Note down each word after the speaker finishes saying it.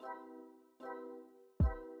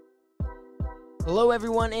Hello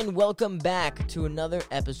everyone and welcome back to another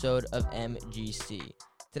episode of MGC.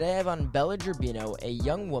 Today I have on Bella Gerbino, a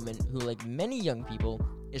young woman who, like many young people,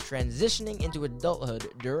 is transitioning into adulthood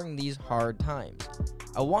during these hard times.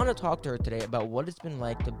 I want to talk to her today about what it's been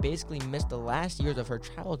like to basically miss the last years of her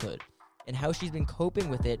childhood and how she's been coping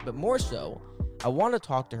with it, but more so, I want to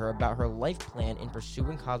talk to her about her life plan in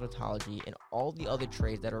pursuing cosmetology and all the other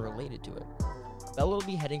trades that are related to it. Bella will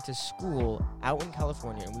be heading to school out in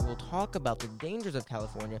California, and we will talk about the dangers of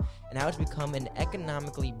California and how it's become an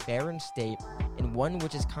economically barren state and one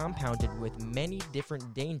which is compounded with many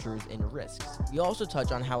different dangers and risks. We also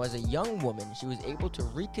touch on how as a young woman she was able to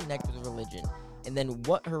reconnect with religion and then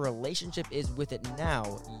what her relationship is with it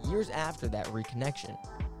now, years after that reconnection.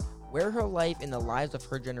 Where her life and the lives of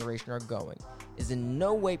her generation are going is in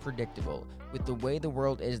no way predictable with the way the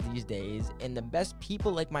world is these days, and the best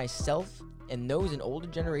people like myself and those in older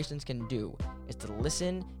generations can do is to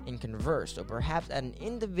listen and converse, so perhaps at an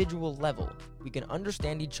individual level we can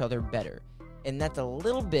understand each other better. And that's a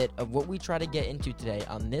little bit of what we try to get into today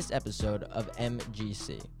on this episode of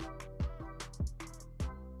MGC.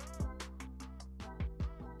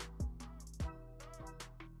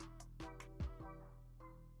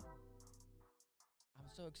 I'm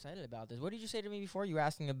so excited about this. What did you say to me before? You were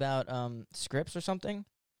asking about scripts or something?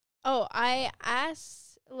 Oh, I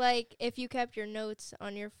asked, if you kept your notes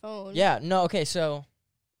on your phone. Yeah, no, okay, so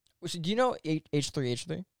do you know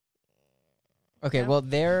H3H3? Okay, No. well,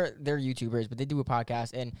 they're YouTubers, but they do a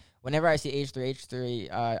podcast, and whenever I see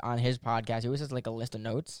H3H3 on his podcast, he always has, a list of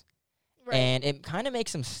notes, Right. and it kind of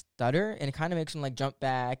makes him stutter, and it kind of makes him, jump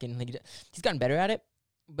back, and he's gotten better at it,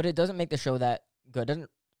 but it doesn't make the show that good. It doesn't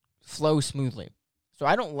flow smoothly. So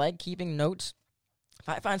I don't like keeping notes. If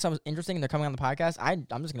I find something interesting and they're coming on the podcast, I'm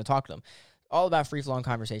just going to talk to them. All about free-flowing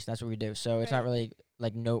conversation. That's what we do. So it's not really,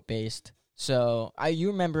 note-based. So you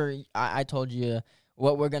remember I told you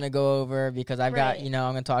what we're going to go over because I've got, Right. I'm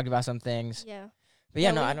going to talk about some things. Yeah. But, yeah,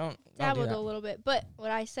 Yeah, no, we I don't do Dabbled that. a little bit. But what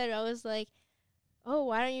I said, I was like, oh,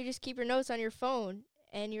 why don't you just keep your notes on your phone?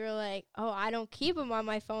 And you were like, oh, I don't keep them on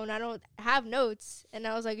my phone. I don't have notes. And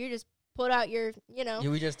I was like, you just put out your, Yeah,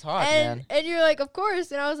 we just talked, and man. and you're like, of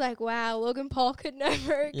course. And I was like, wow, Logan Paul could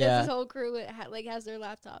never, because Yeah. his whole crew has their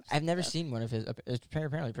laptops. I've never and stuff. seen one of his. It's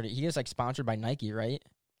apparently pretty. He gets, sponsored by Nike, right?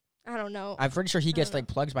 I don't know. I'm pretty sure he gets, don't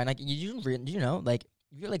know. plugs by Nike. Do you know, if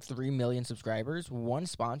you have, 3 million subscribers, one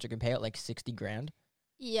sponsor can pay out, $60,000.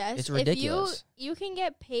 Yes, It's ridiculous. If you can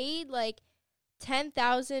get paid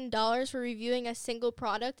 $10,000 for reviewing a single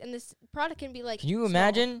product, and this product can be Can you small.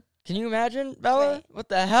 imagine? Can you imagine, Bella? Right. What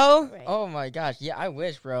the hell? Right. Oh my gosh. Yeah, I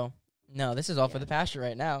wish, bro. No, this is all for Yeah. the pasture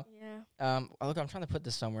right now. Yeah, Look, I'm trying to put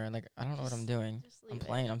this somewhere. I don't know what I'm doing. just I'm leave it.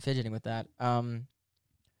 playing. I'm fidgeting with that.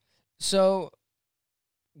 So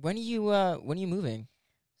when are you moving?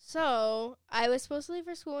 So I was supposed to leave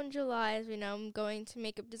for school in July, as we know. I'm going to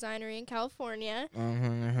makeup designery in California.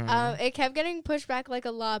 It kept getting pushed back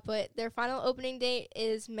a lot, but their final opening date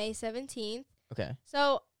is May 17th. Okay.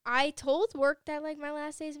 So I told work that my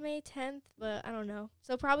last day is May 10th, but I don't know.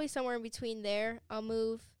 So probably somewhere in between there, I'll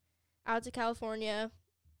move out to California.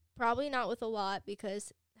 Probably not with a lot,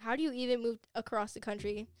 because how do you even move across the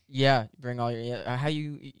country? Yeah, bring all your. Yeah, how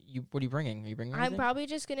you? What are you bringing? Are you bringing? I'm anything? probably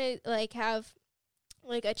just gonna have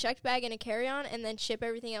a checked bag and a carry-on, and then ship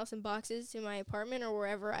everything else in boxes to my apartment or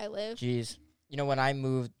wherever I live. Jeez. When I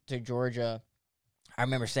moved to Georgia, I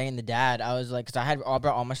remember saying to Dad, I was like, because I had brought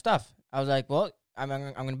all my stuff. I was like, well, I'm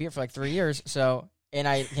going to be here for 3 years. So, and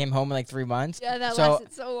I came home in 3 months. Yeah, that So,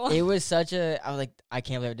 lasted so long. It was I was like, I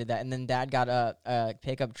can't believe I did that. And then Dad got a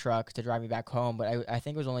pickup truck to drive me back home, but I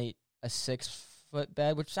think it was only a 6-foot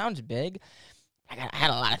bed, which sounds big. I had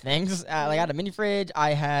a lot of things. I had a mini fridge.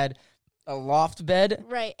 I had a loft bed.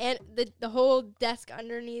 Right, and the whole desk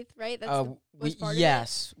underneath, right? That's was part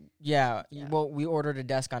yes. Yeah. Yeah. Well, we ordered a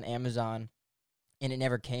desk on Amazon, and it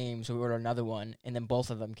never came, so we ordered another one, and then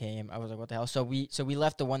both of them came. I was like, what the hell? So we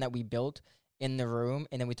left the one that we built in the room,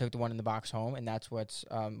 and then we took the one in the box home, and that's what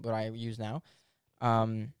I use now.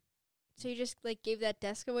 So you just gave that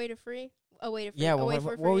desk away for free? Yeah, away what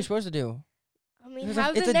for were we free? supposed to do? I mean, It's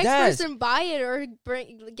have a the next desk. person buy it or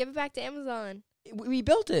give it back to Amazon. We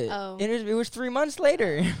built it. Oh. And it was 3 months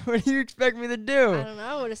later. What do you expect me to I do? don't know.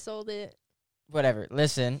 I would have sold it. Whatever.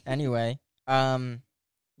 Listen, anyway.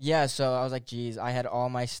 Yeah, so I was like, geez, I had all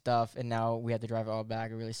my stuff, and now we had to drive it all back.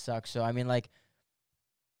 It really sucks. So, I mean,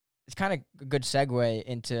 it's kind of a good segue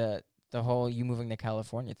into the whole you moving to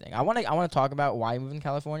California thing. I want to talk about why you moved to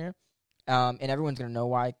California, and everyone's going to know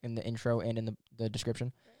why in the intro and in the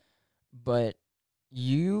description. But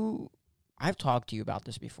I've talked to you about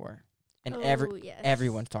this before. And yes.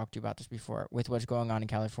 everyone's talked to you about this before with what's going on in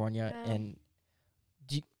California. And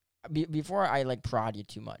before I like prod you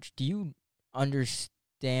too much, do you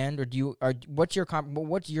understand, or what's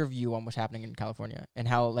your view on what's happening in California and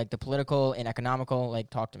how like the political and economical, like,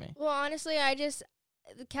 talk to me. Well, honestly,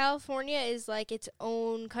 California is like its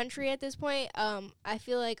own country at this point. I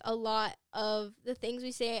feel like a lot of the things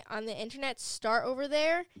we say on the internet start over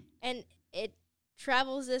there, and it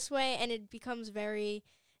travels this way, and it becomes very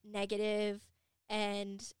negative.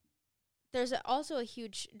 And there's also a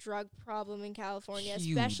huge drug problem in California,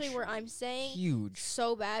 especially where I'm staying. Huge.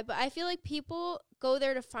 So bad. But I feel like people go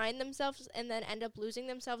there to find themselves and then end up losing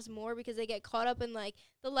themselves more because they get caught up in, like,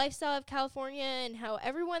 the lifestyle of California and how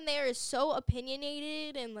everyone there is so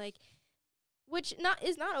opinionated and, like, which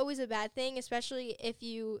is not always a bad thing, especially if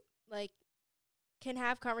you, like, can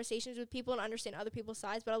have conversations with people and understand other people's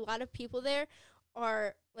sides. But a lot of people there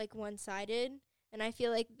are, like, one-sided. And I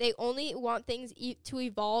feel like they only want things to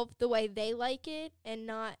evolve the way they like it and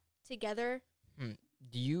not together.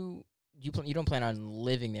 You don't plan on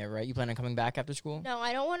living there, right? You plan on coming back after school? No,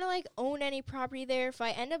 I don't want to, like, own any property there. If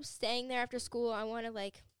I end up staying there after school, I want to,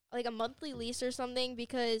 like a monthly lease or something,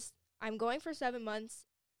 because I'm going for 7 months.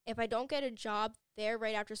 If I don't get a job there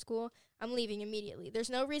right after school, I'm leaving immediately. There's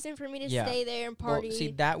no reason for me to stay there and party. Well,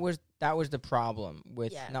 see, that was the problem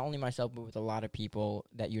with not only myself, but with a lot of people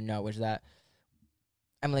that is that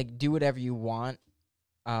I'm like, do whatever you want,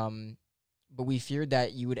 but we feared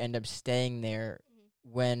that you would end up staying there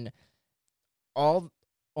when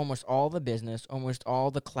almost all the business, almost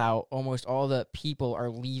all the clout, almost all the people are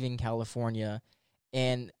leaving California,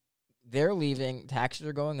 and they're leaving, taxes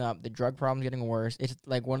are going up, the drug problem's getting worse. It's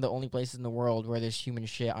like one of the only places in the world where there's human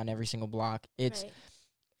shit on every single block. It's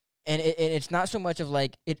and it's not so much of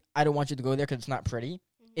like I don't want you to go there because it's not pretty.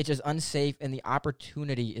 It's just unsafe, and the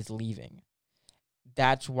opportunity is leaving.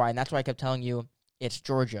 That's why, and that's why I kept telling you, it's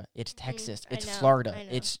Georgia, it's Texas, it's Florida,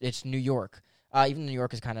 it's New York. Even New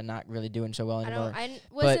York is kind of not really doing so well anymore. I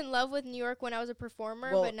was in love with New York when I was a performer,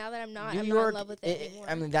 but now that I'm not in love with it anymore.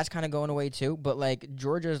 I mean, that's kind of going away too, but like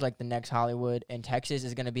Georgia is like the next Hollywood, and Texas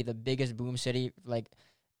is going to be the biggest boom city like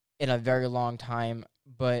in a very long time.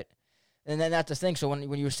 But and then that's the thing. So when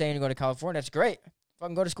you were saying to go to California, that's great.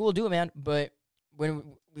 Fucking go to school, do it, man. But when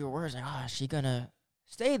we were worried, like, is she gonna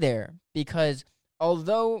stay there? Because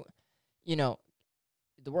although, the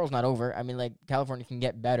world's not over. I mean, like, California can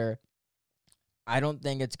get better. I don't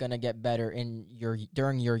think it's gonna get better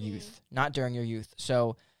during your youth, not during your youth.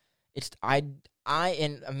 So, I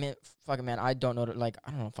fucking man, I don't know. Like,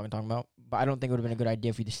 I don't know what I'm fucking talking about, but I don't think it would have been a good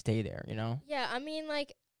idea for you to stay there. Yeah, I mean,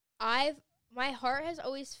 like, my heart has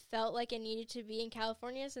always felt like it needed to be in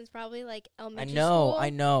California since probably like elementary school.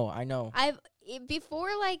 I know. Before,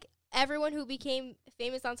 like, everyone who became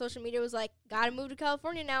famous on social media was like, gotta move to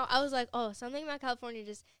California now. I was like, something about California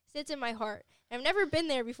just sits in my heart. I've never been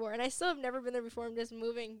there before, and I still have never been there before. I'm just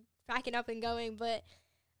moving, packing up and going, but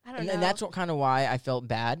I don't know. And that's kind of why I felt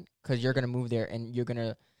bad, because you're going to move there, and you're going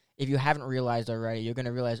to, if you haven't realized already, you're going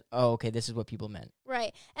to realize, okay, this is what people meant.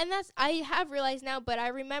 Right. And I have realized now, but I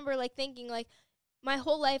remember, like, thinking, like, my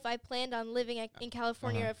whole life I planned on living in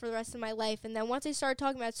California for the rest of my life, and then once I started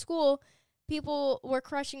talking about school, people were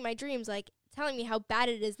crushing my dreams, like, telling me how bad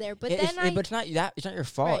it is there. But it's not your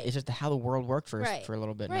fault. Right. It's just how the world worked for a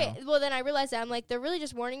little bit. Right. Now. Well, then I realized that I'm like, they're really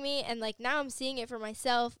just warning me, and like now I'm seeing it for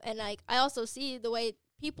myself, and like I also see the way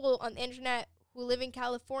people on the internet who live in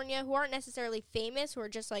California who aren't necessarily famous, who are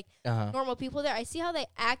just like normal people there. I see how they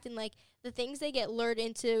act and like the things they get lured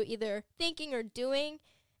into either thinking or doing,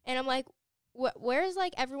 and I'm like, where is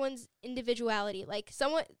like everyone's individuality? Like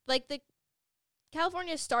someone like the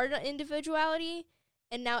California started on individuality,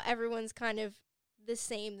 and now everyone's kind of the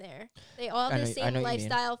same there. They all have the same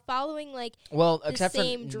lifestyle, following like except for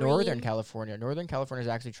dream. Northern California. Northern California is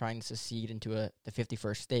actually trying to secede into the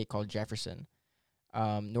 51st state called Jefferson.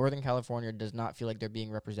 Northern California does not feel like they're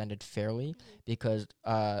being represented fairly because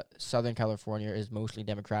Southern California is mostly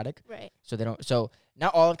Democratic. Right. So they don't. So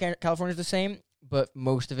not all of California is the same, but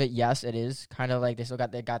most of it, yes, it is kind of like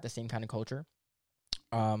they got the same kind of culture.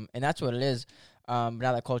 And that's what it is. But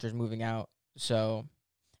now that culture is moving out, so.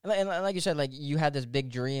 And like you said, like you had this big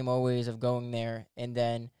dream always of going there, and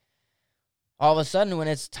then all of a sudden, when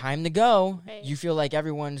it's time to go, you feel like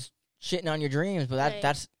everyone's shitting on your dreams. But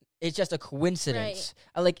it's just a coincidence.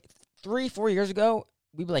 Like 3-4 years ago,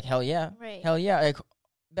 we'd be like, hell yeah, hell yeah, like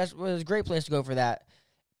that was a great place to go for that.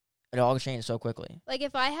 It all changed so quickly. Like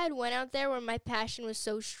if I had went out there when my passion was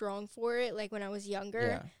so strong for it, like when I was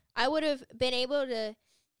younger, I would have been able to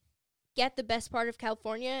get the best part of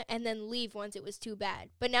California and then leave once it was too bad.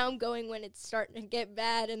 But now I'm going when it's starting to get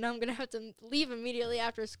bad, and I'm going to have to leave immediately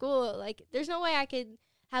after school. Like, there's no way I could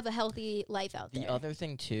have a healthy life out there. The other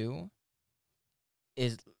thing, too,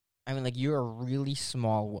 is, I mean, like, you're a really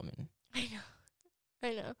small woman.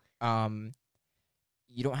 I know.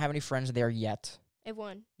 You don't have any friends there yet. I have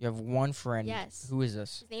one. You have one friend. Yes. Who is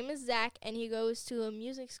this? His name is Zach, and he goes to a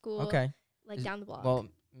music school. Okay. Down the block. Well,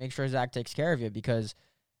 make sure Zach takes care of you because,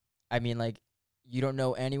 I mean, like, you don't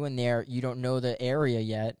know anyone there. You don't know the area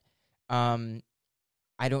yet.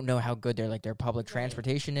 I don't know how good their public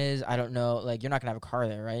transportation is. I don't know, like, you're not gonna have a car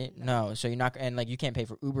there, right? No. So you're not, and like, you can't pay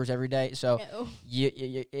for Ubers every day. So No.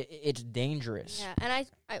 it's dangerous. Yeah, and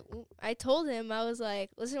I told him, I was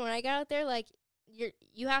like, listen, when I got out there, like,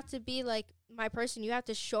 you have to be like my person. You have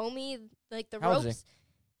to show me like the How old is ropes.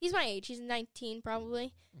 He's my age. He's 19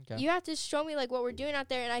 probably. Okay. You have to show me like what we're doing out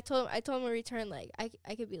there. And I told him in return, like,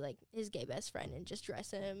 I could be like his gay best friend and just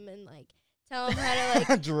dress him and like tell him how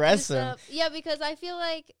to like dress do him. stuff. Yeah, because I feel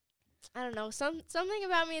like, I don't know, something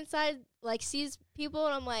about me inside like sees people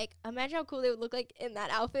and I'm like, imagine how cool they would look like in that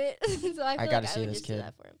outfit. So I feel gotta like see I would this just do kid.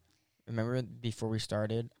 that for him. Remember before we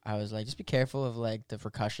started, I was like, just be careful of like the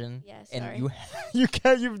percussion. Yeah, And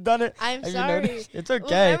sorry. you've done it. I'm Have you sorry. noticed? It's Well,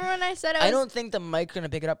 okay. remember when I said I don't think the mic's gonna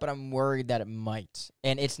pick it up, but I'm worried that it might.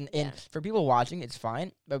 And Yeah. and for people watching, it's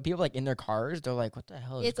fine. But people like in their cars, they're like, "What the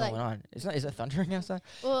hell is It's going like- on? Is it thundering outside?"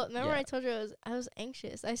 Well, remember Yeah. when I told you I was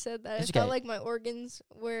anxious. I said that It's I felt okay. like my organs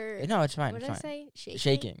were. No, it's fine. What It's did I fine. say?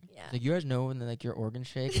 Shaking. Yeah. Like, you guys know when like your organs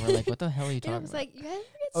shake, and we're like, "What the hell are you And I talking was about?" like, you guys ever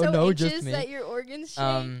get Oh, so no, just anxious me. that your organs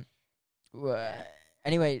shake?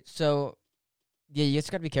 Anyway, so yeah, you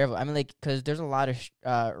just gotta be careful. I mean, like, because there's a lot of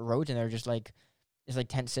roads in there, just like it's like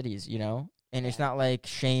tent cities, you know. And it's Yeah. not like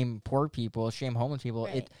shame poor people, shame homeless people.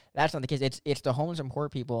 Right. That's not the case. It's the homeless and poor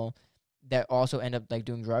people that also end up like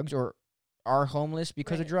doing drugs or are homeless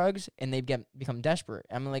because of Right. drugs, and they become desperate.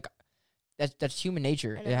 I mean, like, that's human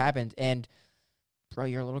nature. I It know. happens. And bro,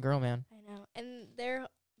 you're a little girl, man. I know. And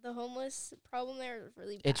the homeless problem there is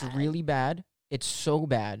really bad. It's really bad. It's so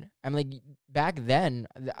bad. I'm like, back then,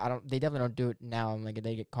 they definitely don't do it now. I'm like,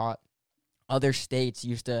 they get caught. Other states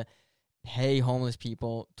used to pay homeless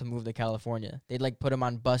people to move to California. They'd like put them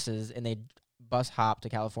on buses and they'd bus hop to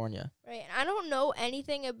California. Right. And I don't know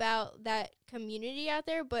anything about that community out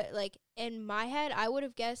there, but like in my head, I would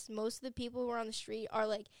have guessed most of the people who are on the street are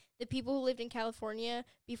like the people who lived in California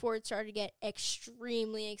before it started to get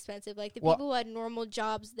extremely expensive. Like the Well, people who had normal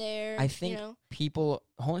jobs there. I think you know?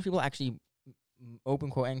 homeless people actually,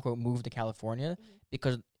 open quote, end quote, move to California Mhm.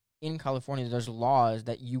 because in California, there's laws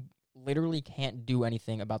that you literally can't do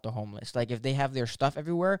anything about the homeless. Like, if they have their stuff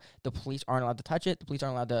everywhere, the police aren't allowed to touch it. The police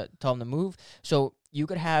aren't allowed to tell them to move. So you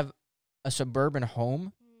could have a suburban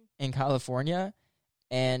home Mhm. in California,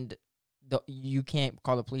 and you can't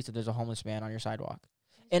call the police if there's a homeless man on your sidewalk.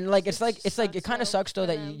 And like it kind of sucks though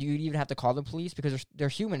that you even have to call the police because they're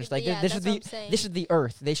humans. Like, Yeah, this that's is what I'm saying. this is the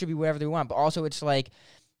earth. They should be wherever they want. But also it's like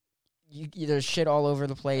there's shit all over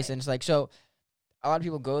the place, Right. and it's like, so a lot of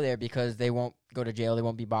people go there because they won't go to jail. They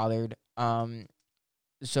won't be bothered.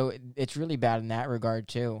 So it's really bad in that regard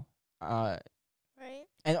too. Right.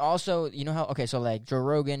 And also, you know how, okay, so like Joe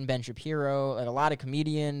Rogan, Ben Shapiro, like a lot of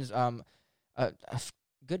comedians,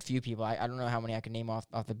 good few people. I don't know how many I can name off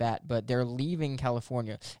the bat, but they're leaving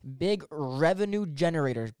California. Big revenue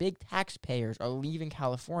generators, big taxpayers are leaving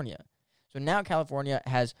California. So now California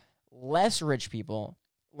has less rich people,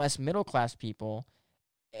 less middle class people,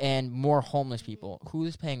 and more homeless people.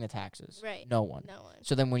 Who's paying the taxes? Right. No one. No one.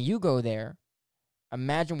 So then when you go there,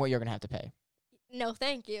 imagine what you're going to have to pay. No,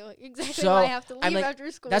 thank you. Exactly So, why I have to I'm leave like, after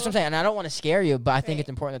school. That's what I'm saying. And I don't want to scare you, but I think Right. it's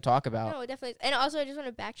important to talk about. No, definitely. And also, I just want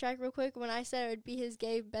to backtrack real quick. When I said I would be his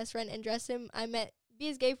gay best friend and dress him, I meant be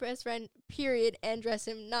his gay best friend, period, and dress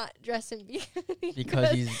him, not dress him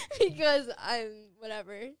Because he's... because I'm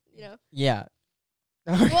whatever, you know. Yeah.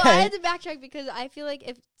 Well, I Okay. had to backtrack because I feel like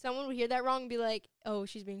if someone would hear that wrong and be like, "Oh,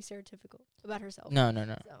 she's being stereotypical about herself." No.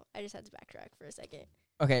 So I just had to backtrack for a second.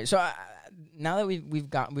 Okay, so now that we've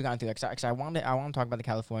gone through that, because I want to talk about the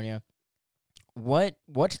California.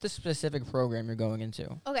 What's the specific program you're going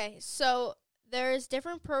into? Okay, so there's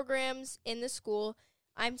different programs in the school.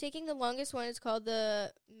 I'm taking the longest one. It's called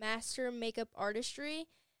the Master Makeup Artistry.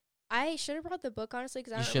 I should have brought the book, honestly,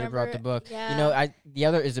 because I You don't should have remember. brought the book. Yeah. You know, the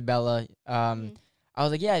other Isabella. Mhm. I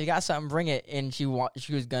was like, yeah, if you got something, bring it. And she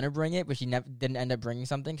was gonna bring it, but she didn't end up bringing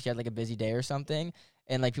something. She had like a busy day or something.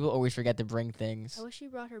 And like people always forget to bring things. I wish she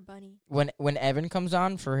brought her bunny. When Evan comes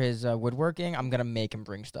on for his woodworking, I'm gonna make him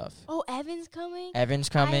bring stuff. Oh, Evan's coming? Evan's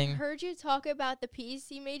I coming. heard you talk about the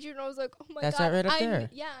PEC major, and I was like, oh my That's God. right up there.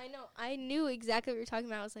 Yeah, I know. I knew exactly what you were talking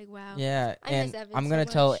about. I was like, wow. Yeah, I and miss Evan I'm so gonna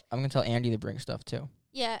much. tell Andy to bring stuff too.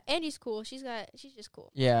 Yeah, Andy's cool. She's just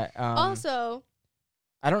cool. Yeah. Also,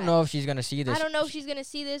 I don't know if she's gonna see this. I don't know if she's going to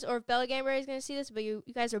see this or if Bella Gamberry is going to see this, but you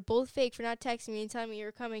guys are both fake for not texting me and telling me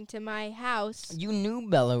you're coming to my house. You knew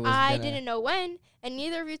Bella was I gonna. didn't know when, and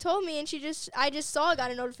neither of you told me, and I just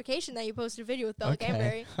got a notification that you posted a video with Bella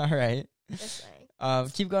Gamberry. All right. Just saying.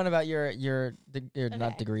 Keep going about your not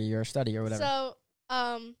Okay. degree, your study or whatever.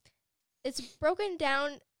 So, it's broken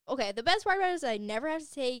down. Okay, the best part about it is I never have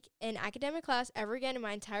to take an academic class ever again in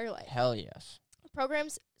my entire life. Hell yes. The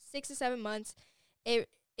program's 6 to 7 months. It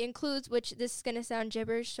includes, which this is going to sound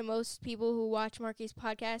gibberish to most people who watch Marky's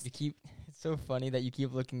podcast. It's so funny that you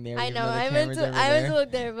keep looking there. I even know, though the I meant camera's over to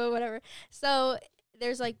look there, but whatever. So,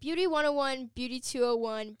 there's like Beauty 101, Beauty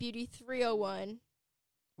 201, Beauty 301.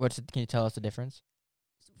 Can you tell us the difference?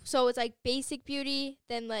 So, it's like basic beauty,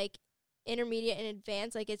 then like intermediate and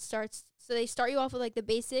advanced. Like so they start you off with like the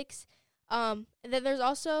basics. And then there's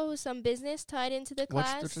also some business tied into the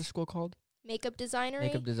class. What's the school called? Makeup designer.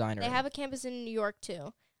 Makeup designer. They have a campus in New York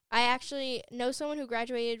too. I actually know someone who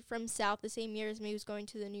graduated from South the same year as me who's going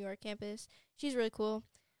to the New York campus. She's really cool.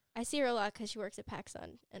 I see her a lot because she works at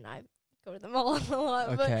PacSun, and I go to the mall a lot.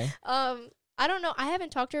 Okay. But I don't know. I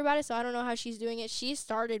haven't talked to her about it, so I don't know how she's doing it. She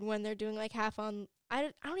started when they're doing like half on.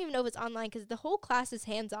 I don't even know if it's online because the whole class is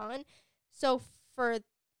hands-on. So for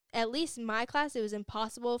at least my class, it was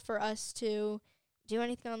impossible for us to do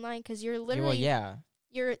anything online because you're literally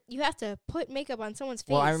you have to put makeup on someone's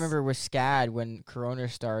face. Well, I remember with SCAD when Corona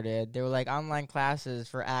started, they were like online classes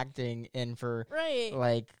for acting and for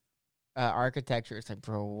like architecture. It's like,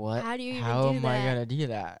 bro, what? How do you even How do am that? I gonna do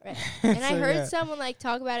that? Right. And I So, heard someone like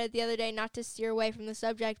talk about it the other day, not to steer away from the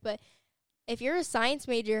subject, but if you're a science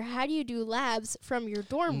major, how do you do labs from your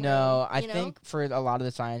dorm room? No, I think for a lot of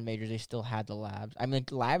the science majors, they still had the labs. I mean,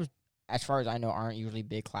 labs, as far as I know, aren't usually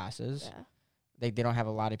big classes. Yeah. They don't have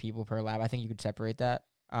a lot of people per lab. I think you could separate that.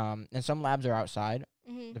 And some labs are outside,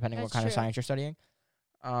 depending on what kind of science you're studying.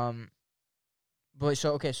 But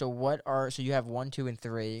so you have 1, 2, and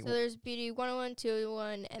 3. So there's Beauty 101,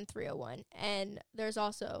 201, and 301. And there's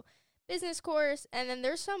also business course. And then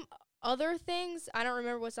there's some other things. I don't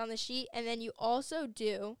remember what's on the sheet. And then you also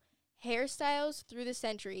do hairstyles through the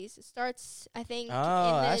centuries. It starts, I think, in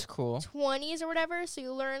that's the cool. 20s or whatever. So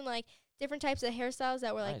you learn, like, different types of hairstyles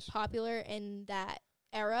that were, like, Nice. popular in that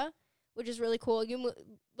era, which is really cool. You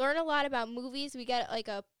learn a lot about movies. We get, like,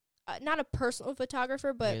 not a personal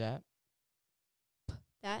photographer, but that.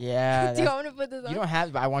 that. Yeah. Do you want me to put this on? You don't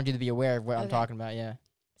have, but I want you to be aware of what I'm Okay. talking about. Yeah.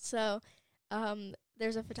 So,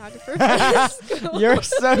 there's a photographer. For this school. You're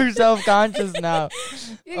so self-conscious now.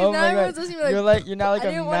 Yeah, Oh now my everyone's god. supposed to be like, You're now like I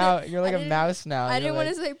a didn't wanna- mouse. You're like I a didn't- mouse now. I didn't want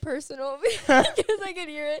to say personal because I could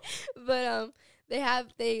hear it. But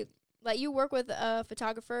they let you work with a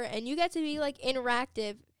photographer, and you get to be like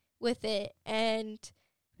interactive with it and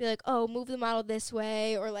be like, oh, move the model this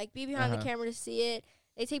way, or like be behind the camera to see it.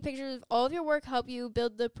 They take pictures of all of your work, help you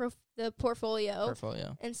build the portfolio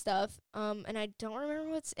and stuff. And I don't remember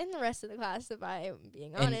what's in the rest of the class, if I'm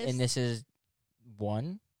being honest. And this is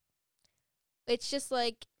one, It's just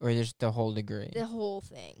like or there's the whole degree. the whole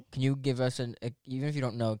thing. Can you give us even if you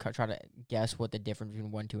don't know, try to guess what the difference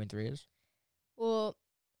between 1, 2, and 3 is? Well,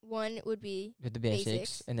 1 would be With the basics,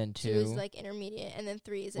 basics, and then 2 2 is like intermediate, and then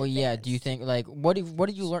 3 is well, yeah. advanced. Do you think like what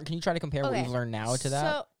did you learn? Can you try to compare what Okay, you've learned now to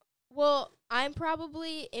that? So, well, I'm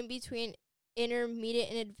probably in between intermediate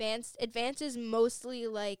and advanced. Advanced is mostly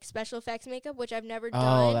like special effects makeup, which I've never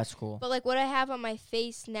done. Oh, that's cool. But like what I have on my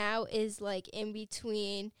face now is like in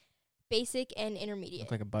between basic and intermediate.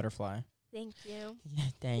 Look like a butterfly. Thank you. Yeah,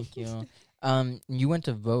 thank you. You went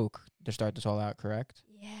to Vogue to start this all out, correct?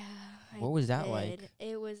 Yeah. What was that like?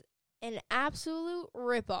 It was an absolute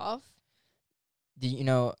ripoff.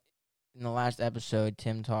 In the last episode,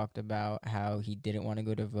 Tim talked about how he didn't want to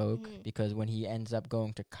go to Vogue because when he ends up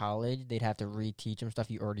going to college, they'd have to reteach him stuff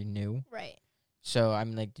he already knew. Right. So,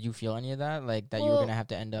 I'm like, did you feel any of that? Like, that you were going to have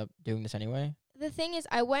to end up doing this anyway? The thing is,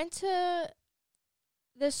 I went to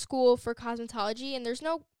the school for cosmetology, and there's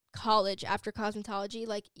no college after cosmetology.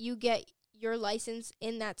 Like, you get your license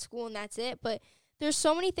in that school, and that's it. But there's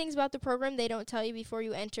so many things about the program they don't tell you before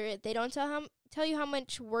you enter it. They don't tell you how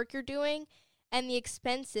much work you're doing and the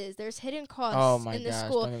expenses. There's hidden costs in the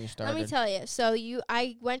school. Don't get me started. Let me tell you. So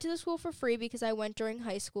I went to the school for free because I went during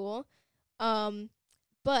high school.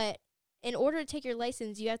 But in order to take your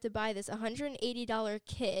license, you have to buy this $180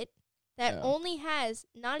 kit that only has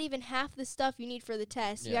not even half the stuff you need for the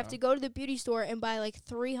test. You have to go to the beauty store and buy like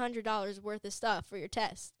 $300 worth of stuff for your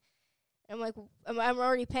test. And I'm like, I'm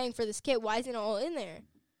already paying for this kit. Why isn't it all in there?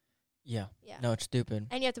 Yeah. Yeah. No, it's stupid.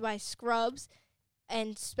 And you have to buy scrubs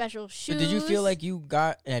and special shoes. So did you feel like you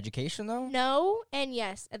got an education, though? No and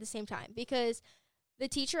yes at the same time, because the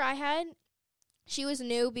teacher I had, she was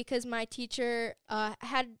new because my teacher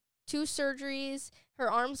had 2 surgeries. Her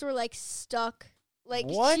arms were like stuck. Like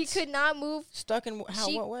What? she could not move. Stuck in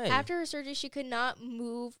what way? After her surgery, she could not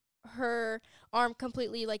move her arm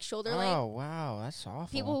completely like shoulder length. Oh, wow. That's awful.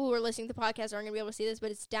 People who are listening to the podcast aren't going to be able to see this,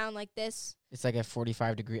 but it's down like this. It's like a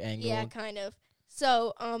 45-degree angle. Yeah, kind of.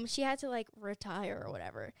 So, she had to like retire or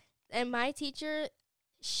whatever. And my teacher,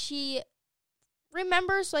 she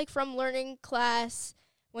remembers like from learning class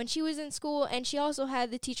when she was in school, and she also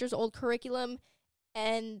had the teacher's old curriculum,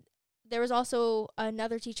 and there was also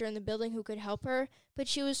another teacher in the building who could help her, but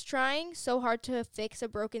she was trying so hard to fix a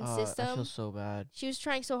broken system. I feel so bad. She was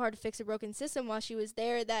trying so hard to fix a broken system while she was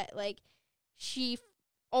there that like she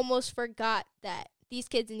almost forgot that these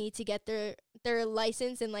kids need to get their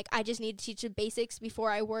license, and like I just need to teach the basics before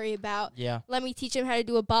I worry about let me teach them how to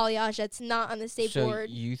do a balayage that's not on the state board.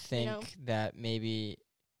 So you think that maybe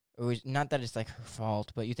it was not that it's like her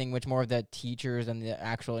fault, but you think much more of the teachers than the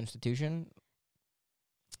actual institution?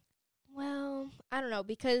 Well, I don't know,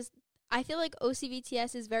 because I feel like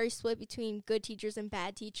OCVTS is very split between good teachers and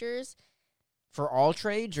bad teachers. For all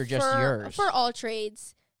trades or just yours? For all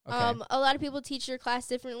trades. Okay. A lot of people teach their class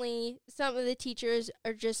differently. Some of the teachers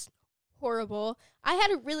are just horrible. I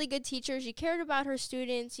had a really good teacher. She cared about her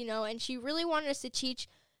students, and she really wanted us to teach.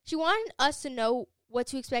 She wanted us to know what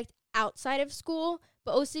to expect outside of school,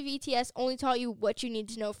 but OCVTS only taught you what you need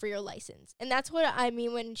to know for your license. And that's what I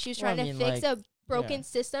mean when she was trying to fix a broken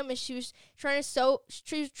system, and she was trying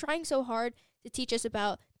so hard to teach us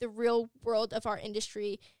about the real world of our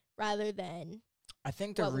industry rather than I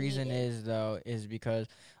think the reason is because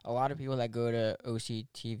a lot of people that go to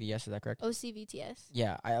OCTVS, is that correct? OCVTS.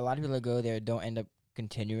 Yeah, a lot of people that go there don't end up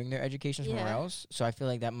continuing their education somewhere else. So I feel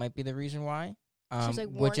like that might be the reason why. She's like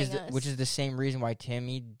which is the same reason why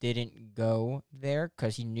Timmy didn't go there,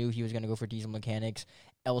 because he knew he was going to go for diesel mechanics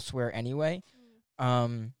elsewhere anyway.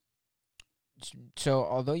 So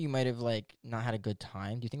although you might have like not had a good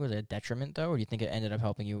time, do you think it was a detriment though, or do you think it ended up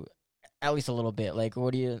helping you at least a little bit? Like,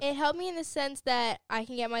 what do you? It helped me in the sense that I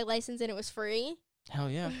can get my license and it was free.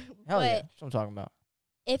 Hell yeah, hell yeah. That's what I'm talking about.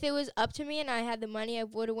 If it was up to me and I had the money, I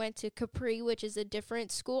would have went to Capri, which is a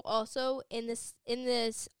different school, also in this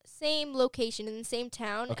same location in the same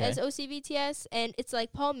town as OCVTS, and it's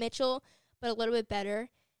like Paul Mitchell, but a little bit better.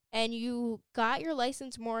 And you got your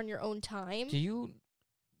license more on your own time.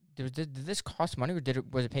 Did this cost money, or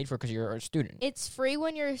was it paid for because you're a student? It's free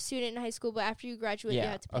when you're a student in high school, but after you graduate, you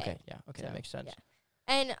have to pay. Okay, so, that makes sense. Yeah.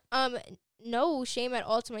 And no shame at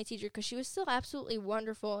all to my teacher, because she was still absolutely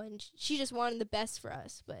wonderful, and she just wanted the best for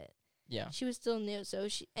us. But she was still new, so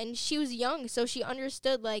she was young, so she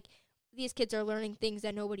understood like these kids are learning things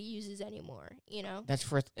that nobody uses anymore.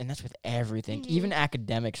 That's with everything, even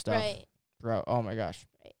academic stuff, right, bro. Oh my gosh,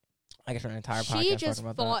 right. I guess an entire podcast talking about that. She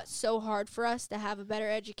just fought so hard for us to have a better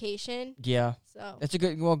education. Yeah. So that's a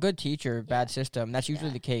good teacher, bad system. That's usually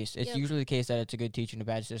the case. It's usually the case that it's a good teacher and a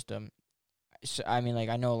bad system. So, I mean, like,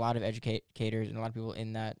 I know a lot of educators and a lot of people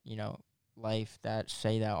in that, life that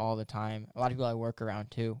say that all the time. A lot of people I work around,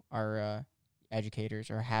 too, are educators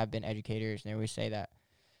or have been educators, and they always say that,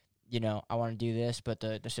 I want to do this, but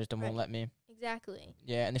the system won't let me. Exactly.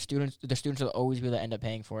 Yeah, and the students will always be able to end up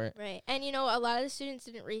paying for it. Right. And, a lot of the students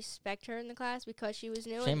didn't respect her in the class because she was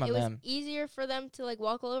new. Shame and on it them. was easier for them to, like,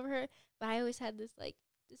 walk all over her. But I always had this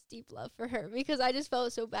deep love for her because I just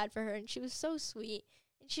felt so bad for her. And she was so sweet.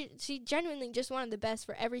 And she genuinely just wanted the best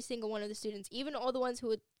for every single one of the students, even all the ones who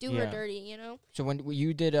would do her dirty, So when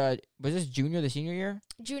you did, was this junior or the senior year?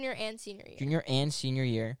 Junior and senior year. Junior and senior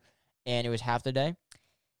year. And it was half the day?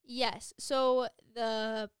 Yes. So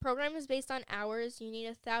the program is based on hours. You need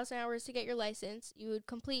 1,000 hours to get your license. You would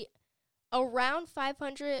complete around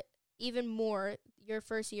 500, even more, your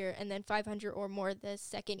first year, and then 500 or more the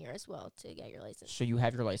second year as well to get your license. So you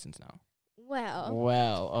have your license now? Well.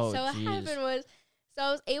 Oh, so what happened was,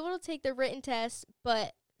 I was able to take the written test,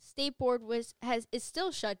 but State Board is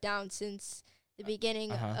still shut down since the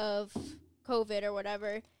beginning of COVID or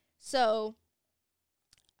whatever. So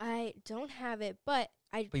I don't have it, but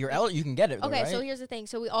you can get it, though, okay, right? So here's the thing.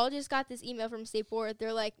 So we all just got this email from State Board.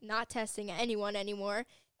 They're, like, not testing anyone anymore.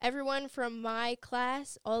 Everyone from my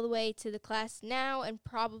class all the way to the class now and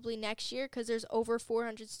probably next year, because there's over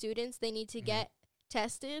 400 students they need to get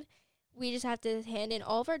tested. We just have to hand in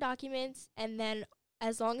all of our documents, and then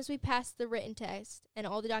as long as we pass the written test and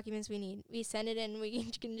all the documents we need, we send it in, we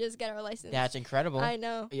can just get our license. That's incredible. I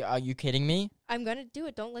know. Are you kidding me? I'm going to do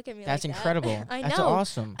it. Don't look at me That's like incredible. that. I know. That's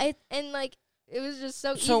awesome. It was just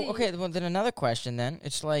so easy. So, okay, well, then another question then.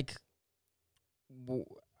 It's like,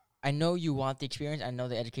 I know you want the experience. I know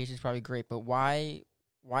the education is probably great, but why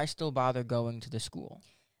still bother going to the school?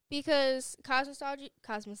 because cosmetology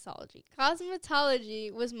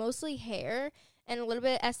was mostly hair and a little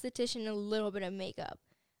bit of esthetician and a little bit of makeup.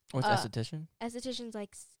 What's esthetician? Esthetician's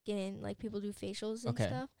like skin, like people do facials and Okay.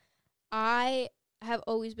 stuff. I have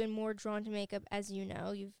always been more drawn to makeup, as you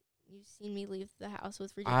know. You've seen me leave the house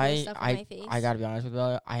with ridiculous stuff on my face. I gotta be honest with you,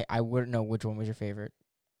 Bella. I wouldn't know which one was your favorite.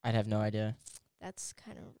 I'd have no idea. That's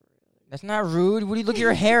kind of rude. That's not rude. What do you look at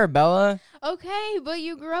your hair, Bella? Okay, but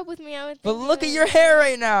you grew up with me. I would. But think look that- at your hair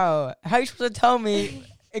right now. How are you supposed to tell me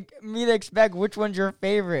me to expect which one's your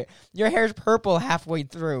favorite? Your hair's purple halfway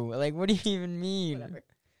through. Like, what do you even mean? Whatever.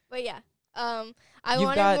 But yeah, I You've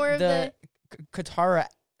wanted got more of the Katara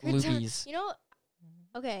Katara- loopies. You know,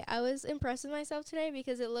 okay, I was impressed with myself today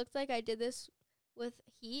because it looked like I did this with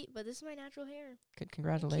heat, but this is my natural hair.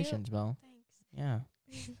 Congratulations, Belle. Thanks. Yeah.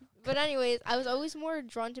 But anyways, I was always more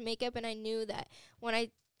drawn to makeup, and I knew that when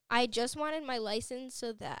I just wanted my license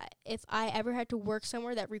so that if I ever had to work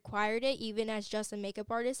somewhere that required it, even as just a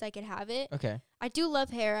makeup artist, I could have it. Okay. I do love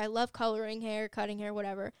hair. I love coloring hair, cutting hair,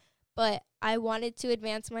 whatever. But I wanted to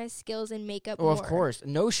advance my skills in makeup Well, more. of course,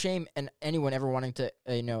 no shame in anyone ever wanting to,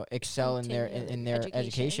 excel in their Continue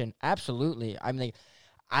education. Absolutely. I mean, like,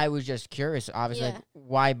 I was just curious. Obviously, Yeah. like,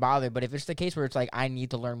 why bother? But if it's the case where it's like I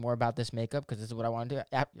need to learn more about this makeup because this is what I want to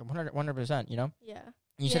do, 100%. You know. Yeah.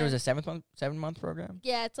 You said it was Yeah. a 7-month program.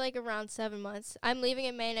 Yeah, it's like around 7 months. I'm leaving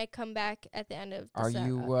in May and I come back at the end of Are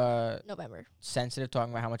you November. sensitive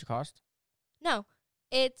talking about how much it costs? No,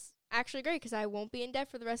 it's actually great because I won't be in debt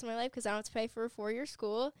for the rest of my life because I don't have to pay for a 4-year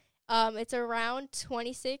school. It's around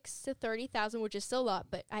 26 to 30,000, which is still a lot,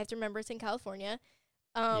 but I have to remember it's in California.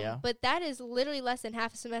 Yeah. But that is literally less than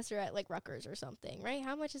half a semester at like Rutgers or something, right?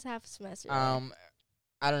 How much is half a semester? there?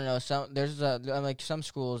 I don't know. There's like some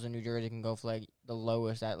schools in New Jersey can go for like the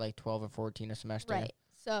lowest at like 12 or 14 a semester. Right.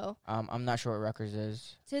 So I'm not sure what Rutgers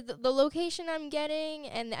is. to the location I'm getting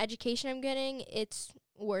and the education I'm getting, it's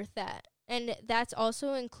worth that. And that's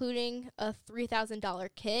also including a $3,000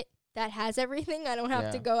 kit that has everything. I don't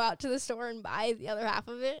have to Yeah. go out to the store and buy the other half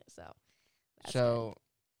of it. So that's good.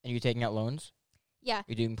 And you taking out loans? Yeah.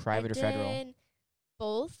 You doing private or federal? Did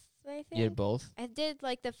both, I think. You did both? I did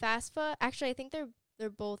like the FAFSA. Actually, I think they're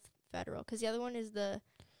both federal because the other one is the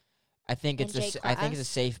I think it's NJ I think it's a class.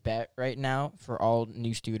 safe bet right now for all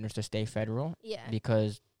new students to stay federal yeah.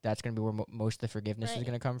 because that's going to be where most of the forgiveness is Right.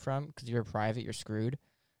 going to come from because if you're private, you're screwed.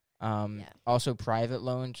 Yeah. Also, private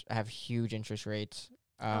loans have huge interest rates.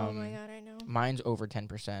 Oh my god, I know. Mine's over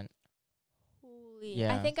 10%. Holy.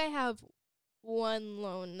 Yeah. I think I have one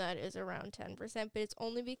loan that is around 10%, but it's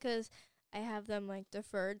only because I have them like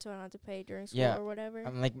deferred, so I don't have to pay during school Yeah. or whatever.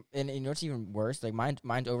 I'm like, and you know what's even worse? Like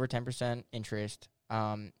mine's over 10% interest.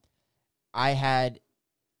 I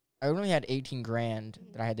only had 18 grand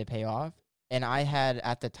that I had to pay off, and I had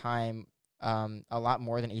at the time a lot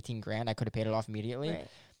more than 18 grand. I could have paid it off immediately, Right.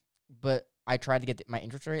 but I tried to get my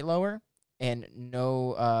interest rate lower, and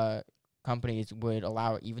no companies would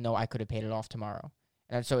allow it, even though I could have paid it off tomorrow.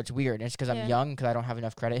 And so it's weird. And it's because Yeah. I'm young, because I don't have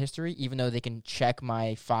enough credit history, even though they can check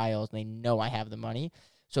my files and they know I have the money.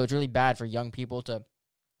 So it's really bad for young people to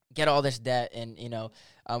get all this debt and,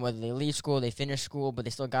 whether they leave school, they finish school, but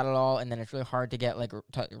they still got it all. And then it's really hard to get, like,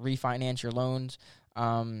 to refinance your loans.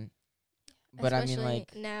 But I mean, Especially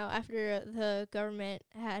like, now after the government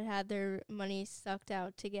had their money sucked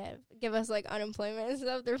out to give us like unemployment and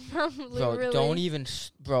stuff, they're probably bro, really. don't even,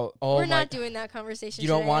 bro, oh We're my, not doing that conversation. You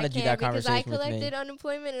don't today. wanna I do that can't because I conversation with me. collected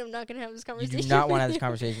unemployment, and I'm not gonna have this you conversation. do not want to have with this you.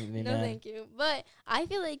 conversation with me, No, man. thank you. But I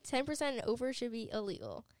feel like 10% and over should be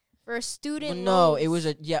illegal for a student. Well, no, it loans.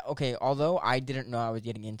 was okay. Although I didn't know I was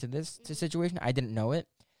getting into this situation, I didn't know it.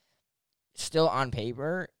 Still on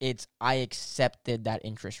paper, I accepted that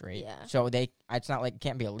interest rate. Yeah. So it's not like it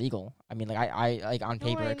can't be illegal. I mean, like I like on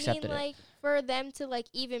paper No, I accepted mean, it. like for them to like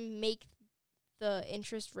even make the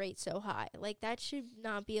interest rate so high, like that should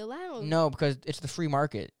not be allowed. No, because it's the free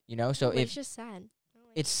market, So No, but if it's just sad. I don't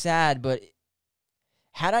like it's sad, but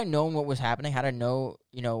had I known what was happening, had I know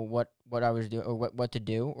what I was doing or what to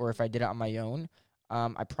do, or if I did it on my own,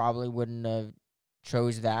 I probably wouldn't have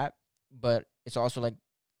chose that. But it's also like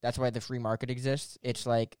that's why the free market exists. It's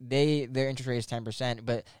like their interest rate is 10%,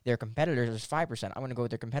 but their competitors is 5%. I'm gonna go with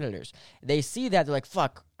their competitors. They see that they're like,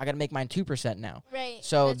 fuck, I gotta make mine 2% now. Right.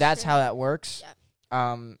 So that's true. how that works.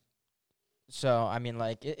 Yeah. So I mean,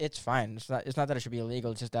 like it's fine. It's not that it should be illegal.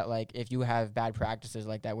 It's just that like if you have bad practices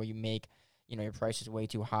like that where you make your prices way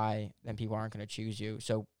too high, then people aren't gonna choose you.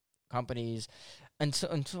 So companies,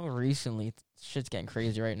 until recently, shit's getting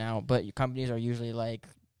crazy right now. But companies are usually like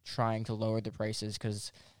trying to lower the prices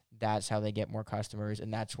because that's how they get more customers,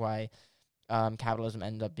 and that's why capitalism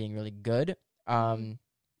ends up being really good.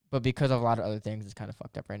 But because of a lot of other things, it's kind of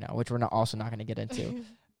fucked up right now, which we're also not going to get into.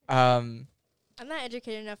 I'm not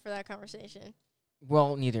educated enough for that conversation.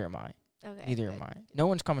 Well, neither am I. Okay. Neither am I. No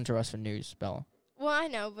one's coming to us for news, Bella. Well, I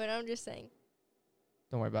know, but I'm just saying.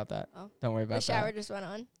 Don't worry about that. Oh. Don't worry about The shower that. just went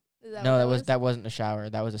on. Is No, what that wasn't a shower.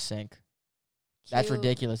 That was a sink. That's Cute.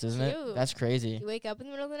 ridiculous, isn't it? Cute. That's crazy. You wake up in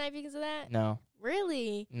the middle of the night because of that? No,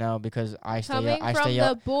 Really? no, because I stay Coming up. from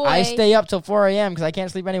the boy. I stay up till 4 a.m. because I can't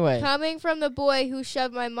sleep anyway. Coming from the boy who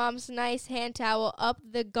shoved my mom's nice hand towel up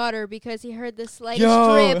the gutter because he heard the slightest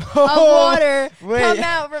Yo. drip of water Wait. come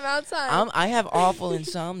out from outside. I have awful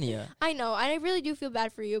insomnia. I know. I really do feel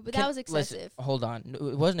bad for you, but that was excessive. Listen, hold on. No,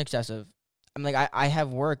 it wasn't excessive. I'm like, I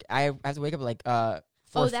have work. I have to wake up like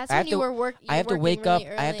That's when you were working. I have to wake up.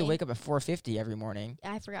 Really I have to early. wake up at 4:50 every morning.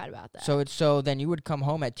 I forgot about that. So then you would come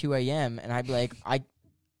home at 2 a.m. and I'd be like,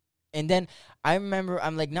 and then I remember,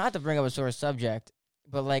 I'm like, not to bring up a sore subject,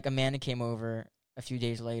 but like Amanda came over a few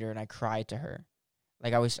days later and I cried to her.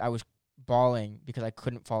 Like I was bawling because I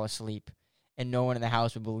couldn't fall asleep and no one in the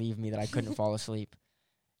house would believe me that I couldn't fall asleep.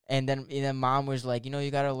 And then Mom was like,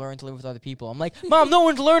 you got to learn to live with other people. I'm like, Mom, no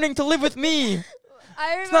one's learning to live with me.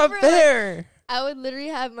 I remember, It's not fair. I would literally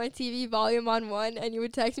have my TV volume on 1 and you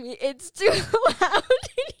would text me, it's too loud.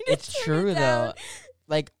 It's true though.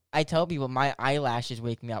 Like I tell people, my eyelashes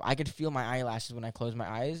wake me up. I could feel my eyelashes when I close my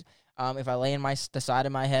eyes. If I lay in the side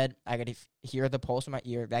of my head, I could hear the pulse in my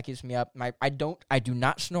ear. That keeps me up. I do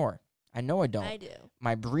not snore. I know I don't. I do.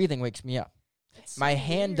 My breathing wakes me up. It's My so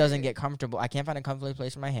hand weird. doesn't get comfortable. I can't find a comfortable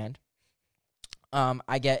place in my hand.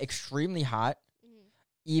 I get extremely hot.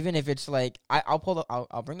 Even if it's like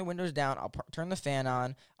I'll bring the windows down. I'll turn the fan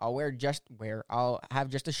on. I'll have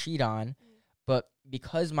just a sheet on. But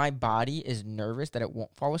because my body is nervous that it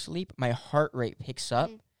won't fall asleep, my heart rate picks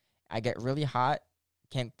up. I get really hot,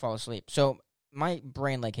 can't fall asleep. So my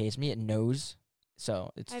brain hates me. It knows.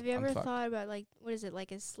 So it's. Have you I'm ever fucked. thought about what is it,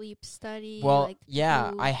 like a sleep study? Well, like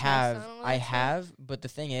yeah, do I tests have. on all I that stuff? have. But the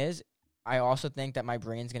thing is, I also think that my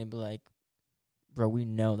brain's gonna be like, bro, we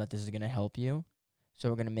know that this is gonna help you, so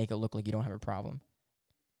we're gonna make it look like you don't have a problem.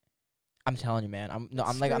 I'm telling you, man. I'm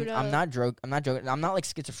not joking. I'm not joking. I'm not like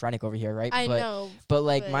schizophrenic over here, right? I know. But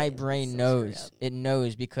my but brain it's so screwed knows. up. It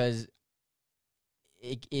knows because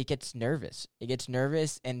it gets nervous. It gets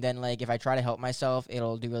nervous, and then if I try to help myself,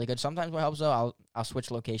 it'll do really good. Sometimes what helps though, I'll switch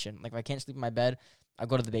location. Like if I can't sleep in my bed, I'll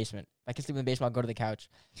go to the basement. If I can sleep in the basement, I'll go to the couch.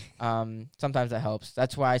 Sometimes that helps.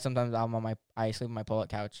 That's why sometimes I sleep on my pull-out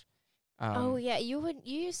couch. Oh yeah, you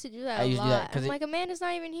used to do that I a used to do that lot. 'cause I'm like, Amanda's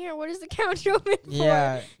not even here. What is the couch open for?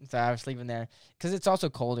 Yeah, so I was sleeping there because it's also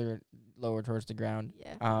colder lower towards the ground.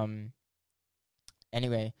 Yeah.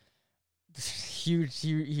 Anyway,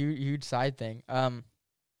 huge side thing.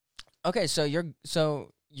 Okay, so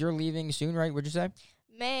you're leaving soon, right? What'd you say?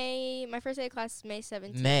 My first day of class is May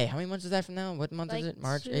 17th. May. How many months is that from now? What month is Like it?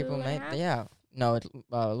 March, 2 April, and a May. half? Yeah. No, it's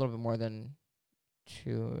a little bit more than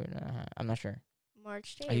 2.5. I'm not sure.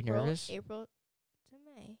 March to Are you April. nervous? April to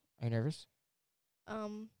May. Are you nervous?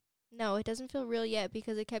 No, it doesn't feel real yet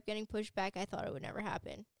because it kept getting pushed back. I thought it would never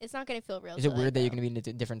happen. It's not gonna feel real. Is it till I weird that you're go. gonna be in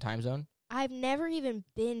a different time zone? I've never even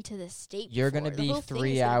been to the state. You're before. gonna The be whole thing is 3 gonna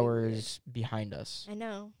be weird. hours behind us. I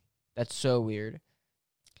know. That's so weird.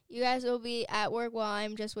 You guys will be at work while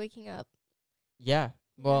I'm just waking up. Yeah.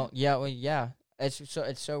 Well, yeah. It's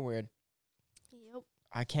so weird. Yep.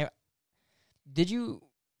 I can't.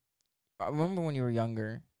 I remember when you were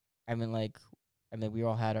younger? I mean, we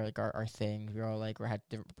all had our things. We all had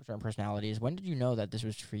different certain personalities. When did you know that this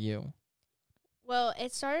was for you? Well,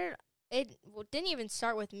 it didn't even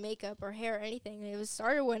start with makeup or hair or anything. It was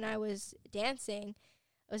started when I was dancing.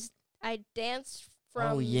 I danced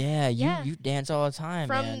from Oh yeah, you dance all the time,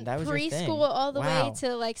 from man. That was your thing. preschool all the Wow. way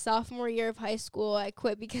to sophomore year of high school. I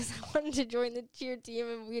quit because I wanted to join the cheer team,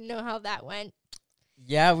 and we know how that went.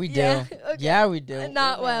 Yeah, we do. Yeah, okay. Yeah, we do.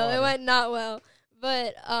 Not Where's my well. It water? went not well.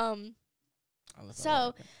 But I left my so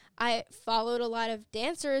water. I followed a lot of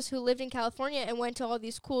dancers who lived in California and went to all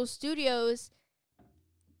these cool studios.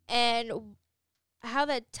 And how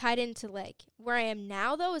that tied into where I am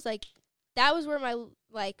now though is that was where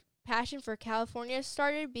my passion for California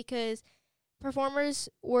started because performers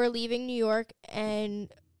were leaving New York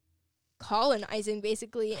and colonizing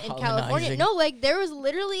basically in California. Colonizing. No, there was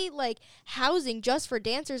literally housing just for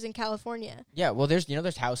dancers in California. Yeah, well, there's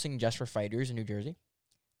housing just for fighters in New Jersey.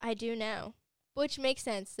 I do now. Which makes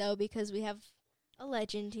sense though because we have a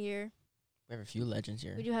legend here. We have a few legends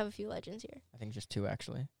here. We do have a few legends here. I think just 2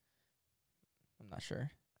 actually. I'm not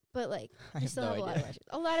sure. But I we have still no have a lot idea. of legends.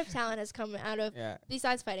 A lot of talent has come out of Yeah.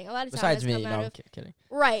 besides fighting. A lot of Besides talent me, has no, come I'm out of kidding.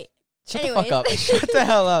 right. Shut the fuck Anyways. up. Shut the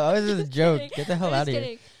hell up. I was just a Just joke. kidding. Get the hell I'm out just of here.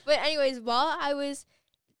 kidding. But anyways, while I was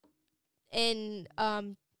in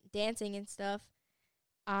dancing and stuff,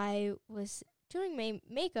 I was doing my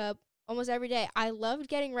makeup almost every day. I loved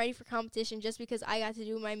getting ready for competition just because I got to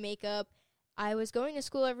do my makeup. I was going to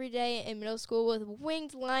school every day in middle school with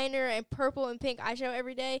winged liner and purple and pink eyeshadow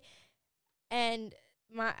every day. And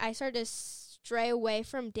I started to stray away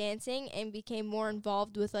from dancing and became more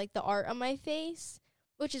involved with like the art on my face,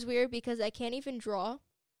 which is weird because I can't even draw,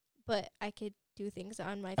 but I could do things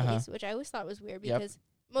on my face, which I always thought was weird because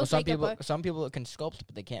some people can sculpt,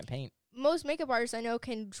 but they can't paint. Most makeup artists I know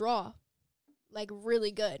can draw like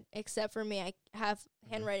really good, except for me. I have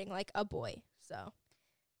handwriting like a boy, so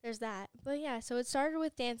there's that. But yeah, so it started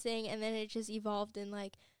with dancing, and then it just evolved in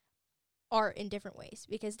like art in different ways,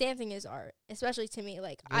 because dancing is art, especially to me.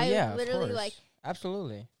 Like I literally like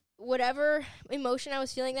absolutely whatever emotion I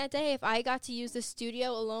was feeling that day. If I got to use the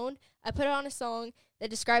studio alone, I put on a song that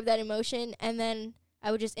described that emotion, and then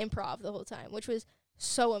I would just improv the whole time, which was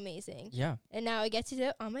so amazing. Yeah. And now I get to do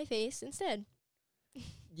it on my face instead.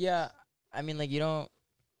 Yeah, I mean, like you don't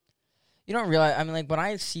realize. I mean, like when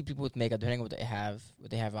I see people with makeup, depending on what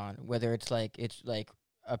they have on, whether it's like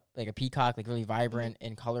a peacock, like really vibrant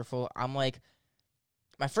and colorful, I'm like,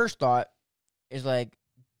 my first thought is like,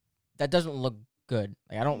 that doesn't look good.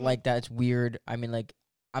 Like I don't like that. It's weird. I mean, like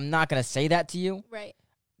I'm not gonna say that to you. Right.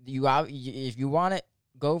 If you want it,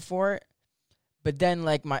 go for it. But then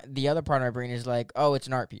like the other part of my brain is like, oh, it's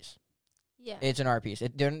an art piece. Yeah. It's an art piece.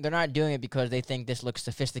 They're not doing it because they think this looks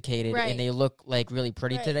sophisticated and they look like really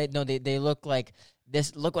pretty today. No, they look like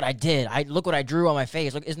this. Look what I did. Look what I drew on my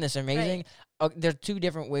face. Look, isn't this amazing? Right. There's two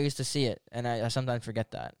different ways to see it, and I sometimes forget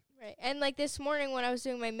that. Right. And like this morning when I was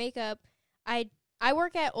doing my makeup, I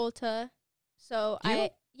work at Ulta, so I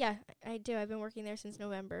do. I've been working there since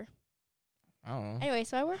November. Oh. Anyway,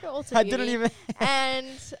 so I work at Ulta. I didn't even. And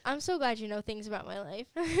I'm so glad you know things about my life.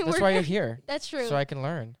 That's why you're here. That's true. So I can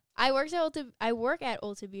learn. I work at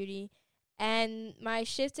Ulta Beauty, and my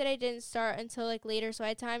shift today didn't start until like later, so I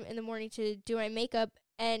had time in the morning to do my makeup.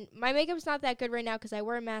 And my makeup's not that good right now because I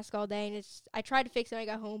wear a mask all day, and I tried to fix it when I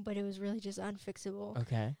got home, but it was really just unfixable.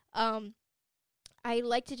 Okay. I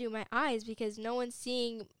like to do my eyes because no one's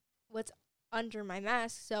seeing what's under my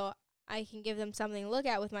mask, so I can give them something to look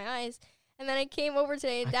at with my eyes. And then I came over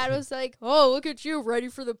today, and Dad was like, "Oh, look at you, ready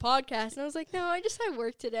for the podcast." And I was like, "No, I just had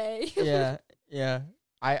work today." Yeah.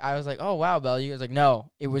 I was like, "Oh wow, Belle." You was like,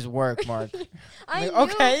 "No, it was work, Mark." I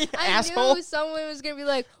knew someone was gonna be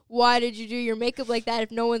like, "Why did you do your makeup like that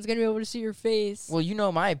if no one's gonna be able to see your face?" Well, you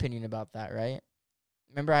know my opinion about that, right?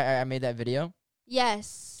 Remember I made that video?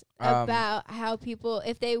 Yes, about how people,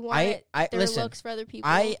 if they want their looks for other people.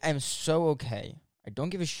 I am so okay. I don't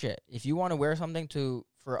give a shit. If you want to wear something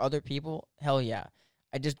for other people, hell yeah.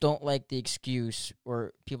 I just don't like the excuse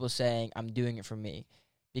or people saying I'm doing it for me.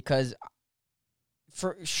 Because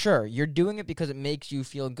for sure, you're doing it because it makes you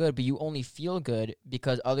feel good, but you only feel good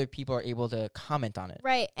because other people are able to comment on it.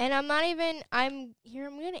 Right. And I'm going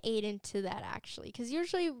to aid into that actually, because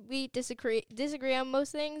usually we disagree on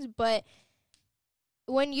most things, but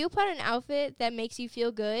when you put an outfit that makes you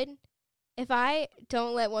feel good, if I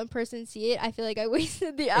don't let one person see it, I feel like I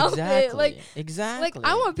wasted the outfit. Exactly. Like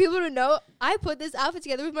I want people to know I put this outfit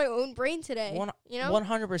together with my own brain today.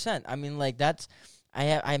 100%. I mean, like that's.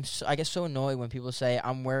 I get so annoyed when people say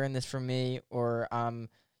I'm wearing this for me, or I'm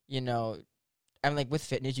like with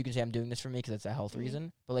fitness you can say I'm doing this for me because it's a health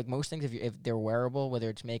reason. But like most things, if they're wearable, whether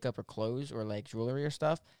it's makeup or clothes or like jewelry or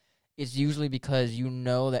stuff, it's usually because you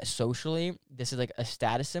know that socially this is like a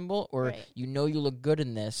status symbol, or you look good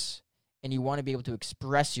in this, and you want to be able to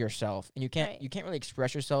express yourself, and you can't really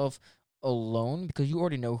express yourself alone because you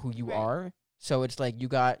already know who you are. So it's like you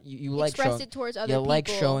like express it towards other people. You like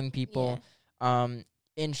showing people. Yeah.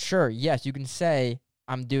 And sure, yes, you can say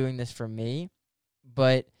I'm doing this for me,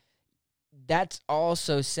 but that's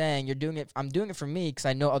also saying I'm doing it for me because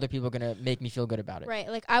I know other people are going to make me feel good about it. Right.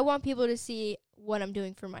 Like I want people to see what I'm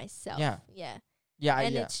doing for myself. Yeah. Yeah.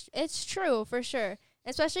 And it's true for sure.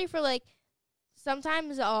 Especially for like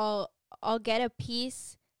sometimes I'll get a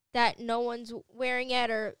piece that no one's wearing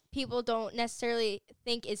yet or people don't necessarily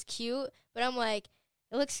think is cute, but I'm like,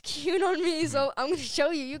 it looks cute on me, so I'm going to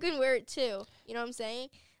show you. You can wear it too. You know what I'm saying?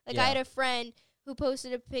 Like, I had a friend who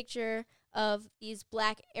posted a picture of these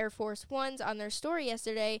black Air Force Ones on their story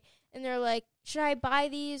yesterday, and they're like, should I buy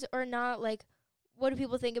these or not? Like, what do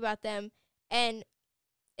people think about them? And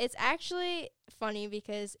it's actually funny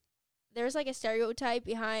because there's, like, a stereotype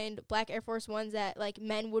behind black Air Force Ones that, like,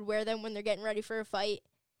 men would wear them when they're getting ready for a fight.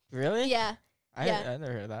 Really? Yeah. I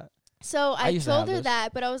never heard that. So I told her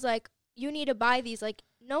that, but I was like, you need to buy these. Like,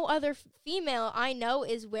 no other female I know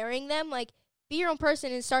is wearing them. Like, be your own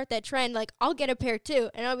person and start that trend. Like, I'll get a pair too.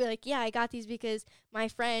 And I'll be like, yeah, I got these because my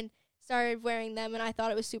friend started wearing them and I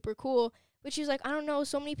thought it was super cool. But she was like, I don't know.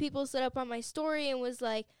 So many people stood up on my story and was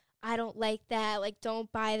like, I don't like that. Like,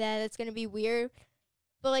 don't buy that. That's going to be weird.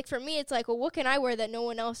 But, like, for me, it's like, well, what can I wear that no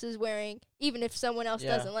one else is wearing, even if someone else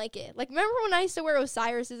doesn't like it? Like, remember when I used to wear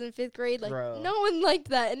Osiris's in 5th grade? Like, Bro. no one liked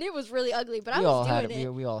that, and it was really ugly, but I was doing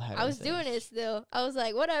it. We all had I was doing it still. I was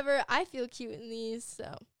like, whatever, I feel cute in these,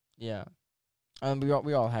 so. Yeah.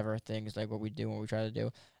 We all have our things, like, what we do and what we try to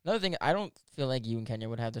do. Another thing, I don't feel like you and Kenya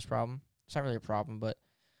would have this problem. It's not really a problem, but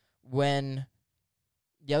when...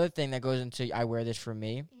 The other thing that goes into I wear this for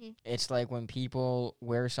me, it's like when people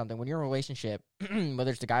wear something, when you're in a relationship,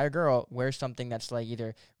 whether it's the guy or girl, wears something that's like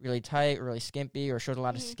either really tight or really skimpy or shows a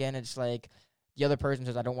lot of skin. It's like the other person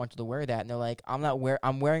says, I don't want you to wear that. And they're like,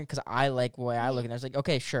 I'm wearing because I like the way I look. And I was like,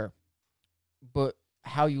 okay, sure. But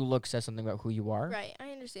how you look says something about who you are. Right,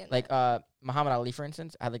 I understand like, that. Muhammad Ali, for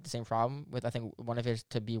instance, had like the same problem with, I think, one of his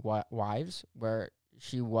to-be wives where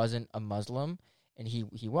she wasn't a Muslim and he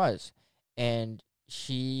was. And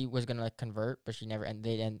she was gonna like convert, but she never, and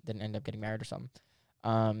they didn't end up getting married or something.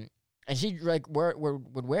 And she like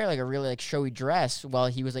would wear like a really like showy dress while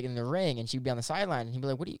he was like in the ring, and she'd be on the sideline, and he'd be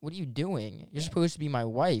like, "What are you doing? You're supposed to be my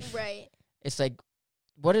wife." Right. It's like,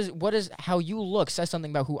 what is how you look says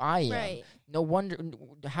something about who I am. Right. No wonder.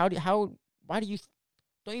 Why don't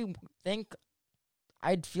you think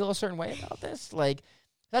I'd feel a certain way about this? Like,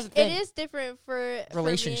 that's the thing. It is different for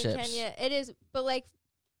relationships. For me and Kenya. It is, but like.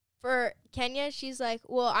 For Kenya, she's like,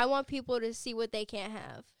 well, I want people to see what they can't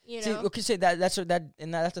have, you know? That's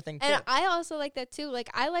the thing, too. And I also like that, too.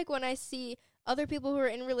 Like, I like when I see other people who are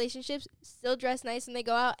in relationships still dress nice and they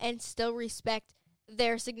go out and still respect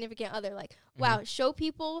their significant other. Like, wow, show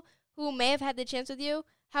people who may have had the chance with you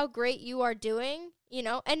how great you are doing, you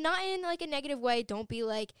know? And not in, like, a negative way. Don't be,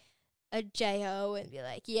 like, a J.O. and be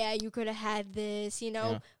like, yeah, you could have had this, you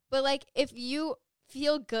know? Yeah. But, like, if you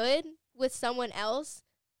feel good with someone else,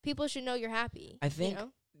 people should know you're happy. I think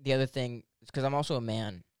the other thing is because I'm also a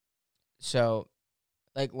man. So,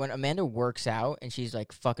 like, when Amanda works out and she's,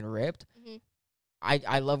 like, fucking ripped,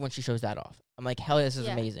 I love when she shows that off. I'm like, hell yeah, this is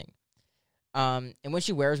amazing. And when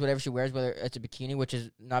she wears whatever she wears, whether it's a bikini, which is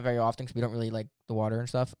not very often because we don't really like the water and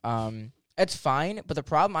stuff, it's fine. But the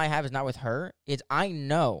problem I have is not with her. It's I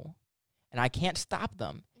know, and I can't stop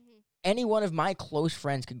them. Any one of my close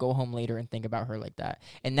friends could go home later and think about her like that.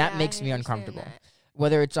 And that makes me uncomfortable.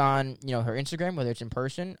 Whether it's on, her Instagram, whether it's in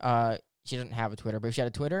person, she doesn't have a Twitter, but if she had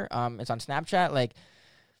a Twitter, it's on Snapchat. Like,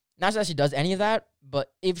 not that she does any of that, but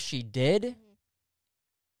if she did,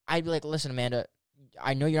 I'd be like, listen, Amanda,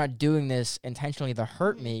 I know you're not doing this intentionally to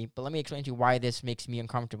hurt me, but let me explain to you why this makes me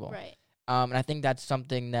uncomfortable. Right. And I think that's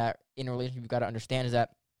something that in a relationship you've got to understand is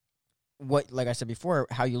that like I said before,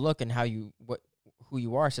 how you look and who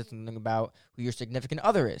you are says something about who your significant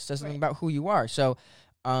other is, says something about who you are. So,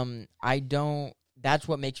 that's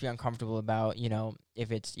what makes me uncomfortable about,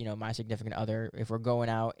 if it's, my significant other, if we're going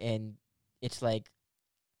out and it's like,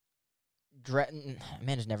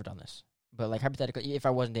 Amanda's never done this, but like hypothetically, if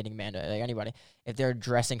I wasn't dating Amanda, like anybody, if they're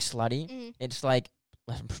dressing slutty, it's like,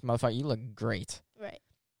 motherfucker, you look great. Right.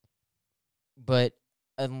 But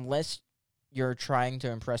unless you're trying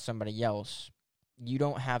to impress somebody else, you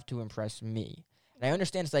don't have to impress me. And I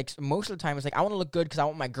understand it's like, most of the time it's like, I want to look good because I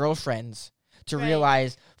want my girlfriends to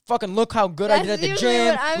realize, fucking look how good I did at the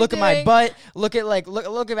gym. Look at my butt. Look at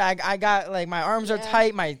I got like my arms are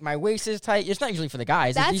tight. My waist is tight. It's not usually for the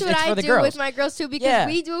guys. That's it's what for I the do girls. with my girls too, because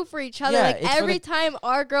we do it for each other. Like every time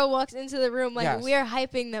our girl walks into the room, like we are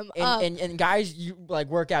hyping them up. And guys, you like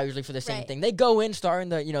work out usually for the same thing. They go in starting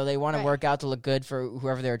the they want to work out to look good for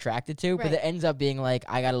whoever they're attracted to, but it ends up being like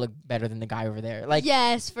I got to look better than the guy over there. Like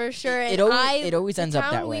yes, for sure. It always ends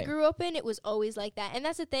up that way. We grew up in, it was always like that, and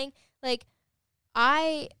that's the thing. Like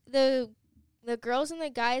the girls and the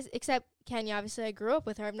guys, except Kenya, obviously I grew up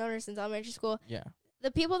with her. I've known her since elementary school. Yeah.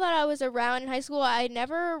 The people that I was around in high school, I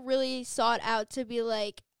never really sought out to be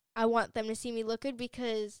like, I want them to see me look good,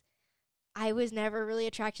 because I was never really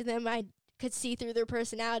attracted to them. I could see through their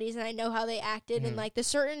personalities, and I know how they acted. And like the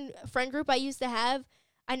certain friend group I used to have,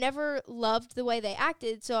 I never loved the way they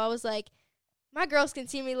acted. So I was like, my girls can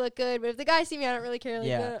see me look good, but if the guys see me, I don't really care.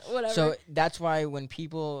 Like, whatever. So that's why when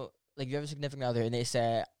people, like, you have a significant other and they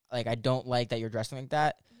say, like, I don't like that you're dressing like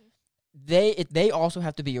that, they also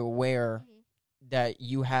have to be aware that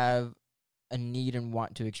you have a need and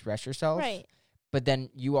want to express yourself. Right. But then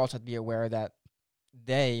you also have to be aware that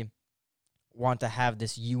they want to have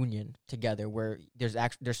this union together where there's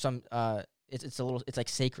some it's like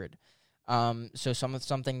sacred. So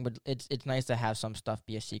something would it's nice to have some stuff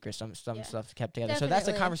be a secret, some Yeah. stuff kept together. So that's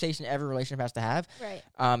a Definitely. conversation every relationship has to have. Right.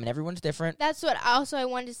 And everyone's different. That's what also I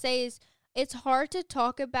wanted to say is it's hard to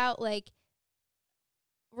talk about like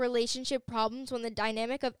relationship problems when the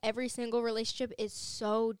dynamic of every single relationship is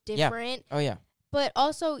so Yeah. different. Oh yeah. But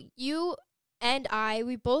also you and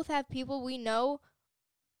we both have people we know,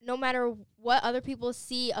 no matter what other people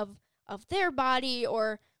see of their body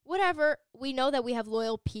or whatever, we know that we have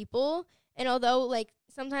loyal people. And although like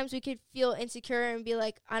sometimes we could feel insecure and be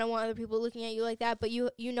like, I don't want other people looking at you like that, but you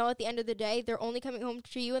know at the end of the day they're only coming home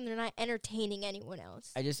to you and they're not entertaining anyone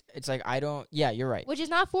else. It's like I don't. Yeah, you're right. Which is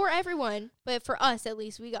not for everyone, but for us at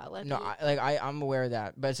least we got lucky. No, I'm aware of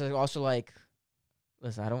that, but it's also like,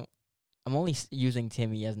 listen, I'm only using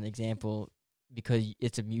Timmy as an example because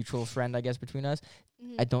it's a mutual friend, I guess, between us.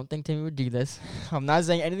 Mhm. I don't think Timmy would do this. I'm not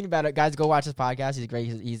saying anything about it. Guys, go watch his podcast. He's great.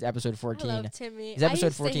 He's episode 14. I love Timmy. He's episode I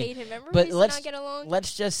used 14. to hate him. Remember But we used to let's- not get along?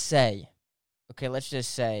 Let's just say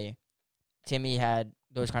Timmy had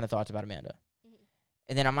those kind of thoughts about Amanda. Mhm.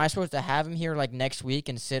 And then am I supposed to have him here like next week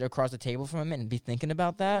and sit across the table from him and be thinking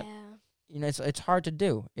about that? Yeah. You know, it's hard to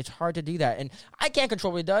do. It's hard to do that. And I can't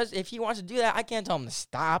control what he does. If he wants to do that, I can't tell him to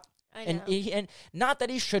stop. I know. And not that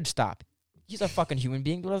he should stop. He's a fucking human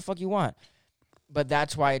being. Do whatever the fuck you want. But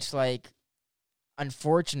that's why it's like,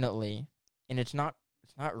 unfortunately, and it's not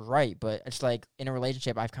right, but it's like in a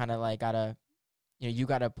relationship, I've kind of like gotta, you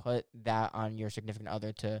gotta put that on your significant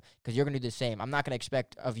other because you're gonna do the same. I'm not gonna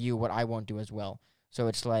expect of you what I won't do as well. So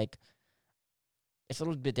it's like, it's a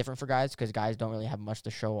little bit different for guys because guys don't really have much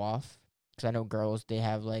to show off. Because I know girls, they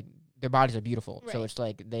have like, their bodies are beautiful. So Right. it's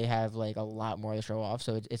like they have like a lot more to show off.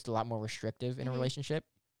 So it's a lot more restrictive in a Mhm. relationship.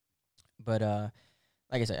 But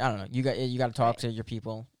like I said, I don't know. You got to talk Right. to your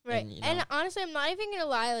people. Right. And, And honestly, I'm not even going to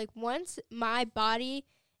lie. Like, once my body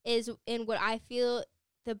is in what I feel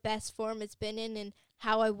the best form it's been in and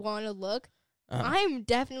how I want to look, I'm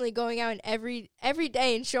definitely going out and every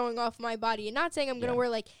day and showing off my body. And not saying I'm going to Yeah. wear,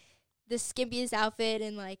 like, the skimpiest outfit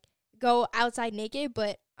and, like, go outside naked,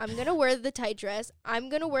 but I'm going to wear the tight dress. I'm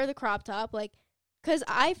going to wear the crop top, like, because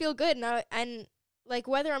I feel good. And, like,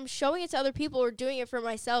 whether I'm showing it to other people or doing it for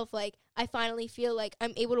myself, like, I finally feel like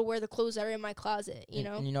I'm able to wear the clothes that are in my closet, you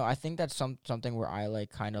know? And, I think that's something where I like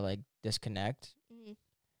kind of like disconnect. Mhm.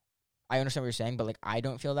 I understand what you're saying, but like I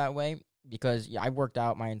don't feel that way because I worked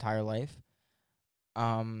out my entire life.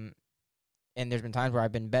 And there's been times where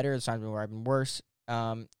I've been better, there's times where I've been worse.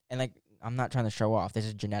 And like I'm not trying to show off. This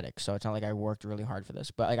is genetic, so it's not like I worked really hard for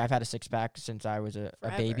this. But like I've had a six pack since I was a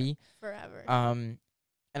baby. Forever.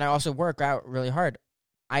 And I also work out really hard.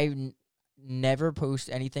 I never post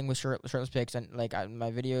anything with shirtless pics, and like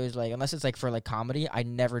my videos, like unless it's like for like comedy, I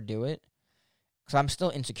never do it because I'm still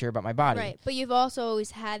insecure about my body. Right, but you've also always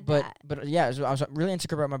had But that. but yeah, so I was really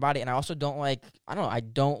insecure about my body, and I also don't like. I don't know. I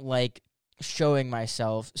don't like showing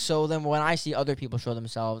myself. So then when I see other people show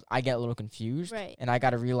themselves, I get a little confused, Right. and I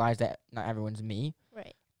got to realize that not everyone's me.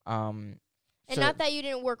 Right. And And not that you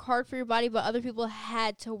didn't work hard for your body, but other people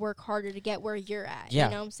had to work harder to get where you're at. Yeah.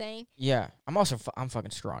 You know what I'm saying? Yeah, I'm also I'm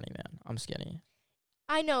fucking scrawny, man. I'm skinny.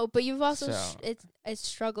 I know, but you've also So- it's a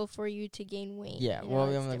struggle for you to gain weight. Yeah, you well,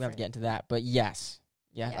 know, we it's don't have to different. get into that, but yes.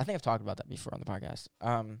 Yeah, Yeah. I think I've talked about that before on the podcast.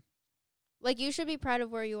 Like, you should be proud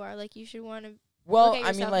of where you are. Like, you should want to Well, look at I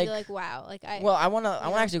yourself mean, and like, be like, wow. Like, I well, I want to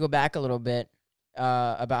know? actually go back a little bit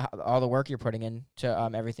about all the work you're putting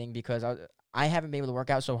into everything because I haven't been able to work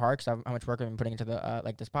out so hard because how much work I've been putting into the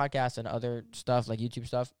like this podcast and other stuff like YouTube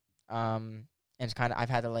stuff. And it's kind of I've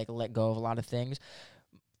had to like let go of a lot of things,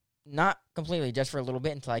 not completely, just for a little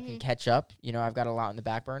bit until I can Mhm. catch up. I've got a lot in the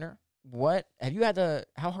back burner. What have you had to?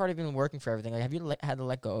 How hard have you been working for everything? Like, have you had to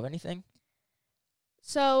let go of anything?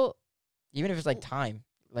 So, Even if it's like time,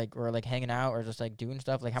 like or like hanging out or just like doing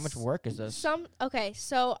stuff. Like how much work is this?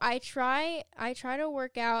 so I try to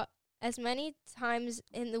work out as many times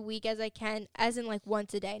in the week as I can, as in like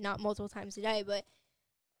once a day, not multiple times a day, but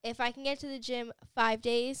if I can get to the gym 5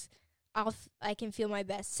 days, I can feel my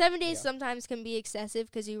best. 7 days Yeah. sometimes can be excessive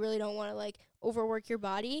because you really don't want to like overwork your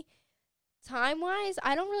body. Time-wise,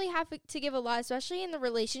 I don't really have to give a lot, especially in the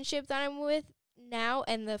relationship that I'm with now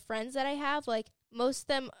and the friends that I have. Like, most of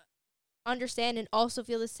them understand and also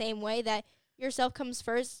feel the same way that yourself comes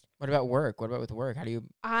first. What about work? What about with work? How do you?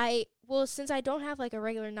 Since I don't have like a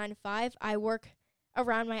regular 9 to 5, I work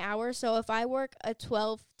around my hours. So if I work a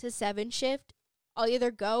 12 to 7 shift, I'll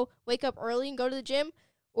either wake up early and go to the gym,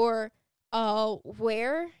 or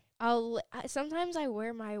sometimes I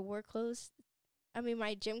wear my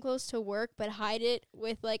my gym clothes to work, but hide it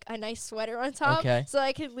with like a nice sweater on top. Okay. So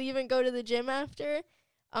I could leave and go to the gym after.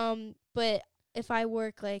 But if I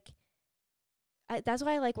work that's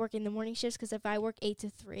why I like working the morning shifts, because if I work 8 to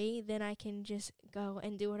 3, then I can just go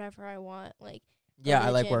and do whatever I want. Like, Yeah, to I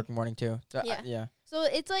the like gym. working morning too. So, Yeah. yeah. So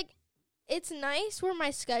it's like, it's nice where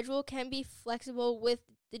my schedule can be flexible with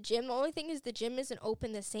the gym. The only thing is the gym isn't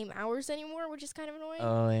open the same hours anymore, which is kind of annoying.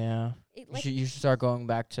 Oh yeah. It, You like, should start going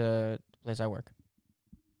back to the place I work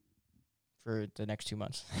for the next 2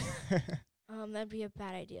 months. that'd be a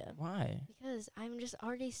bad idea. Why? Because I'm just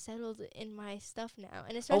already settled in my stuff now,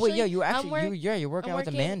 and Oh especially wait, yeah, you I'm actually you're working I'm out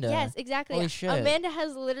with working- Amanda. Yes, exactly. Holy shit. Amanda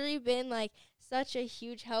has literally been like such a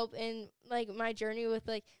huge help in like my journey with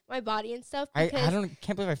like my body and stuff. I Because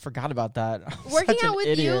can't believe I forgot about that. I'm working such an out with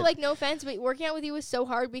idiot. you, like, no offense, but working out with you was so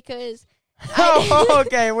hard because Oh,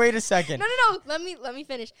 okay, wait a second. no. Let me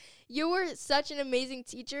finish. You were such an amazing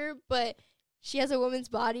teacher, but she has a woman's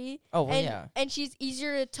body, Oh well, and yeah. and she's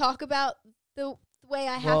easier to talk about the way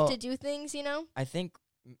I Well, have to do things. You know. I think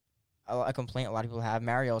a complaint a lot of people have,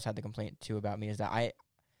 Marielle's had the complaint too about me, is that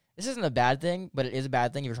this isn't a bad thing, but it is a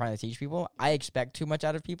bad thing if you're trying to teach people. I expect too much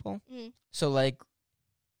out of people. Mm. So, like,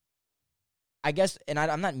 I guess, and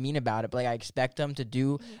I'm not mean about it, but, like, I expect them to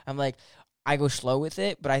do, I'm like, I go slow with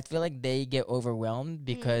it, but I feel like they get overwhelmed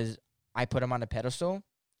because I put them on a pedestal.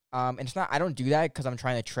 And it's not, I don't do that because I'm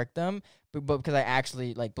trying to trick them, but because I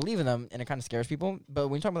actually, like, believe in them, and it kind of scares people. But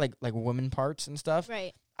when you talk about, like women parts and stuff,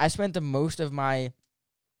 Right. I spent the most of my,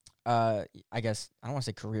 I guess, I don't want to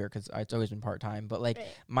say career because it's always been part-time, but, like, Right.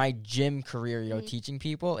 my gym career, Mhm. teaching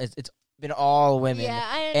people, it's been all women. Yeah,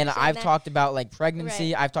 I And understand I've that. talked about, like,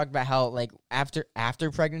 pregnancy. Right. I've talked about how, like, after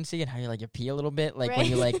pregnancy and how you, like, you pee a little bit, like, when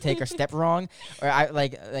you, Right. like, take a step wrong, or I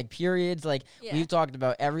like periods. Like, Yeah. we've talked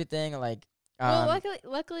about everything. Like, Well,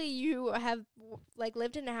 luckily you have like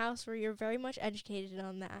lived in a house where you're very much educated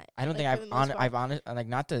on that. I don't like, think for the most part. I've honest, like,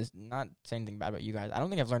 not to say anything bad about you guys. I don't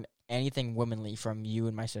think I've learned anything womanly from you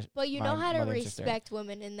and my sister. But you my know how to mother and sister. respect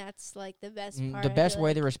women, and that's like the best part. The I best feel way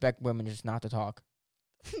like. to respect women is not to talk.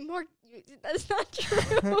 Mark, that's not true.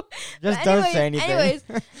 Just But don't say anything. anyways,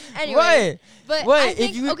 but I Wait,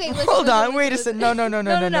 think, if you okay, hold listen, on, listen, wait a listen. second.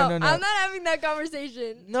 No. I'm not having that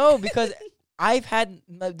conversation. No, because I've had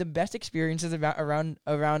the best experiences around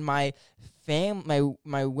my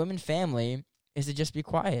my women family is to just be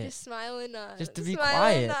quiet. Just smile and nod. Just to be Smile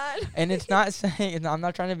quiet. And nod. And it's not saying, I'm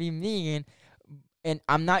not trying to be mean, and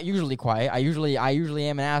I'm not usually quiet. I usually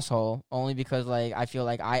am an asshole, only because, like, I feel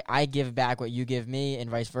like I give back what you give me and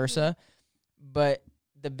vice versa. But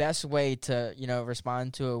the best way to,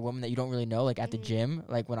 respond to a woman that you don't really know, like at the gym,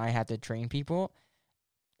 like when I have to train people,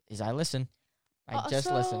 is I listen. I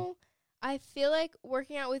just listen. Also, I feel like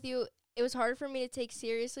working out with you, it was hard for me to take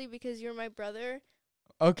seriously because you're my brother.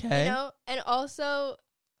 Okay. You know? And also,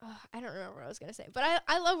 I don't remember what I was going to say. But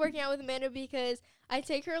I love working out with Amanda because I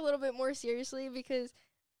take her a little bit more seriously because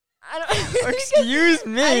I don't... Excuse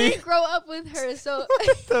me. I didn't grow up with her, so...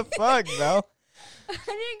 What the fuck, bro? I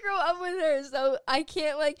didn't grow up with her, so I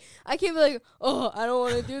can't be like, oh, I don't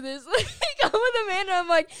want to do this. Like, I'm with Amanda, I'm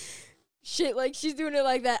like, shit, like, she's doing it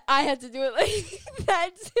like that. I have to do it like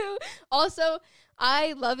that, too. Also,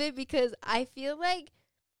 I love it because I feel like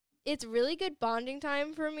it's really good bonding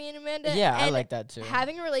time for me and Amanda. Yeah, I and like that, too.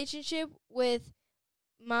 having a relationship with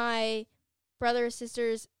my brother or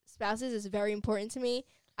sister's spouses is very important to me.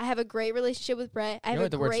 I have a great relationship with Brett. You know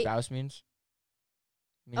what the word spouse means?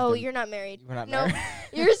 Oh, you're not married. We're not No, married.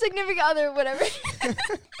 you're a significant other, whatever. Just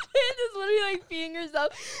literally like peeing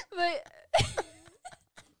herself. But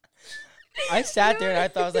I sat there and I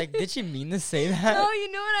thought, I was like, did she mean to say that? no,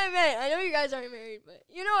 you know what I meant. I know you guys aren't married, but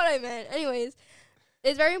you know what I meant. Anyways,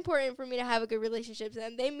 it's very important for me to have a good relationship,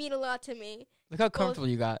 and they mean a lot to me. Look how comfortable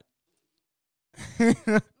you got.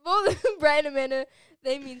 Both Brett and Amanda,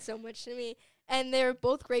 they mean so much to me. And they're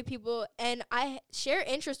both great people, and I share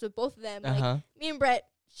interests with both of them. Like, me and Brett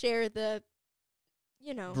share the,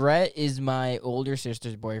 Brett is my older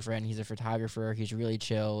sister's boyfriend. He's a photographer. He's really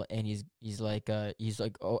chill, and he's like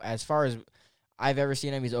as far as I've ever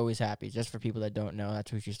seen him, he's always happy. Just for people that don't know, that's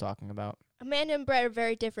who she's talking about. Amanda and Brett are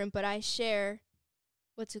very different, but I share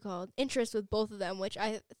interest with both of them, which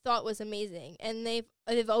I thought was amazing. And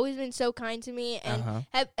they've always been so kind to me, and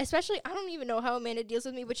especially, I don't even know how Amanda deals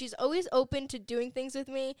with me, but she's always open to doing things with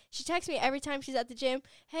me. She texts me every time she's at the gym,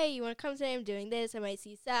 hey, you want to come today? I'm doing this. I might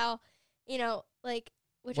see Sal, which Well, I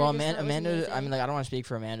just thought was Amanda, amazing. I mean, like, I don't want to speak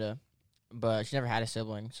for Amanda, but she never had a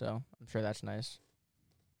sibling, so I'm sure that's nice.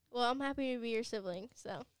 Well, I'm happy to be your sibling,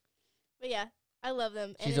 so. But yeah, I love them.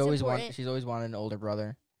 And She's it's always important. she's always wanted an older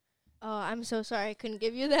brother. Oh, I'm so sorry I couldn't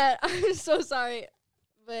give you that. I'm so sorry.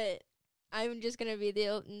 But I'm just going to be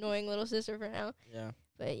the annoying little sister for now. Yeah.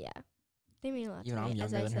 But yeah, they mean a lot Even to I'm me,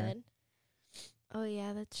 as younger I than her. said. Oh,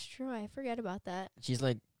 yeah, that's true. I forget about that. She's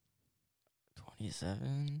like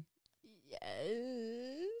 27. Yes.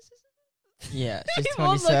 Yeah, she's People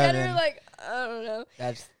look at her 27. like, I don't know.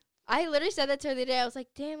 That's I literally said that to her the other day. I was like,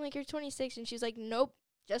 damn, like, you're 26. And she's like, nope,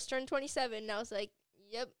 just turned 27. And I was like,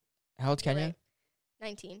 yep. how old's you're Kenya? right.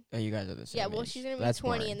 19. Oh, you guys are the same. Yeah, well, age. she's going to be That's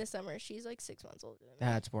 20 boring. in the summer. She's like 6 months older than me.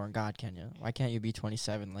 That's boring. God, Kenya, why can't you be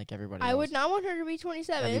 27 like everybody else? I would not want her to be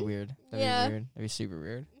 27. That'd be weird. That'd Yeah. be weird. That'd be super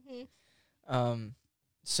weird. Mm-hmm.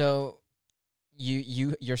 So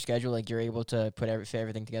your schedule, like, you're able to fit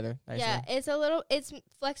everything together nicely? Yeah, it's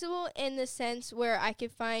flexible in the sense where I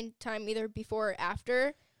could find time either before or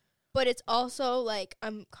after, but it's also like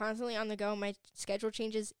I'm constantly on the go. My schedule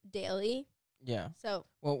changes daily. Yeah. So,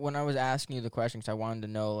 Well, when I was asking you the questions, I wanted to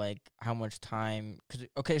know, like, how much time.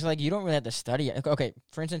 Okay, so, like, you don't really have to study. Okay,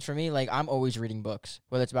 for instance, for me, like, I'm always reading books.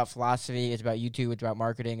 Whether it's about philosophy, it's about YouTube, it's about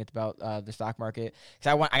marketing, it's about the stock market.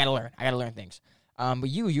 Because I gotta learn things. But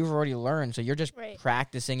you've already learned, so you're just Right.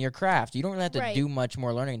 practicing your craft. You don't really have to Right. do much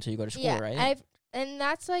more learning until you go to school, yeah, right? and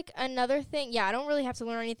that's like another thing. Yeah, I don't really have to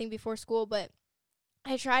learn anything before school, but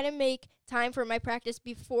I try to make time for my practice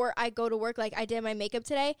before I go to work. Like I did my makeup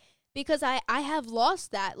today because I have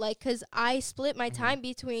lost that. Like, because I split my Mhm. time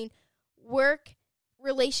between work,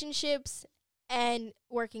 relationships, and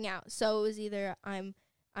working out. So it was either I'm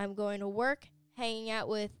going to work, hanging out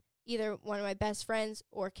with either one of my best friends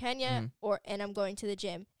or Kenya, Mhm. and I'm going to the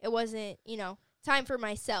gym. It wasn't, time for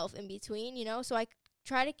myself in between, So I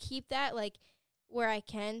try to keep that like where I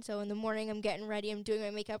can. So in the morning I'm getting ready, I'm doing my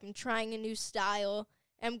makeup, I'm trying a new style,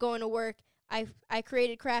 I'm going to work. I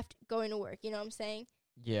created craft, going to work, you know what I'm saying?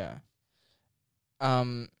 Yeah.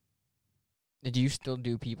 Do you still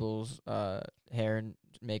do people's hair and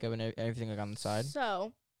makeup and everything, like, on the side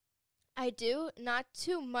So I do, not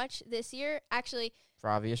too much this year. Actually, for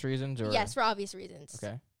obvious reasons, or yes, for obvious reasons.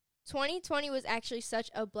 Okay. 2020 was actually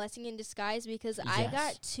such a blessing in disguise because I Yes.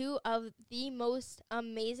 got two of the most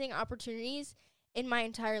amazing opportunities in my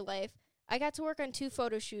entire life. I got to work on 2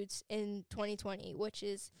 photo shoots in 2020, which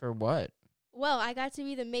is, For what? well, I got to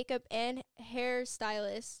be the makeup and hair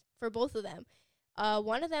stylist for both of them.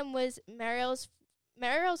 One of them was Mariel's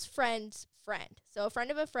friend's friend. So a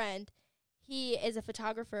friend of a friend, he is a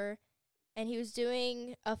photographer, and he was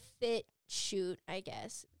doing a fit shoot, I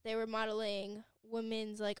guess. They were modeling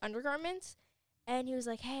women's, like, undergarments, and he was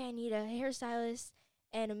like, hey, I need a hairstylist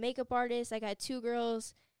and a makeup artist. I got 2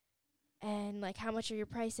 girls, and, like, how much are your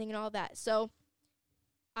pricing and all that? So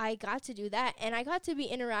I got to do that, and I got to be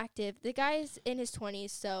interactive. The guy's in his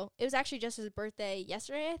 20s, so it was actually just his birthday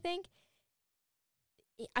yesterday, I think.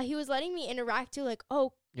 He was letting me interact too, like,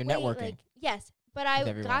 oh, You're wait, networking. like, yes, but I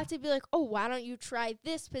everyone. got to be like, oh, why don't you try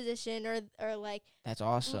this position or like, That's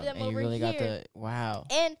awesome. them And you over really got here. to wow.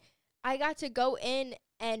 and I got to go in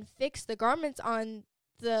and fix the garments on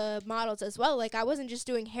the models as well. Like, I wasn't just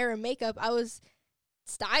doing hair and makeup, I was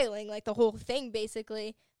styling, like, the whole thing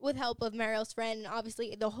basically, with help of Mariel's friend and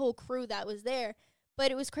obviously the whole crew that was there.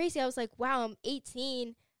 But it was crazy. I was like, wow, I'm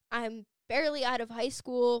 18. I'm barely out of high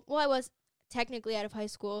school. Well, I was technically out of high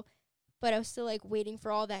school, but I was still, like, waiting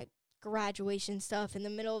for all that graduation stuff in the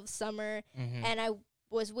middle of the summer. Mm-hmm. And I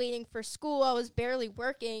was waiting for school. I was barely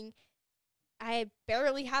working. I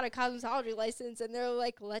barely had a cosmetology license, and they're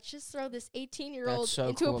like, let's just throw this 18-year-old That's so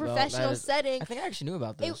into cool, a Belle. professional That is- setting. I think I actually knew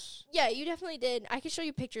about this. Yeah, you definitely did. I can show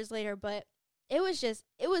you pictures later, but it was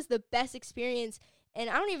the best experience. And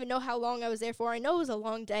I don't even know how long I was there for. I know it was a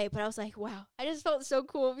long day, but I was like, wow, I just felt so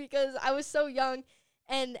cool because I was so young,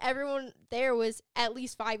 and everyone there was at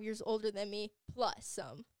least 5 years older than me, plus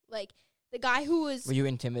some. Like, the guy who was... Were you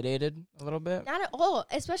intimidated a little bit? Not at all.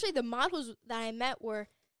 Especially the models that I met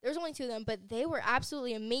there was only 2 of them, but they were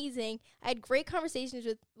absolutely amazing. I had great conversations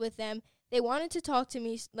with them. They wanted to talk to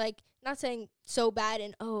me, like, not saying so bad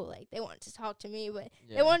and, oh, like, they wanted to talk to me, but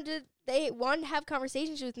Yeah. they wanted to have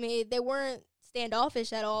conversations with me. They weren't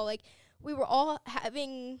standoffish at all. Like, we were all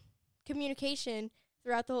having communication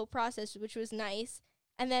throughout the whole process, which was nice.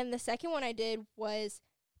 And then the second one I did was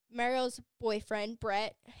Mariel's boyfriend,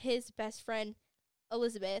 Brett, his best friend,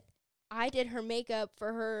 Elizabeth. I did her makeup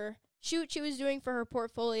for her shoot she was doing for her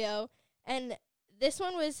portfolio. And this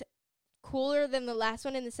one was cooler than the last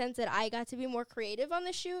one in the sense that I got to be more creative on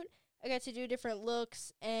the shoot. I got to do different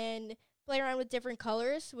looks and play around with different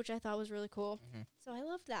colors, which I thought was really cool. Mhm. So I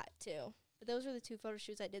loved that too. But those were the 2 photo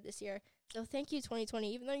shoots I did this year. So thank you,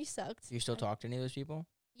 2020, even though you sucked. Do you still talk to any of those people?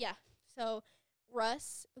 Yeah. So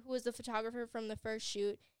Russ, who was the photographer from the first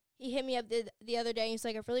shoot, he hit me up the other day. He's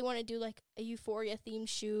like, I really want to do like a Euphoria themed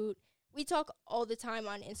shoot. We talk all the time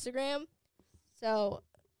on Instagram. So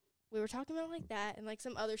we were talking about like that and like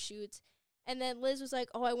some other shoots. And then Liz was like,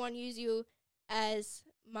 oh, I want to use you as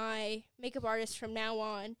my makeup artist from now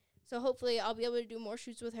on So hopefully I'll be able to do more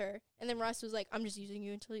shoots with her. And then Russ was like, I'm just using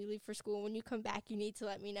you until you leave for school. When you come back, you need to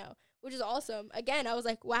let me know, which is awesome. Again, I was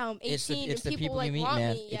like, wow, I'm 18 it's and the people you like meet, want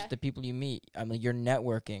man. me. It's the people you meet. I mean, you're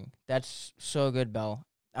networking. That's so good, Belle.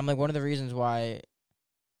 I'm like, one of the reasons why,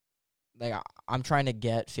 like, I'm trying to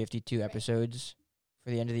get 52 episodes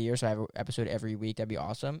for the end of the year, so I have an episode every week. That'd be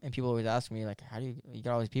awesome. And people always ask me, like, how do you get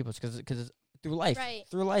all these people? It's because it's through life. Right.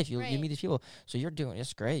 Through life, you Right. meet these people. So you're doing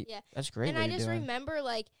it's great. Yeah. That's great. And what I you're just doing. remember,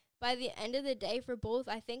 like, by the end of the day for both,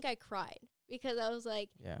 I think I cried because I was like,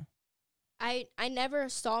 Yeah. I never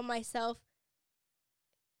saw myself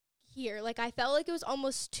here. Like, I felt like it was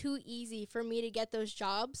almost too easy for me to get those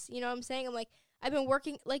jobs. You know what I'm saying? I'm like, I've been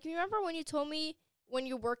working. Like, remember when you told me when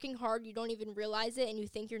you're working hard, you don't even realize it and you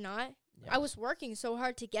think you're not? Yeah. I was working so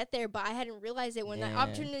hard to get there, but I hadn't realized it when that Yeah.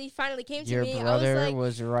 opportunity finally came Your to me. brother I was like,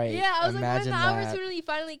 was right. yeah, I was Imagine like, when the that. opportunity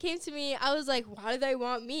finally came to me, I was like, why do they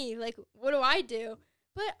want me? Like, what do I do?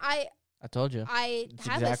 But I told you. I That's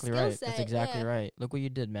have exactly a skill right. set. That's exactly yeah. right. Look what you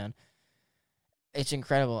did, man. It's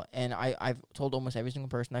incredible. And I've told almost every single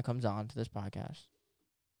person that comes on to this podcast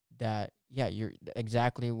that, yeah, you're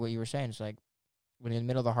exactly what you were saying. It's like when you're in the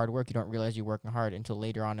middle of the hard work, you don't realize you're working hard until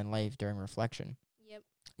later on in life during reflection. Yep.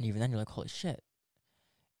 And even then, you're like, holy shit.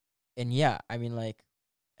 And yeah, I mean, like,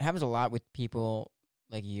 it happens a lot with people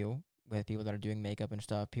like you, with people that are doing makeup and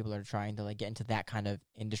stuff, people that are trying to, like, get into that kind of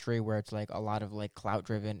industry where it's, like, a lot of, like,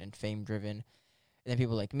 clout-driven and fame-driven. And then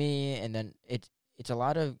people like me, and then it's a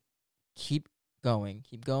lot of keep going,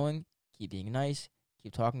 keep being nice,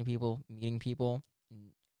 keep talking to people, meeting people.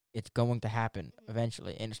 And it's going to happen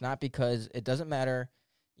eventually. And it's not because it doesn't matter,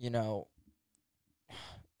 you know,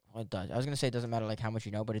 well, it does. I was going to say it doesn't matter, like, how much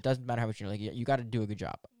you know, but it doesn't matter how much you know. Like, you got to do a good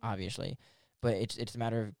job, obviously. But it's a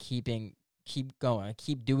matter of keep going,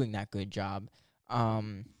 keep doing that good job,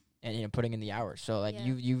 and, you know, putting in the hours. So, like,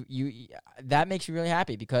 you that makes you really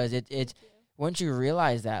happy because it's once you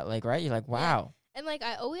realize that, like, right, you're like, wow. Yeah. And, like,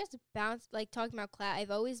 I always have to bounce, like, talking about clout,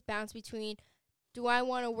 I've always bounced between, do I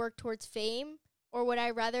want to work towards fame, or would I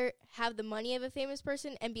rather have the money of a famous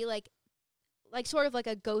person and be, like sort of like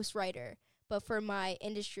a ghostwriter, but for my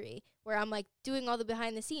industry, where I'm, like, doing all the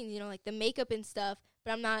behind the scenes, you know, like, the makeup and stuff,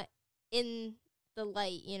 but I'm not in the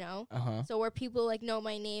light, you know? Uh-huh. So where people, like, know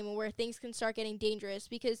my name and where things can start getting dangerous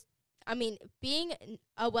because, I mean, being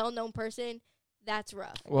a well-known person, that's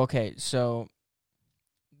rough. Well, okay, so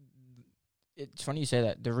it's funny you say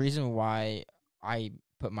that. The reason why I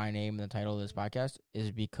put my name in the title of this podcast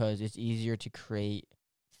is because it's easier to create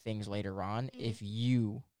things later on if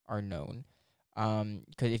you are known.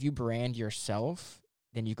 Because if you brand yourself,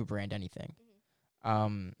 then you could brand anything. But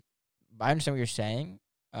I understand what you're saying.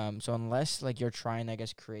 So unless, like, you're trying, I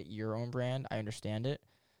guess, create your own brand, I understand it.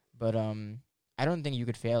 But I don't think you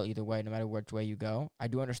could fail either way, no matter which way you go. I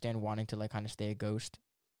do understand wanting to, like, kind of stay a ghost,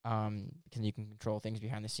 because you can control things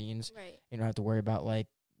behind the scenes. Right. You don't have to worry about, like,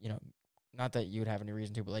 you know, not that you would have any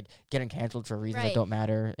reason to, but, like, getting canceled for reasons that Right. don't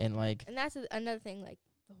matter. And, like, And that's another thing, like,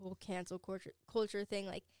 the whole cancel culture thing,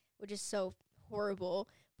 like, which is so horrible.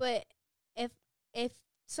 But if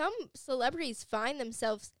some celebrities find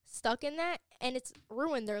themselves stuck in that and it's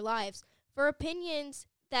ruined their lives for opinions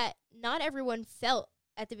that not everyone felt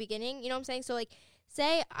at the beginning, you know what I'm saying? So, like,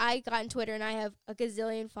 say I got on Twitter and I have a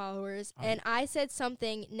gazillion followers and I said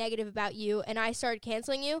something negative about you and I started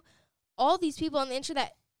canceling you, all these people on the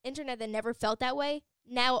internet that never felt that way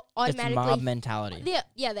now automatically... It's mob mentality.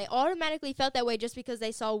 They automatically felt that way just because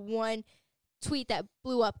they saw one tweet that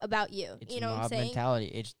blew up about you. It's you know what I'm mob saying? mentality.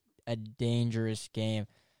 It's a dangerous game.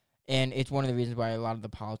 And it's one of the reasons why a lot of the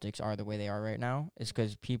politics are the way they are right now, is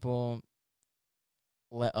because people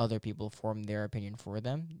let other people form their opinion for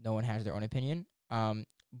them. No one has their own opinion.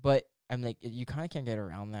 But I'm like, you kind of can't get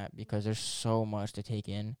around that because there's so much to take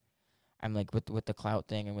in. I'm like, with the clout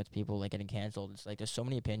thing and with people, like, getting canceled, it's like there's so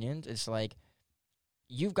many opinions. It's like,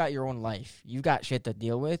 you've got your own life. You've got shit to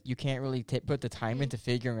deal with. You can't really put the time into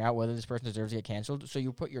figuring out whether this person deserves to get canceled. So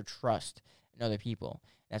you put your trust in other people.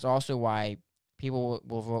 That's also why people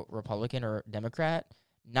will vote Republican or Democrat,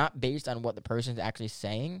 not based on what the person's actually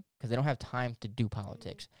saying, because they don't have time to do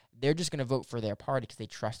politics. They're just going to vote for their party because they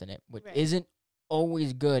trust in it, which isn't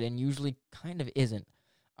always good and usually kind of isn't.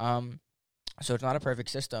 So it's not a perfect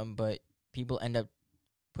system, but people end up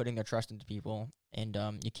putting their trust into people, and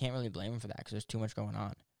you can't really blame them for that because there's too much going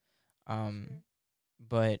on.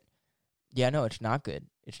 But yeah, no, it's not good.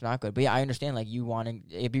 It's not good. But yeah, I understand, like, you wanting,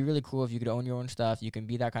 it'd be really cool if you could own your own stuff. You can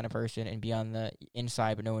be that kind of person and be on the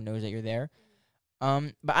inside, but no one knows that you're there.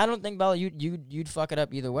 But I don't think, Bella, you'd fuck it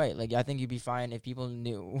up either way. Like, I think you'd be fine if people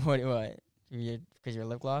knew what because your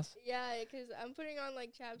lip gloss. Yeah, because I'm putting on,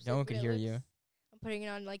 like, chapstick. No one could hear you. I'm putting it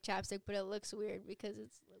on, like, chapstick, but it looks weird because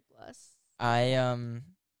it's lip Bless. I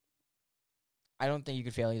don't think you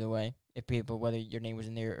could fail either way. If people, whether your name was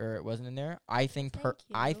in there or it wasn't in there, I think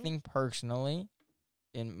I you. think personally,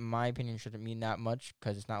 in my opinion, shouldn't mean that much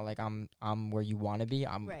because it's not like I'm where you want to be.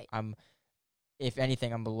 Right. I'm if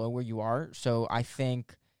anything, I'm below where you are. So I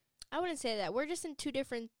think I wouldn't say that. We're just in two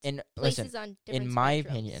different in places listen, on different in my spectrums.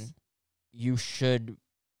 opinion, you should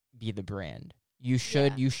be the brand. You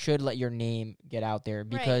should let your name get out there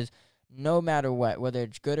because no matter what, whether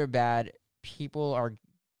it's good or bad, people are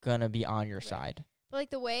gonna be on your side. But like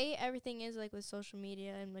the way everything is like with social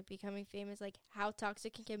media and like becoming famous, like how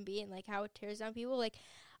toxic it can be and like how it tears down people. Like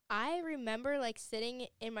I remember like sitting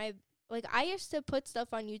in my like I used to put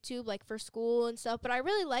stuff on YouTube like for school and stuff, but I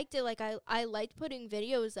really liked it. Like I liked putting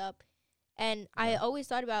videos up, and I always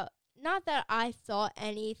thought about, not that I thought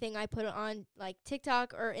anything I put on like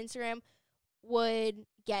TikTok or Instagram would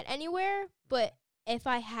get anywhere, but if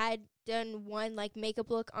I had done one like makeup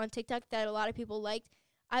look on TikTok that a lot of people liked,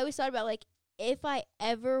 I always thought about like if I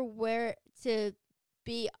ever were to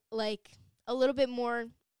be like a little bit more,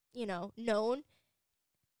 known,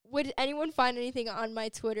 would anyone find anything on my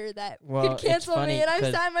Twitter that could cancel me? And I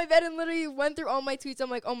sat in my bed and literally went through all my tweets. I'm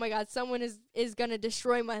like, oh my God, someone is going to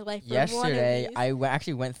destroy my life. Yesterday, I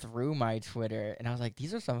actually went through my Twitter and I was like,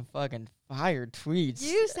 these are some fucking fire tweets. You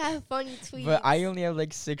used to have funny tweets. But I only have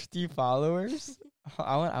like 60 followers.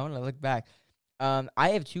 I want to look back. I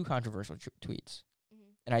have 2 controversial tweets,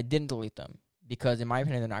 and I didn't delete them because, in my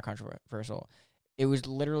opinion, they're not controversial. It was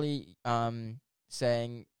literally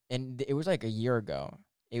saying, and it was like a year ago.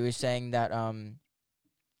 It was saying that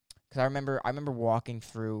because I remember walking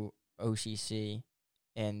through OCC,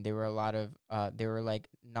 and there were a lot of there were like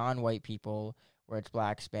non-white people, where it's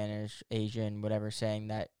Black, Spanish, Asian, whatever, saying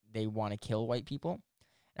that they want to kill white people.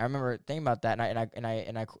 And I remember thinking about that,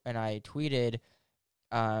 and I tweeted,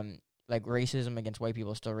 like racism against white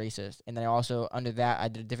people is still racist. And then I also, under that, I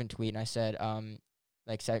did a different tweet and I said,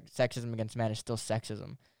 like sexism against men is still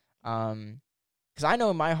sexism. Because I know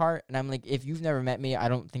in my heart, and I'm like, if you've never met me, I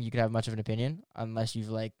don't think you could have much of an opinion unless you've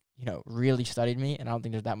like, really studied me. And I don't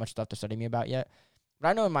think there's that much stuff to study me about yet. But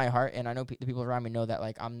I know in my heart, and I know the people around me know that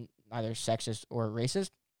like I'm neither sexist or racist.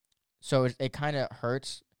 So it kind of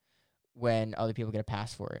hurts when other people get a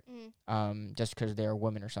pass for it, just because they're a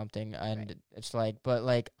woman or something. And it's like, but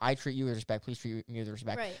like, I treat you with respect. Please treat me with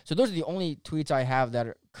respect. Right. So those are the only tweets I have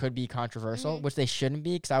that could be controversial, which they shouldn't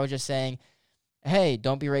be, because I was just saying, hey,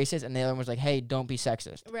 don't be racist. And the other one was like, hey, don't be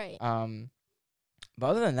sexist. Right. But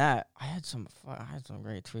other than that, I had some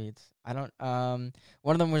great tweets. I don't,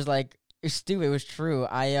 one of them was like, it's stupid. It was true.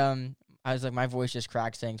 I was like, my voice just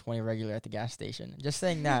cracked saying 20 regular at the gas station. Just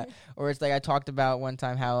saying that. Or it's like I talked about one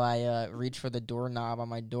time how I reached for the doorknob on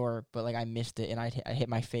my door, but like I missed it and I hit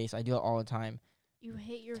my face. I do it all the time. You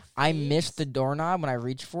hit your face? I missed the doorknob when I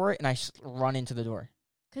reach for it and I run into the door.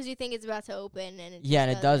 Because you think it's about to open and it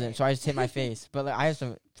and it doesn't. So I just hit my face. But like, I had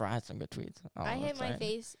some good tweets. I hit my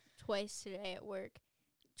face twice today at work,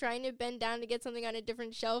 trying to bend down to get something on a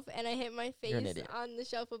different shelf, and I hit my face on the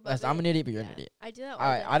shelf above. I'm an idiot, but you're an idiot. I do that all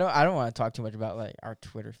right, I don't want to talk too much about like our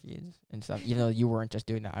Twitter feeds and stuff, even though you weren't just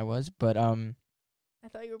doing that, I was. But I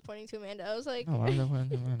thought you were pointing to Amanda. I was like, no,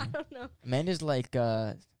 I don't know. Amanda's like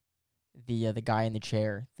the guy in the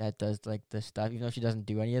chair that does like the stuff, even though she doesn't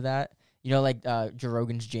do any of that. Like Joe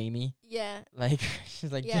Rogan's Jamie. Yeah. Like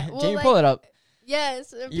she's like, yeah. Jamie, pull it up.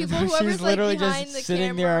 Yes, people whoever's she's literally like just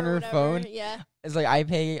sitting there on her phone. Yeah, it's like I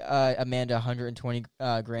pay Amanda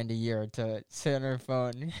 $120 grand a year to sit on her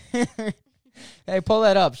phone. Hey, pull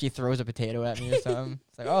that up. She throws a potato at me or something.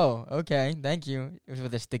 It's like, oh, okay, thank you. It was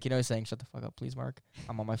with a sticky note saying, "Shut the fuck up, please, Mark.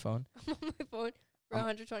 I'm on my phone." I'm on my phone for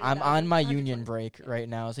 120. I'm on my union break right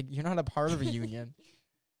now. It's like, you're not a part of a union.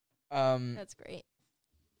 That's great.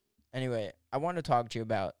 Anyway, I want to talk to you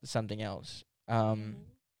about something else.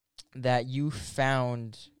 That you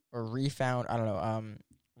found or refound, I don't know,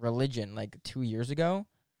 religion like 2 years ago.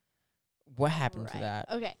 What happened to that?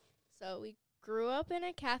 Okay, so we grew up in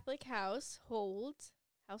a Catholic household,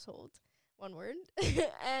 one word,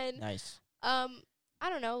 and nice. I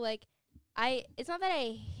don't know, like it's not that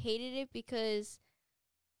I hated it because,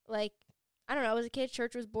 like, I don't know, as a kid,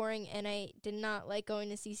 church was boring, and I did not like going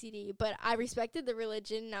to CCD, but I respected the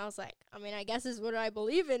religion, and I was like, I mean, I guess this is what I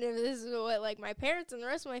believe in, if this is what, like, my parents and the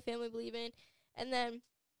rest of my family believe in. And then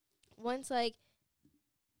once, like,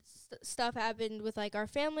 stuff happened with, like, our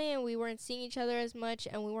family, and we weren't seeing each other as much,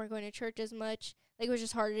 and we weren't going to church as much, like, it was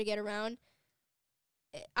just harder to get around,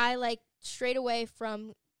 I, like, strayed away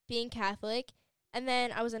from being Catholic. And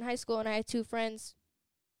then I was in high school, and I had two friends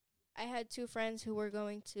who were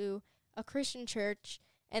going to a Christian church,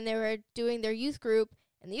 and they were doing their youth group,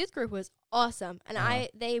 and the youth group was awesome. And Uh-huh.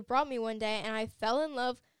 they brought me one day, and I fell in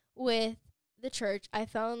love with the church. I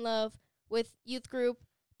fell in love with youth group.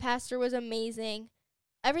 Pastor was amazing.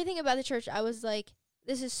 Everything about the church, I was like,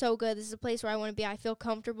 this is so good. This is a place where I want to be. I feel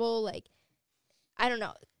comfortable. Like, I don't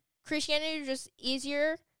know. Christianity is just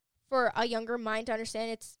easier for a younger mind to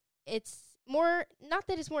understand. It's more, not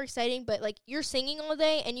that it's more exciting, but like you're singing all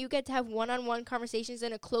day and you get to have one-on-one conversations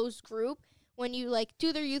in a closed group when you like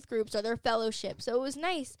do their youth groups or their fellowship. So it was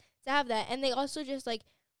nice to have that. And they also just like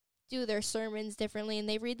do their sermons differently, and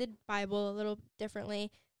they read the Bible a little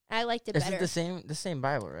differently. I liked it Is better. it the same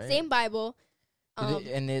Bible, right? Same Bible.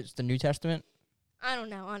 And it's the New Testament? I don't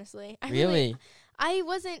know, honestly. Really? I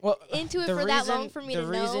wasn't Well, into it the for that long for me to know.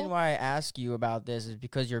 The reason why I ask you about this is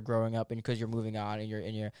because you're growing up and because you're moving on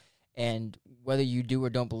and whether you do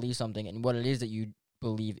or don't believe something and what it is that you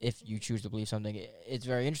believe, if you choose to believe something, it's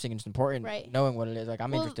very interesting and it's important knowing what it is. Like,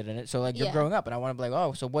 I'm interested in it. So, like, you're growing up and I want to be like,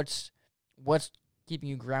 oh, so what's keeping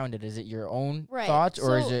you grounded? Is it your own thoughts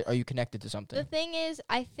or are you connected to something? The thing is,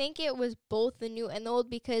 I think it was both the new and the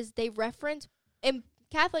old because they reference, in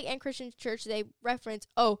Catholic and Christian church, they reference,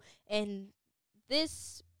 and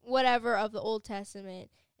this whatever of the Old Testament,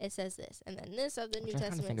 it says this, and then this of the New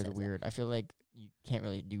Testament. I think it's weird. I feel like you can't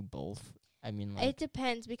really do both. I mean, like, it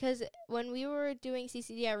depends because when we were doing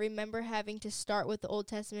CCD, I remember having to start with the Old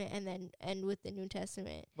Testament and then end with the New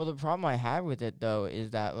Testament. Well, the problem I have with it though is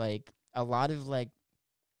that like a lot of like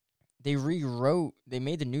they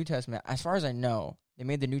made the New Testament. As far as I know, they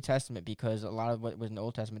made the New Testament because a lot of what was in the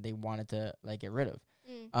Old Testament they wanted to like get rid of.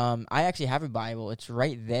 I actually have a Bible. It's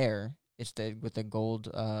right there. It's with the gold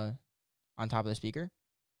on top of the speaker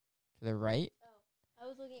to the right. Oh, I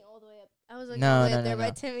was looking all the way up. I was looking all the way up there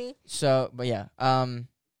by Timmy. So, but yeah,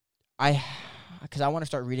 because I want to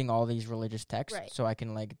start reading all these religious texts so I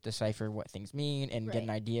can like decipher what things mean and get an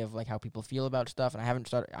idea of like how people feel about stuff. And I haven't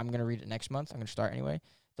started. I'm gonna read it next month. I'm gonna start anyway,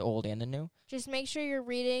 the old and the new. Just make sure you're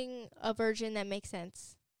reading a version that makes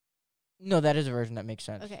sense. No, that is a version that makes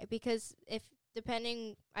sense. Okay, because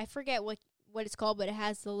I forget what it's called, but it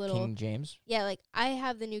has the little King James. Yeah, like I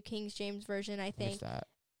have the new King James version. I think. What's that?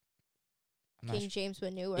 King James,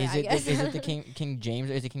 but newer. Is I guess. Is it the King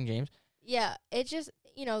James? Is it King James? Yeah, it's just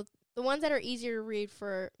the ones that are easier to read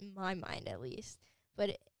for my mind at least.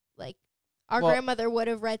 But like our grandmother would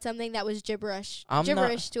have read something that was gibberish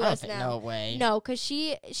to us now. No way. No, because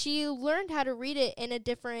she learned how to read it in a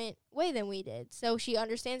different way than we did, so she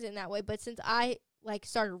understands it in that way. But since I like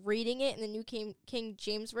started reading it in the new King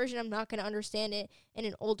James version, I'm not gonna understand it in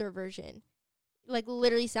an older version. Like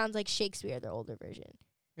literally sounds like Shakespeare, the older version.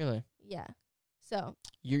 Really? Yeah. So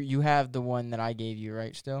you have the one that I gave you,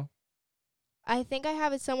 right? Still. I think I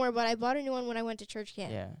have it somewhere, but I bought a new one when I went to church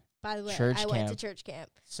camp. Yeah. By the way, I went to church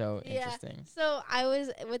camp. So interesting. So I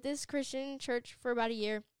was with this Christian church for about a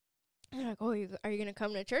year. And I'm like, are you going to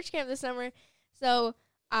come to church camp this summer? So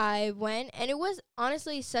I went, and it was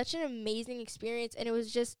honestly such an amazing experience. And it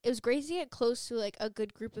was great to get close to like a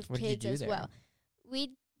good group of kids as well.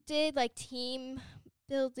 We did like team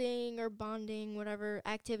building or bonding, whatever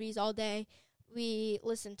activities all day. We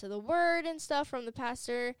listened to the word and stuff from the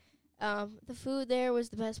pastor. The food there was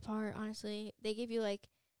the best part, honestly. They give you like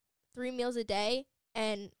 3 meals a day,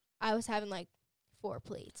 and I was having like 4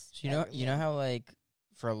 plates. So you know how like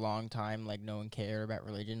for a long time like no one cared about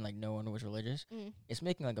religion, like no one was religious. It's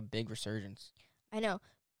making like a big resurgence. I know,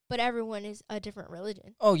 but everyone is a different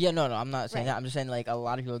religion. Oh yeah, no, I'm not saying that. I'm just saying like a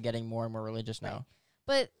lot of people are getting more and more religious now.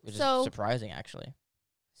 But which is surprising actually.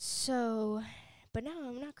 So, but no,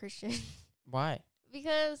 I'm not Christian. Why?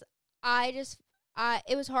 Because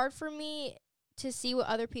it was hard for me to see what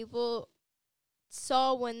other people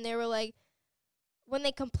saw when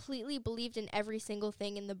they completely believed in every single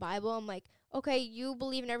thing in the Bible. I'm like, okay, you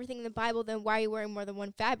believe in everything in the Bible, then why are you wearing more than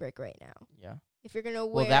one fabric right now? Yeah. If you're gonna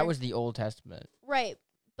wear, well, that was the Old Testament, right?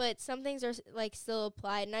 But some things are like still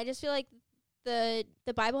applied, and I just feel like the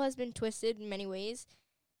Bible has been twisted in many ways.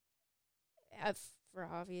 For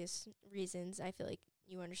obvious reasons, I feel like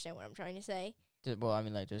you understand what I'm trying to say. Well, I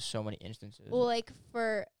mean, like, there's so many instances. Well, like,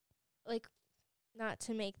 for, like, not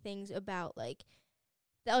to make things about, like,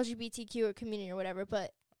 the LGBTQ community or whatever,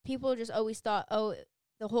 but people just always thought,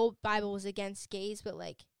 the whole Bible was against gays, but,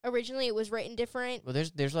 like, originally it was written different. Well,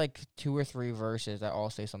 there's like 2 or 3 verses that all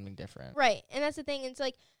say something different. Right, and that's the thing. It's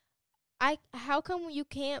like, how come you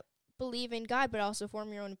can't believe in God but also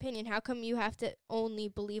form your own opinion? How come you have to only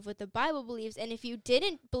believe what the Bible believes? And if you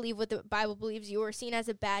didn't believe what the Bible believes, you were seen as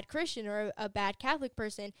a bad Christian or a bad Catholic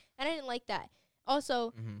person, and I didn't like that.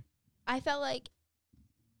 Also, I felt like,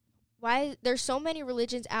 why there's so many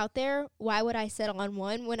religions out there, why would I settle on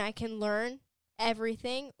one when I can learn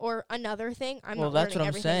everything or another thing? I'm not learning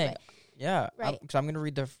everything. Yeah, Right. because I'm gonna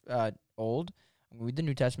read the Old. I'm gonna read the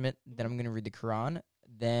New Testament. Then I'm gonna read the Quran.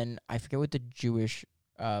 Then I forget what the Jewish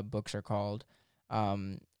books are called.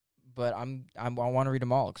 But I want to read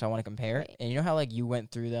them all because I want to compare. Right. And you know how like you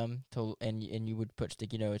went through them and you would put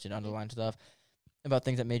sticky notes and underline stuff about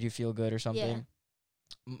things that made you feel good or something.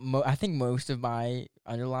 I think most of my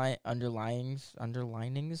underlinings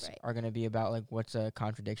Right. are gonna be about like what's a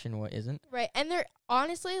contradiction, what isn't. Right. And they're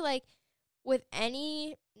honestly like with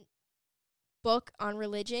any book on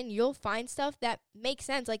religion, you'll find stuff that makes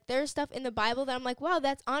sense. Like there's stuff in the Bible that I'm like, wow,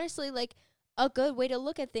 that's honestly like a good way to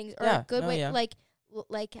look at things, or a good way,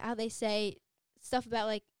 like how they say stuff about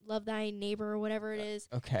like love thy neighbor or whatever it is.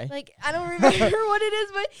 Okay. Like I don't remember what it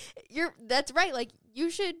is, but that's right. Like you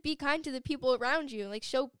should be kind to the people around you, like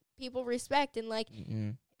show people respect and like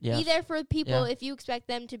be there for people if you expect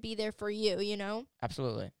them to be there for you, you know?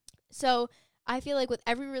 Absolutely. So I feel like with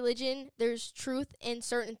every religion, there's truth in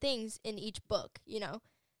certain things in each book, you know?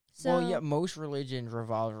 So, well, yeah, most religions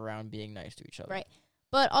revolve around being nice to each other. Right.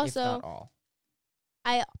 But if also, not all.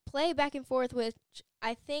 I play back and forth with,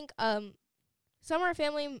 I think some of our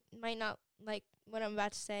family might not like what I'm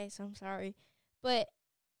about to say, so I'm sorry. But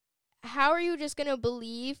how are you just going to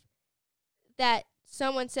believe that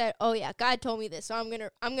someone said, oh, yeah, God told me this, so I'm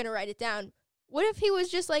gonna write it down? What if he was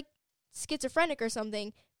just like schizophrenic or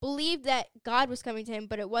something, believed that God was coming to him,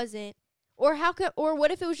 but it wasn't? Or what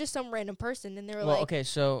if it was just some random person and they were like, okay,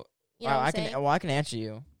 so you know I can answer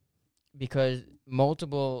you because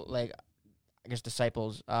multiple like I guess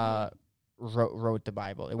disciples wrote the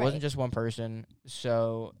Bible. It wasn't just one person,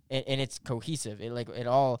 so and it's cohesive. It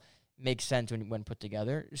all makes sense when put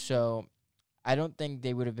together. So I don't think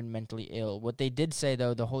they would have been mentally ill. What they did say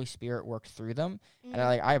though, the Holy Spirit worked through them, and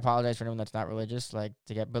I apologize for anyone that's not religious, but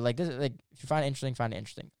like this, like if you find it interesting, find it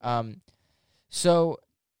interesting. So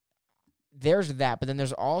there's that, but then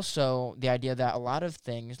there's also the idea that a lot of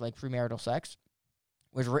things like premarital sex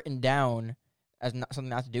was written down as something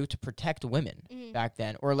not to do to protect women back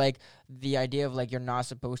then, or like the idea of like you're not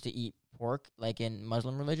supposed to eat pork, like in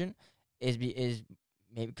Muslim religion, is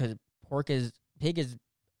maybe because pig is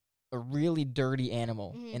a really dirty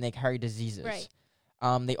animal and they carry diseases. Right.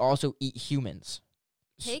 They also eat humans.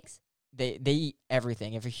 Pigs? They eat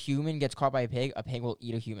everything. If a human gets caught by a pig will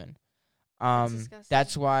eat a human. That's disgusting.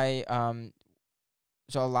 That's why.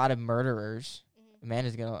 So a lot of murderers.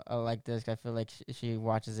 Amanda's gonna like this. I feel like she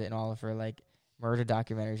watches it in all of her like murder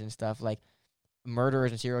documentaries and stuff. Like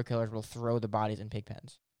murderers and serial killers will throw the bodies in pig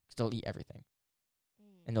pens. They'll eat everything,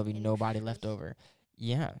 and there'll be no body left over.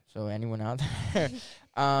 Yeah. So anyone out there?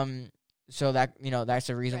 So that that's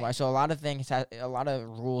the reason why. So a lot of things, a lot of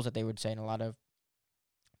rules that they would say, and a lot of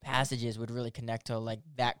passages would really connect to like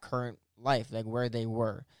that current life, like where they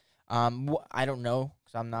were. I don't know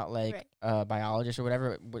because I'm not like a biologist or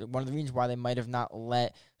whatever. But one of the reasons why they might have not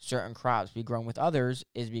let certain crops be grown with others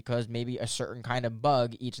is because maybe a certain kind of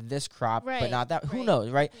bug eats this crop, but not that. Who knows,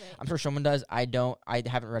 right? I'm sure someone does. I don't. I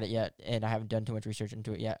haven't read it yet, and I haven't done too much research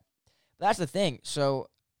into it yet. But that's the thing. So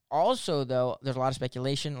also though, there's a lot of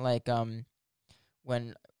speculation. Like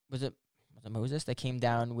when was it Moses that came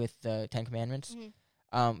down with the 10 Commandments?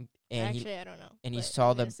 And actually, I don't know. And he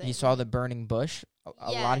saw the burning bush.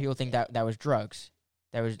 A lot of people think that was drugs.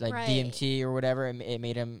 That was like DMT or whatever. It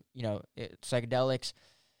made him, psychedelics.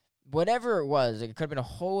 Whatever it was, it could have been a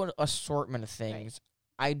whole assortment of things.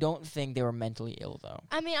 Right. I don't think they were mentally ill, though.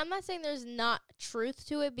 I mean, I'm not saying there's not truth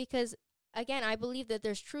to it because, again, I believe that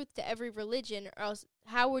there's truth to every religion, or else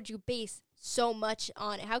how would you base so much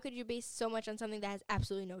on it? How could you base so much on something that has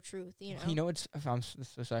absolutely no truth, you know? You know, I'm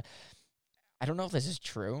so sorry. I don't know if this is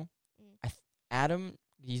true. Adam,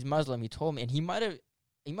 he's Muslim. He told me, and he might have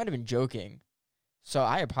been joking. So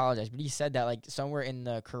I apologize, but he said that like somewhere in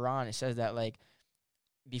the Quran it says that like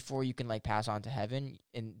before you can like pass on to heaven,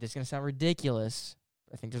 and this is gonna sound ridiculous.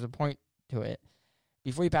 I think there's a point to it.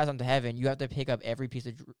 Before you pass on to heaven, you have to pick up every piece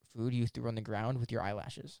of food you threw on the ground with your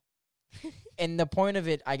eyelashes. And the point of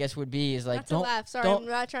it, I guess, would be is like not to laugh. Sorry, I'm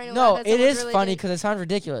not trying to laugh. laugh. No, it is funny because it sounds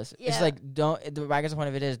ridiculous. Yeah. It's like I guess the point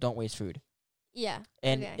of it is don't waste food. Yeah.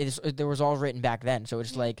 And there was all written back then. So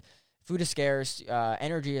it's like food is scarce,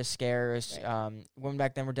 energy is scarce, women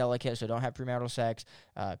back then were delicate, so don't have premarital sex,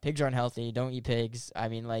 pigs are unhealthy, don't eat pigs. I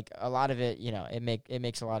mean, like, a lot of it, it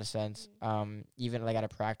makes a lot of sense, even, like, at a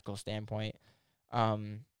practical standpoint. So,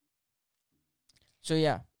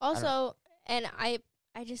 yeah. Also, and I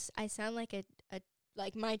sound like a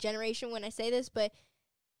like my generation when I say this, but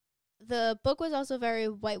the book was also very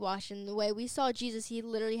whitewashed in the way we saw Jesus. He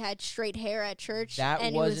literally had straight hair at church. That's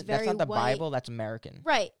not the Bible. That's American.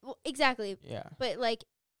 Right. Well, exactly. Yeah. But like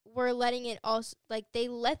we're letting it also like they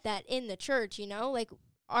let that in the church. Like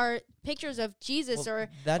are pictures of Jesus or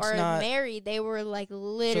Mary. They were like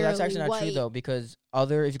literally So that's actually not white. true though, because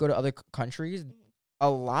if you go to other countries, a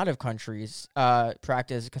lot of countries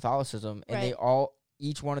practice Catholicism, and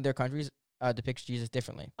each one of their countries depicts Jesus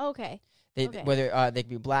differently. Okay. Whether they could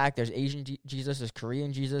be black, there's Asian Jesus, there's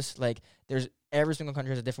Korean Jesus. Like there's every single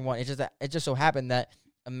country has a different one. It's just that it just so happened that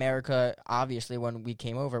America, obviously, when we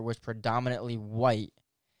came over, was predominantly white.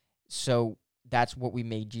 So that's what we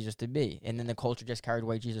made Jesus to be, and then the culture just carried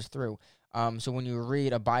white Jesus through. So when you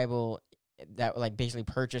read a Bible that like basically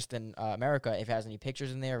purchased in America, if it has any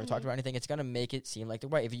pictures in there or talked about anything, it's gonna make it seem like they're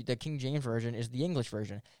white. The King James version is the English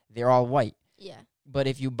version; they're all white. Yeah. But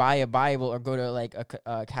if you buy a Bible or go to like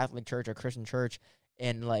a Catholic church or Christian church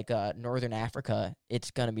in like Northern Africa,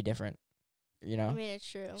 it's gonna be different. You know. I mean, it's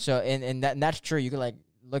true. So and that's true. You could like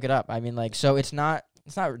look it up. I mean, like, so it's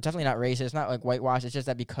definitely not racist. It's not like whitewash. It's just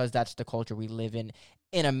that because that's the culture we live in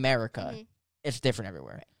America, it's different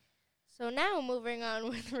everywhere. Right. So now moving on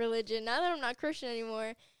with religion. Now that I'm not Christian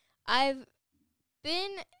anymore, I've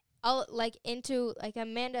been into like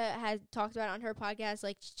Amanda has talked about on her podcast.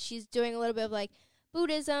 Like she's doing a little bit of like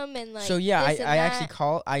Buddhism and like. So yeah,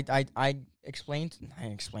 I explained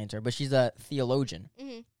to her, but she's a theologian,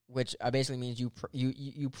 which basically means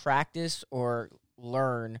you practice or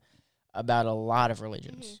learn about a lot of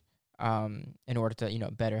religions in order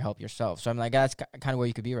to better help yourself. So I'm like, that's kind of where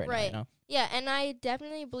you could be right now, you know? Yeah, and I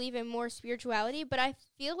definitely believe in more spirituality, but I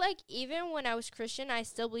feel like even when I was Christian, I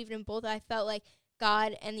still believed in both. I felt like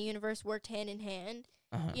God and the universe worked hand in hand,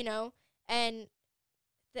 you know? And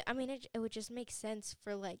I mean, it would just make sense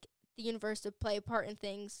for like the universe to play a part in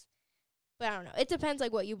things. But I don't know. It depends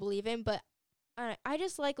like what you believe in, but I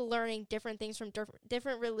just like learning different things from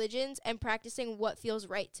different religions and practicing what feels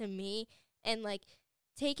right to me and like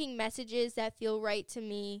taking messages that feel right to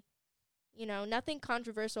me. You know, nothing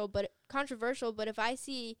controversial, but if I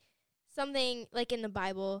see something like in the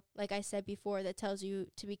Bible, like I said before, that tells you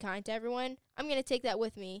to be kind to everyone, I'm going to take that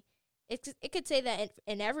with me. It could say that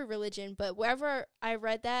in every religion, but wherever I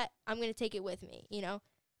read that, I'm going to take it with me, you know,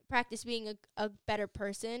 practice being a better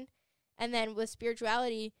person. And then with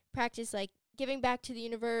spirituality, practice like giving back to the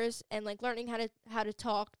universe and like learning how to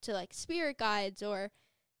talk to like spirit guides or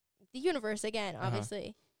the universe again,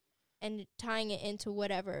 obviously, and tying it into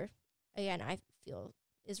whatever, again, I feel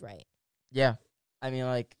is right. Yeah. I mean,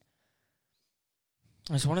 like,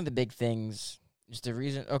 it's one of the big things. Is the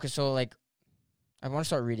reason. Okay, so like, I want to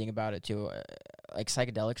start reading about it too. Like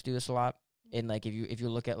psychedelics do this a lot. And like, if you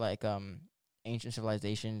look at like ancient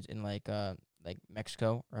civilizations in like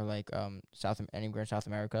Mexico or like anywhere in South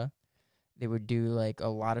America, they would do like a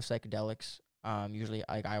lot of psychedelics. Usually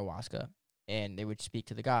like ayahuasca, and they would speak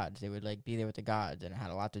to the gods. They would like be there with the gods, and it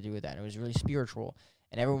had a lot to do with that. And it was really spiritual.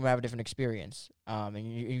 And everyone would have a different experience. And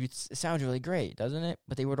it sounds really great, doesn't it?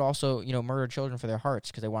 But they would also, murder children for their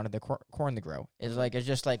hearts because they wanted their corn to grow. It's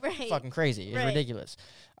just fucking crazy. It's ridiculous.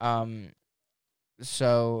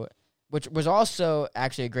 So, which was also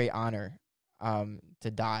actually a great honor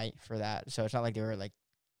to die for that. So it's not like they were like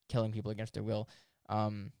killing people against their will,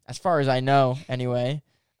 as far as I know, anyway.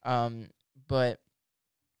 But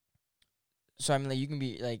so I mean, like, you can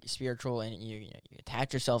be like spiritual and you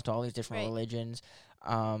attach yourself to all these different religions.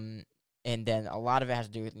 And then a lot of it has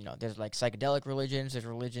to do with, there's like psychedelic religions. There's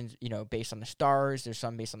religions, based on the stars. There's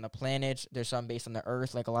some based on the planets. There's some based on the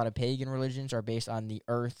earth. Like a lot of pagan religions are based on the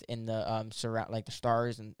earth and the like the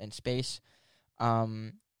stars and space.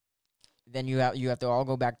 Then you have to all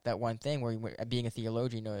go back to that one thing where being a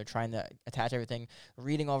theologian, you're trying to attach everything.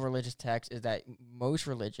 Reading all religious texts is that most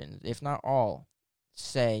religions, if not all,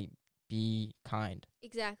 say be kind.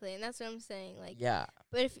 Exactly, and that's what I'm saying. Like, yeah.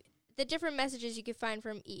 But if the different messages you can find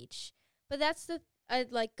from each. But that's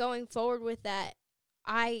like going forward with that,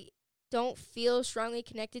 I don't feel strongly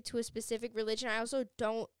connected to a specific religion. I also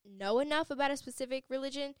don't know enough about a specific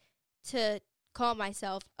religion to call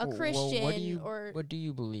myself a Christian. What do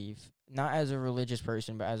you believe? Not as a religious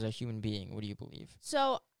person, but as a human being, what do you believe?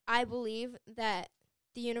 So I believe that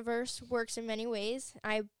the universe works in many ways.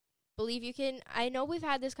 I believe you can. I know we've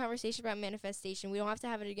had this conversation about manifestation. We don't have to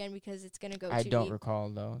have it again because it's going to go too deep. I don't recall,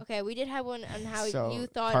 though. Okay, we did have one on how you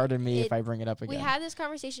thought. Pardon me if I bring it up again. We had this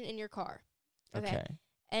conversation in your car. Okay.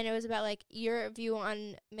 And it was about, like, your view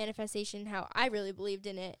on manifestation, how I really believed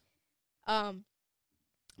in it.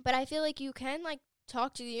 But I feel like you can, like,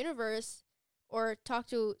 talk to the universe or talk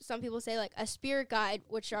to, some people say, like, a spirit guide,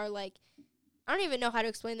 which are, like, I don't even know how to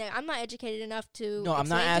explain that. I'm not educated enough to. No, I'm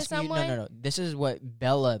not asking you. No. This is what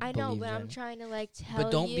Bella believes in. I know, but I'm trying to like tell you.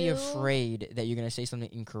 But don't be afraid that you're gonna say something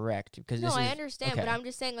incorrect because I understand, but I'm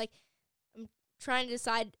just saying like I'm trying to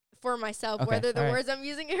decide for myself Okay, whether the alright. words I'm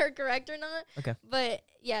using are correct or not. Okay. But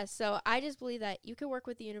yeah, so I just believe that you can work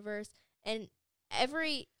with the universe, and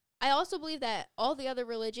I also believe that all the other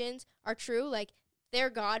religions are true. Like, their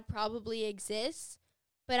God probably exists,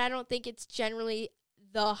 but I don't think it's generally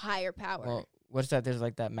the higher power. Well, what's that? There's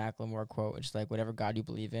like that Macklemore quote. It's like, whatever God you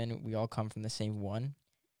believe in, we all come from the same one.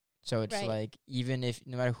 So it's Right. like, even if,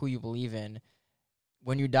 no matter who you believe in,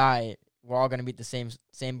 when you die, we're all going to be the same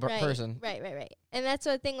person. Right. And that's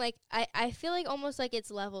the thing, like, I feel like almost like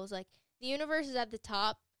it's levels. Like, the universe is at the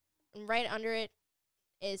top, and right under it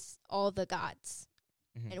is all the gods.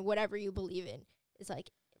 Mhm. And whatever you believe in is,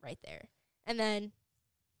 like, right there. And then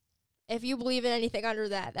if you believe in anything under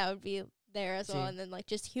that, that would be there as well. See. And then, like,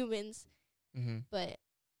 just humans. Mm-hmm. But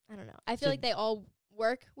I don't know. I feel So- like they all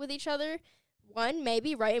work with each other. One may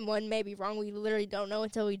be right and one may be wrong. We literally don't know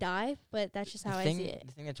until we die, but that's just how I see it.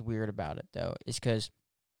 The thing that's weird about it, though, is because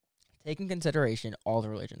take in consideration all the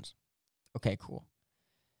religions. Okay, cool.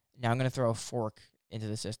 Now I'm going to throw a fork into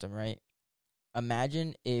the system, right?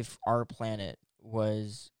 Imagine if our planet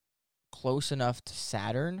was close enough to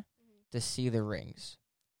Saturn to see the rings.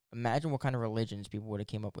 Imagine what kind of religions people would have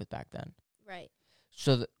came up with back then. Right.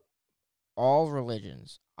 So all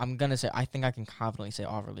religions, I'm going to say, I think I can confidently say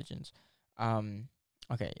all religions.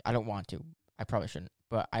 Okay, I don't want to. I probably shouldn't.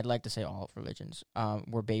 But I'd like to say all religions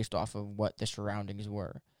were based off of what the surroundings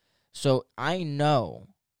were. So I know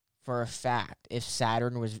for a fact if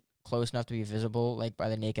Saturn was close enough to be visible, like, by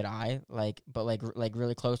the naked eye, but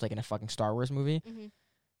really close, like in a fucking Star Wars movie, Mm-hmm.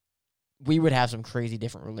 we would have some crazy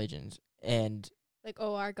different religions. And Like,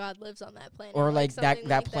 oh, our God lives on that planet. or like something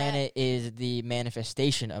that like planet is the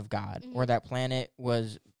manifestation of God, or Mhm. that planet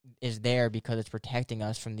is there because it's protecting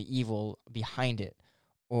us from the evil behind it,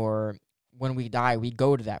 or when we die we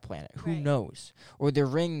go to that planet. Who Right. knows? Or the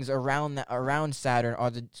rings around Saturn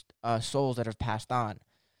are the souls that have passed on.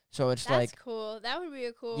 So it's That's like, cool. That would be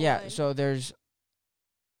a cool yeah. one. So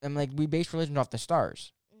I'm like, we base religion off the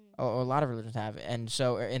stars. Mhm. A lot of religions have, and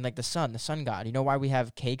so in like the sun god. You know why we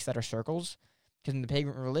have cakes that are circles? Because in the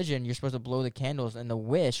pagan religion, you're supposed to blow the candles, and the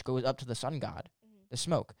wish goes up to the sun god, Mhm. the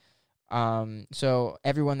smoke. So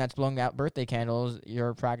everyone that's blowing out birthday candles,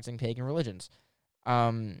 you're practicing pagan religions.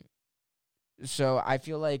 So I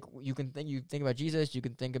feel like you think about Jesus, you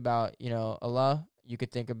can think about, Allah, you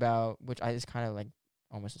could think about, which is kind of like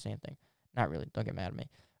almost the same thing. Not really. Don't get mad at me.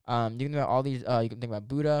 You can think about all these. You can think about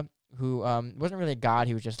Buddha, who wasn't really a god.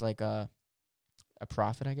 He was just like a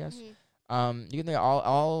prophet, I guess. Mhm. You can think of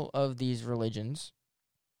all of these religions,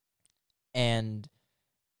 and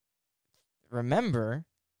remember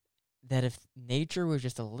that if nature was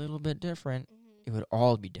just a little bit different, Mhm. it would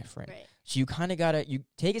all be different. Right. So you kind of you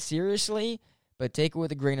take it seriously, but take it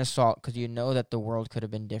with a grain of salt, because you know that the world could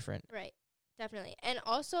have been different. Right. Definitely. And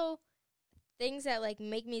also things that, like,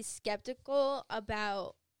 make me skeptical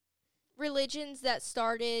about religions that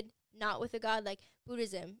started not with a god, like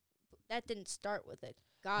Buddhism. That didn't start with a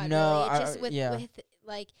god. No, really. It's just with yeah.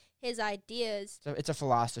 like his ideas. So it's a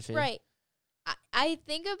philosophy. Right. I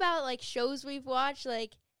think about, like, shows we've watched,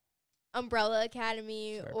 like Umbrella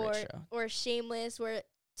Academy It's a great show. or Shameless, where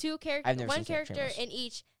I've never one seen character Shameless. in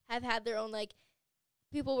each have had their own, like,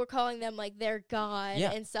 people were calling them, like, their god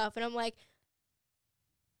Yeah. and stuff, and I'm like,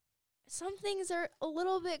 some things are a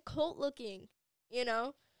little bit cult looking,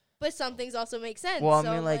 but some things also make sense. Well, I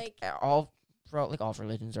so mean, like, all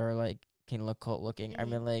religions are like can look cult looking. I Mhm.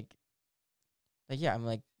 mean, like yeah. I'm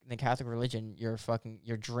like, in the Catholic religion, you're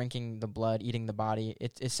drinking the blood, eating the body.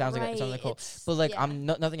 It sounds like a cult. it's- But like, yeah, I'm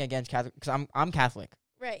nothing against Catholic, because I'm Catholic.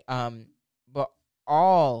 right. But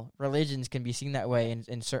all religions can be seen that way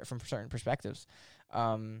from certain perspectives.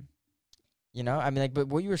 I mean, like, but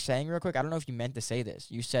what you were saying real quick, I don't know if you meant to say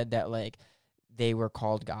this. You said that, like, they were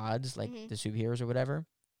called gods, like Mhm. the superheroes or whatever.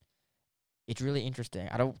 It's really interesting.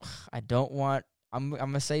 I don't want. I'm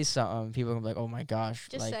gonna say something. People are gonna be like, "Oh my gosh!"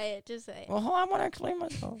 Just like, say it. Just say it. well, hold on, I want to explain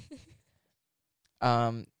myself.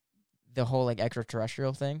 The whole, like,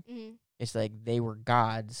 extraterrestrial thing. Mhm. It's like they were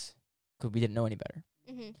gods because we didn't know any better.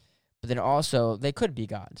 Mhm. But then also they could be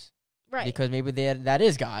gods. Right. Because maybe that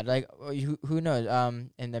is God. Like, who knows?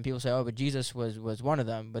 And then people say, oh, but Jesus was one of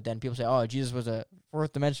them. But then people say, oh, Jesus was a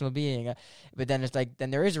fourth dimensional being. But then it's like,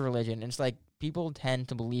 then there is a religion. And it's like, people tend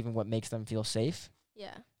to believe in what makes them feel safe.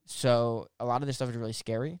 yeah. So a lot of this stuff is really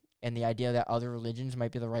scary. And the idea that other religions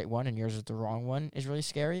might be the right one and yours is the wrong one is really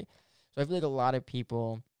scary. So I feel like a lot of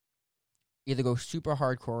people either go super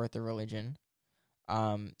hardcore with the religion,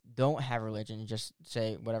 don't have religion, just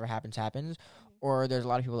say whatever happens, happens. Or there's a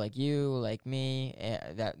lot of people like you, like me,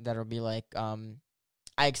 that'll be like,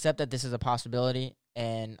 I accept that this is a possibility,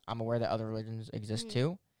 and I'm aware that other religions exist Mhm.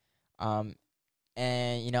 too.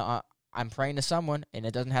 and I'm praying to someone, and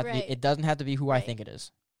it doesn't have to be. Right. It doesn't have to be who I Right. think it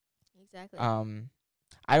is. Exactly.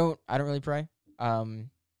 I don't really pray. I'm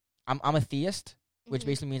a theist, which Mhm.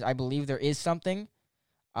 basically means I believe there is something,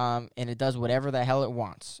 and it does whatever the hell it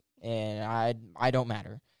wants, and I don't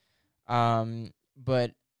matter.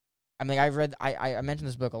 But I mean, I mentioned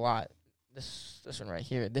this book a lot. This one right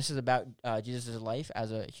here. This is about Jesus' life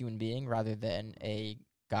as a human being rather than a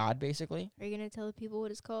god, basically. Are you gonna tell the people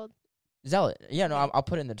what it's called? Zealot. Yeah, no, Okay. I'll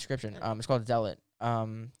put it in the description. Okay. It's called Zealot.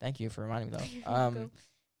 Thank you for reminding me You're though. welcome.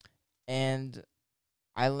 And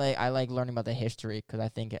I like learning about the history because I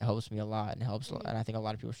think it helps me a lot and helps, Mhm. and I think a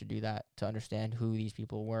lot of people should do that to understand who these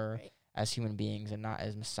people were Right. as human beings and not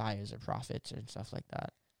as messiahs or prophets and stuff like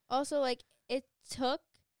that. Also, like, it took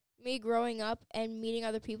me growing up and meeting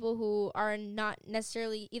other people who are not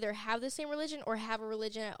necessarily either have the same religion or have a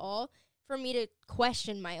religion at all for me to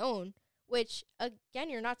question my own, which, again,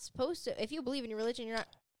 you're not supposed to. If you believe in your religion, you're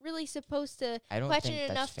not really supposed to I don't question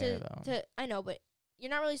think it that's enough fair though. to. I know, but you're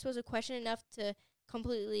not really supposed to question enough to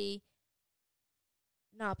completely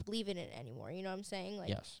not believe in it anymore. You know what I'm saying? Like,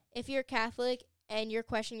 Yes. if you're Catholic and you're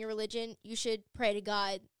questioning your religion, you should pray to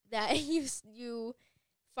God that you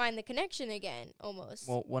find the connection again, almost.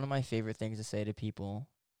 Well, one of my favorite things to say to people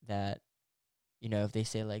that, if they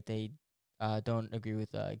say like they don't agree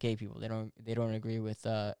with gay people, they don't agree with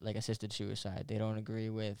like assisted suicide, they don't agree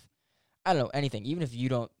with, I don't know, anything, even if you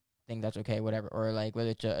don't think that's okay, whatever, or like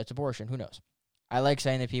whether it's abortion, who knows. I like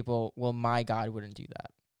saying to people, well, my God wouldn't do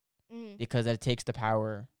that Mhm. because that takes the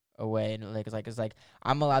power away, and it's like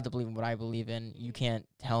I'm allowed to believe in what I believe in. You can't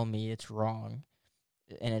tell me it's wrong,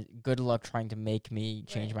 and good luck trying to make me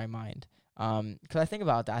change Right. my mind. 'Cause I think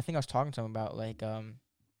about that. I think I was talking to someone about like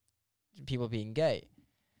people being gay.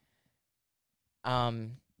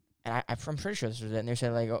 And I'm pretty sure this was it. And they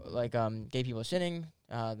said gay people are sinning,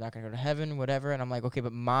 they're not gonna go to heaven, whatever. And I'm like, okay,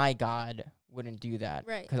 but my God wouldn't do that,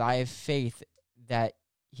 Right. because I have faith that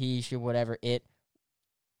He should whatever it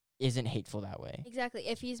isn't hateful that way. Exactly.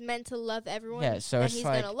 If he's meant to love everyone, Yeah, so then it's he's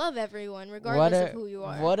like, gonna love everyone, regardless of who you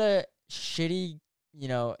are. What a shitty,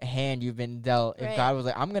 hand you've been dealt. If Right. God was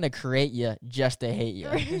like, I'm gonna create you just to hate you.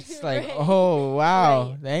 It's like, Right. oh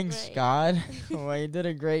wow, Right. thanks Right. God. Well, you did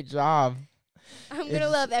a great job. I'm gonna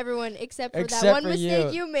It's- love everyone except for that Except one for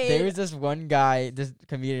mistake you made. There was this one guy, this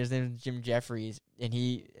comedian, his name is Jim Jeffries, and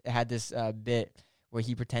he had this bit where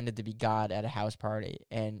he pretended to be God at a house party,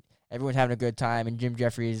 and everyone's having a good time, and Jim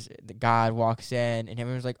Jeffries, the God, walks in, and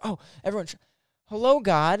everyone's like, oh, everyone, hello,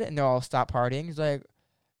 God, and they all stop partying. He's like,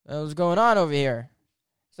 what's going on over here?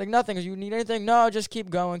 It's like, nothing. You need anything? No, just keep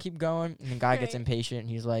going. And the guy gets Right. impatient, and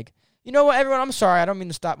he's like, you know what, everyone, I'm sorry, I don't mean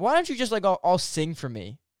to stop. Why don't you just, like, all sing for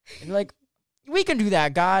me? And you're like, we can do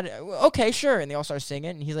that, God. Okay, sure. And they all start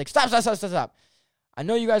singing, and he's like, stop. I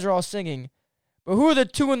know you guys are all singing, but who are the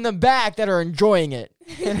two in the back that are enjoying it?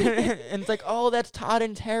 And it's like, oh, that's Todd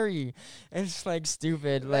and Terry. And it's, like,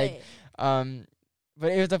 stupid. Right.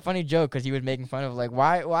 But it was a funny joke because he was making fun of, like,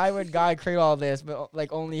 why would God create all this but,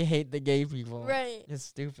 like, only hate the gay people? Right. It's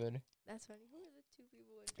stupid. That's funny. Who are the two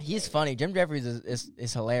people? in He's play? funny. Jim Jeffries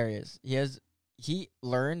is hilarious. He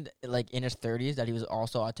learned, like, in his 30s that he was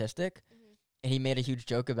also autistic, Mhm. and he made a huge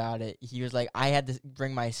joke about it. He was like, I had to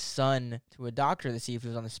bring my son to a doctor to see if he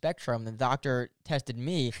was on the spectrum. And the doctor tested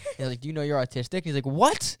me. He's like, do you know you're autistic? And he's like,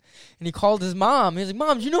 what? And he called his mom. He's like,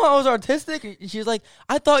 Mom, do you know I was autistic? And she was like,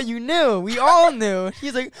 I thought you knew. We all knew.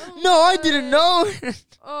 He's like, Oh no, I my didn't know.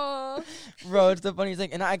 Oh. Bro, it's the funniest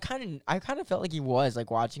thing. And I kind of felt like he was, like,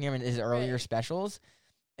 watching him in his earlier Right. specials.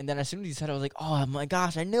 And then as soon as he said it, I was like, oh my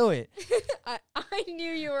gosh, I knew it. I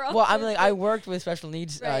knew you were. Well, I'm like, I autistic. worked with special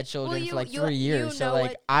needs Right. children Well, for like you 3 years, so know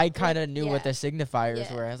like what- I kind of knew what yeah. the signifiers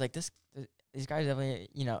Yeah. were. I was like, these guys definitely,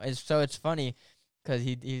 it's funny because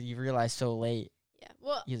he realized so late. Yeah.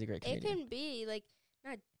 Well, He's a great it comedian. can be like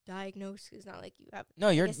not diagnosed. It's not like you have No,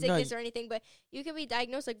 like, you're a sickness or anything, but you can be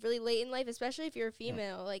diagnosed like really late in life, especially if you're a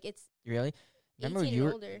female. Like it's really. 18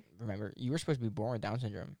 and older. Remember you were supposed to be born with Down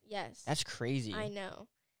syndrome. Yes. That's crazy. I know.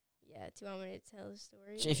 Yeah. Do you want me to tell the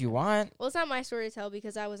story? If you want. Well, it's not my story to tell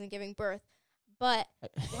because I wasn't giving birth. But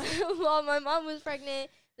while my mom was pregnant,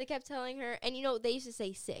 they kept telling her, and they used to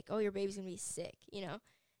say sick. Oh, your baby's gonna be sick.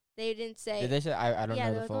 They didn't say. Did they say? I don't yeah,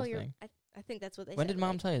 know they're the like, full you're. thing. I think that's what they When said. did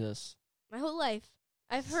Mom like, tell you this? my whole life.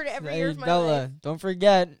 I've heard it every Hey, year of my Bella, life. don't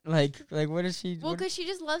forget. Like what is she? Well, because she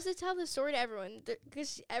just loves to tell the story to everyone.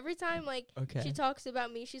 Because every time, like, okay. she talks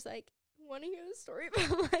about me, she's like, want to hear the story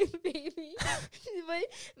about my baby?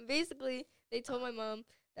 But basically, they told my mom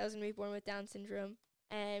that I was going to be born with Down syndrome.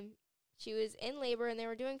 And she was in labor, and they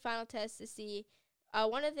were doing final tests to see.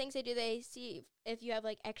 One of the things they do, they see if you have,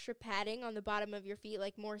 like, extra padding on the bottom of your feet,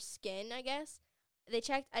 like more skin, I guess. they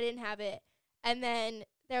checked, I didn't have it. And then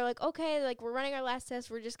they're like, okay, like, we're running our last test.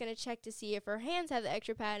 We're just going to check to see if our hands have the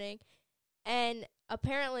extra padding. And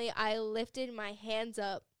apparently I lifted my hands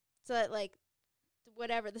up so that, like,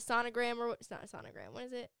 whatever, the sonogram, or it's not a sonogram. What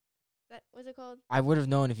is it? What's it called? I would have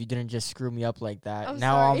known if you didn't just screw me up like that. I'm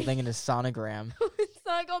Now sorry. I'm thinking of sonogram. It's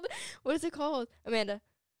not called. What is it called, Amanda?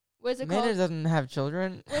 What is it Amanda called? doesn't have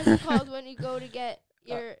children. What is it called when you go to get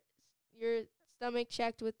your stomach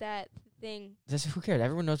checked with that thing? Just who cares?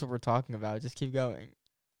 Everyone knows what we're talking about. Just keep going.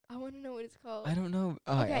 I want to know what it's called. I don't know.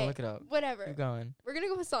 Oh, Okay, I'll look it up. Whatever. Keep going. We're gonna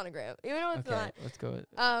go with sonogram. Even though it's Okay, not. let's go with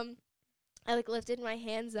I like lifted my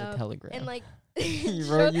hands the up telegram. and like you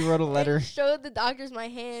wrote a letter. and showed the doctors my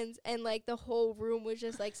hands, and like the whole room was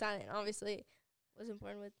just like silent. Obviously, it wasn't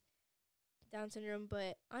born with Down syndrome,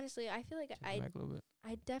 but honestly, I feel like Take it back a little bit.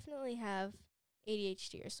 I definitely have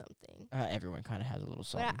ADHD or something. Everyone kind of has a little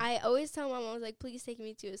something. But I always tell Mom, I was like, please take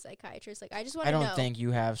me to a psychiatrist. Like, I just want I to know. don't think you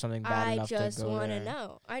have something bad I enough to just go want there. to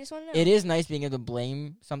know. I just want to know. It is nice being able to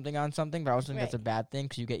blame something on something, but I also think that's a Right. bad thing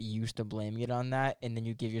because you get used to blaming it on that, and then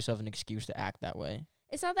you give yourself an excuse to act that way.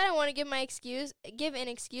 It's not that I want to give an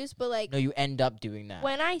excuse, but like No, you end up doing that.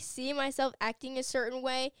 when I see myself acting a certain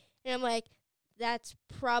way, and I'm like, that's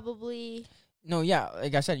probably No, yeah,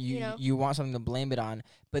 like I said, You you know? you want something to blame it on,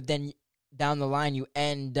 but then down the line you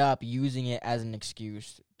end up using it as an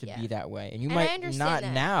excuse to Yeah. be that way, and you And I might understand not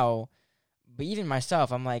that. now. But even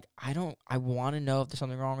myself, I'm like, I want to know if there's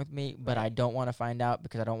something wrong with me, but Right. I don't want to find out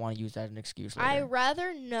because I don't want to use that as an excuse later. I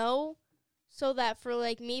rather know so that for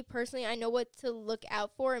like me personally, I know what to look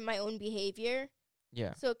out for in my own behavior.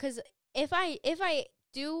 Yeah. So, because if I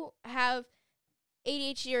do have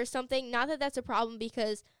ADHD or something, not that that's a problem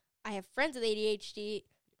because I have friends with ADHD.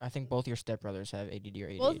 I think both your stepbrothers have ADD or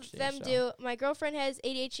ADHD. Both of them so. do. My girlfriend has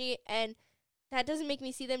ADHD, and that doesn't make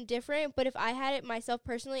me see them different. But if I had it myself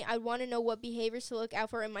personally, I'd want to know what behaviors to look out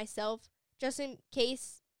for in myself, just in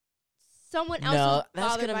case someone else No, is that's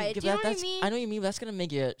bothered gonna by it. give Do you know that- what I that's mean? I know what you mean. But that's gonna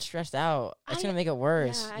make you stressed out. That's I- gonna make it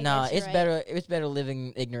worse. yeah, I No, guess you're it's right. better. It's better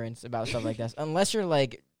living ignorance about stuff like this. Unless you're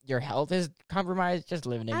like your health is compromised, just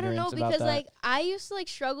live in I ignorance don't know about because that. like I used to like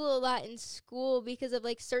struggle a lot in school because of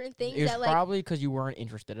like certain things it was that like probably because you weren't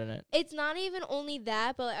interested in it. it's not even only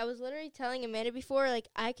that, but I was literally telling Amanda before, like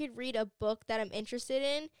I could read a book that I'm interested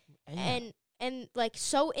in and like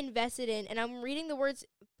so invested in, and I'm reading the words,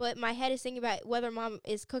 but my head is thinking about whether Mom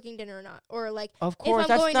is cooking dinner or not, or like of course, I'm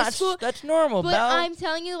that's going to not. school- That's normal, But Belle. I'm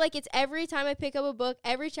telling you, like, it's every time I pick up a book,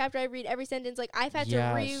 every chapter I read, every sentence, like, I've had to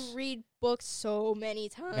Yes. reread books so many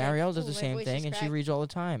times. Marielle does Ooh, the my same voice thing, just and she cracked. reads all the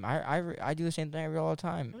time. I do the same thing. I read all the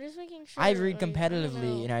time. I'm just making sure. I read like, I don't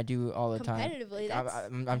competitively, know. and I do all the time. Competitively, I'm, that's. I'm, I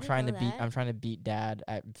I'm didn't trying to know beat. that. I'm trying to beat Dad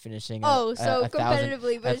at finishing. Oh, a so thousand.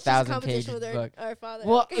 competitively, but it's just 1,000 competition page with book. our father.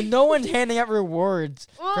 Well, Okay. no one's handing out rewards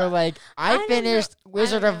Well, for like I I don't know- finished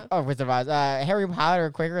Wizard don't of Oz, Harry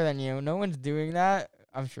Potter quicker than you. No one's doing that.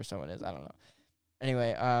 I'm sure someone is. I don't know.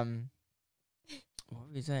 Anyway, what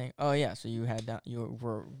were we saying? Oh yeah, so you had you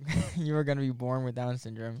were you were gonna be born with Down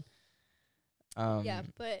syndrome. yeah,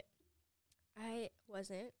 but I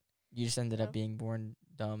wasn't. You just ended No. up being born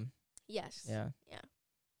dumb. Yes. Yeah. Yeah.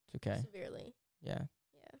 It's okay. Severely. Yeah.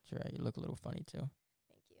 Yeah. It's alright. You look a little funny too.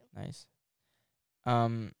 Thank you. Nice.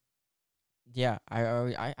 Yeah.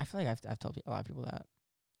 I feel like I've told a lot of people that.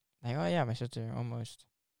 Like, oh yeah, my sister almost.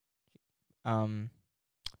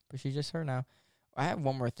 But she's just her now. I have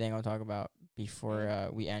one more thing I'll talk about before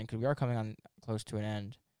we end, because we are coming on close to an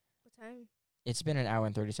end. What time? It's been an hour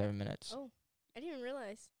and 37 minutes. Oh, I didn't even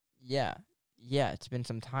realize. Yeah, it's been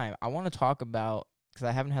some time. I want to talk about, because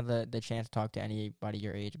I haven't had the chance to talk to anybody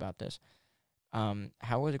your age about this.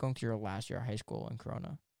 How was it going through your last year of high school in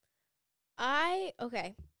Corona?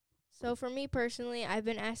 Okay. So for me personally, I've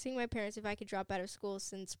been asking my parents if I could drop out of school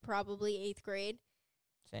since probably 8th grade.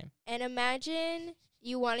 Same. And imagine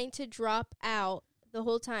you wanting to drop out the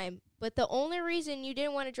whole time, but the only reason you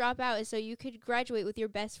didn't want to drop out is so you could graduate with your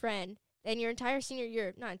best friend. Then your entire senior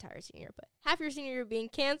year, not entire senior year, but half your senior year being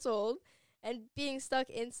canceled and being stuck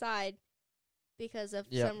inside because of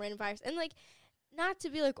Yep. some random virus. And like, not to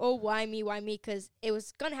be like, oh, why me? Because it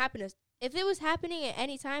was gonna happen to. If it was happening at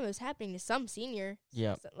any time, it was happening to some senior.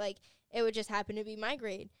 Yep. So, like, it would just happen to be my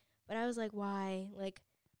grade. But I was like, why? Like,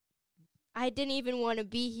 I didn't even want to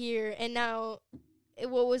be here. And now,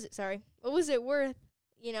 what was it worth?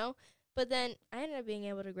 You know? But then I ended up being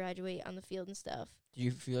able to graduate on the field and stuff. Do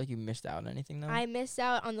you feel like you missed out on anything, though? I missed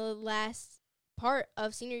out on the last part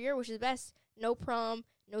of senior year, which is best. No prom,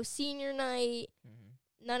 no senior night, Mhm.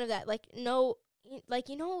 none of that. Like, no, like,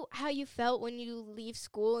 you know how you felt when you leave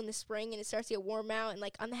school in the spring and it starts to get warm out, and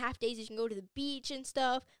like on the half days you can go to the beach and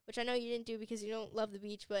stuff, which I know you didn't do because you don't love the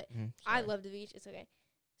beach, but I love the beach. It's okay.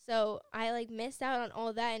 So I like missed out on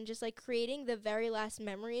all that, and just like creating the very last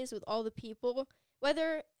memories with all the people,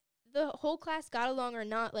 whether the whole class got along or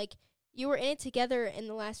not. Like, you were in it together in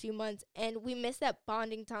the last few months, and we missed that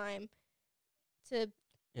bonding time to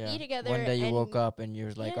be together. One day you woke up and you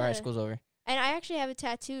was like, all right, school's over. And I actually have a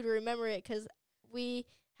tattoo to remember it, because we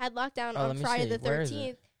had lockdown on Friday the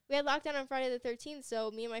 13th. We had lockdown on Friday the 13th,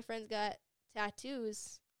 so me and my friends got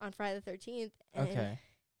tattoos on Friday the 13th. And Okay.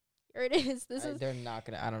 Here it is. They're not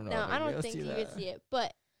going to, I don't know. No, I don't think you could see it.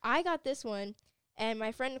 But I got this one, and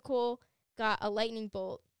my friend Nicole got a lightning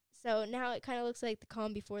bolt. So now it kind of looks like the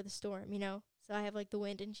calm before the storm, you know? So I have, like, the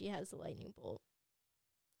wind, and she has the lightning bolt.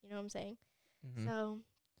 You know what I'm saying? So,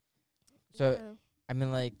 yeah. I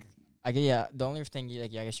mean, like, the only thing, I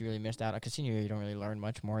guess you really missed out, because senior year you don't really learn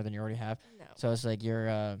much more than you already have. No. So it's like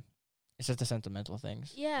it's just the sentimental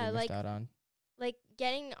things. Yeah, you missed out on. Like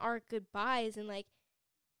getting our goodbyes and like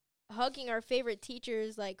hugging our favorite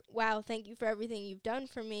teachers, like, wow, thank you for everything you've done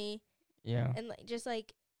for me. Yeah. And like just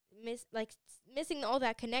like missing all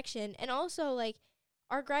that connection. And also like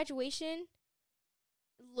our graduation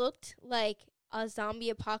looked like a zombie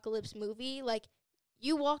apocalypse movie. Like,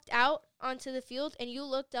 you walked out onto the field and you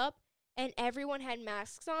looked up and everyone had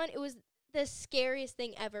masks on. It was the scariest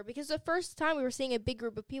thing ever, because the first time we were seeing a big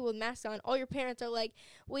group of people with masks on, all your parents are like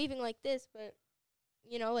waving like this, but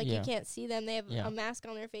you know, like you can't see them. They have a mask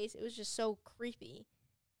on their face. It was just so creepy.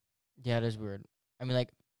 Yeah, it is weird. I mean, like,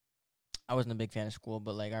 I wasn't a big fan of school,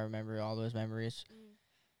 but like I remember all those memories.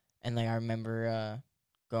 And like I remember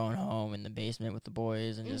going home in the basement with the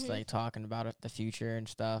boys and just like talking about the future and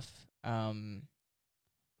stuff.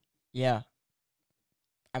 Yeah.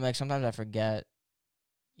 I mean, like, sometimes I forget,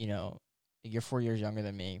 you know, you're 4 years younger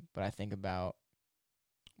than me, but I think about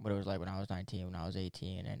what it was like when I was 19, when I was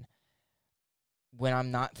 18, and when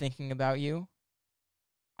I'm not thinking about you,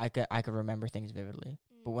 I could remember things vividly.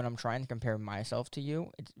 But when I'm trying to compare myself to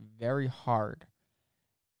you, it's very hard,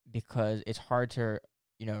 because it's hard to,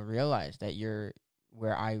 you know, realize that you're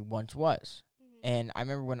where I once was. And I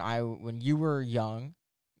remember when you were young,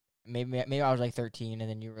 maybe I was like 13, and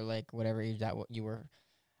then you were like whatever age that you were.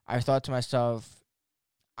 I thought to myself,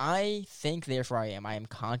 I think therefore I am. I am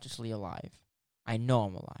consciously alive. I know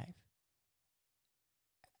I'm alive.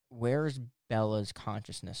 Where's Bella's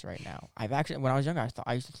consciousness right now? I've actually, when I was younger,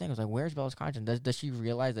 I used to think, I was like, where's Bella's consciousness? Does she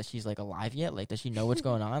realize that she's like alive yet? Like, does she know what's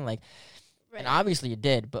going on? Like, and obviously it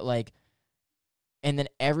did, but like, and then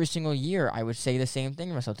every single year I would say the same thing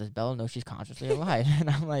to myself. Does Bella know she's consciously alive? And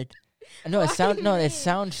I'm like, no, it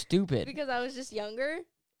sounds stupid. Because I was just younger?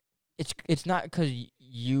 It's not because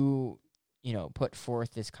you know, put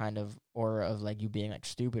forth this kind of aura of like you being like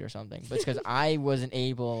stupid or something, but it's because I wasn't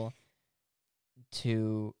able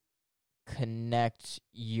to connect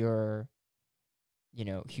your, you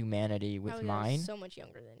know, humanity with mine. So much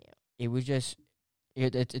younger than you. It was just,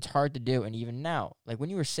 it's hard to do. And even now, like when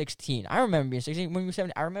you were 16, I remember being 16. When you were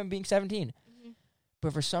 17, I remember being 17.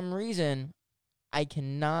 But for some reason, I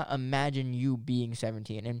cannot imagine you being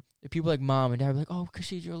 17. And the people like mom and dad were like, oh, because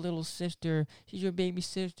she's your little sister. She's your baby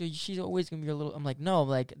sister. She's always going to be your little. I'm like, no,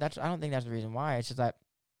 like I don't think that's the reason why. It's just that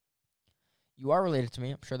you are related to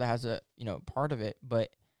me. I'm sure that has a, you know, part of it. But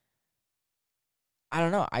I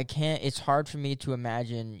don't know. I can't. It's hard for me to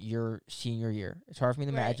imagine your senior year. It's hard for me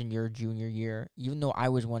to imagine your junior year. Even though I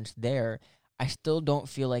was once there, I still don't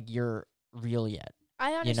feel like you're real yet.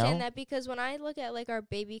 I understand that, because when I look at like our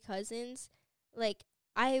baby cousins, like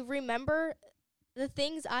I remember the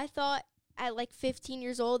things I thought at like 15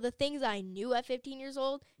 years old, the things I knew at 15 years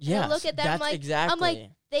old. Yeah, look at them, that's like, exactly. I'm like,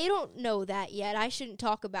 they don't know that yet. I shouldn't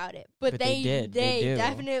talk about it, but they did. They do.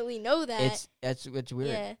 Definitely know that. It's weird.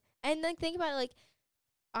 Yeah, and like think about it, like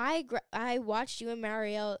I watched you and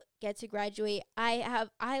Marielle get to graduate. I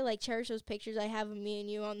like cherish those pictures I have of me and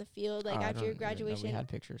you on the field, like after your graduation. We had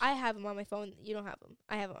pictures. I have them on my phone. You don't have them.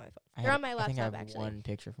 I have them on my phone. They're on my laptop. I think I have actually. one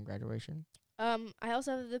picture from graduation. I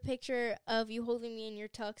also have the picture of you holding me in your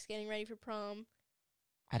tux, getting ready for prom.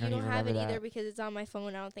 I don't even have remember it either because it's on my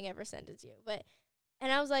phone. I don't think I ever sent it to you.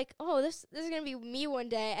 And I was like, oh, this is gonna be me one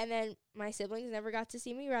day. And then my siblings never got to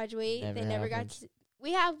see me graduate. They never got to.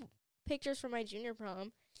 We have pictures from my junior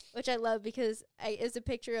prom, which I love because it's a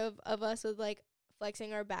picture of us with like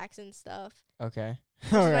flexing our backs and stuff. Okay,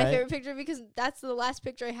 Which is my favorite picture because that's the last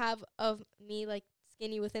picture I have of me like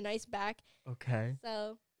skinny with a nice back. Okay.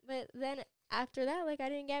 So, but then after that, like I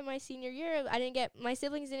didn't get my senior year. My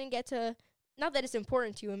siblings didn't get to. Not that it's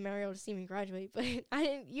important to you and Mario to see me graduate, but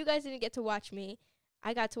you guys didn't get to watch me.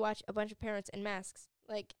 I got to watch a bunch of parents in masks,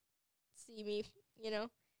 like, see me, you know?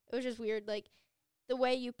 It was just weird. Like, the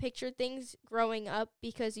way you picture things growing up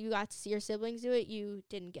because you got to see your siblings do it, you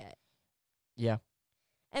didn't get. Yeah.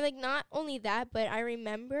 And, like, not only that, but I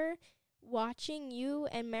remember watching you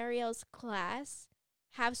and Marielle's class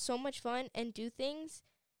have so much fun and do things.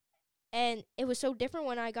 And it was so different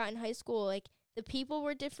when I got in high school. Like, the people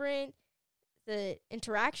were different. The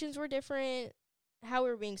interactions were different. How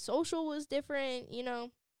we were being social was different, you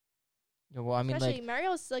know. Yeah, well, I mean, especially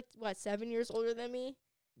Marielle's, like, 7 years older than me?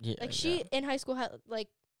 Yeah, like, she, in high school, had, like,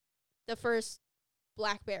 the first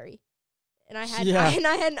BlackBerry. And I had, and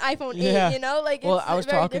I had an iPhone 8, you know? Like, well, it's I was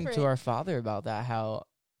very talking different. to our father about that, how,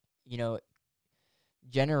 you know,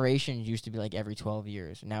 generations used to be, like, every 12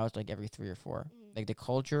 years. Now it's, like, every 3 or 4. Mm-hmm. Like, the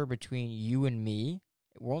culture between you and me,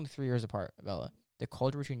 we're only 3 years apart, Bella. The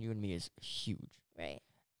culture between you and me is huge. Right.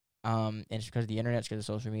 And it's because of the internet, it's because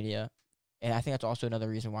of social media. And I think that's also another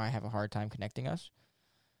reason why I have a hard time connecting us.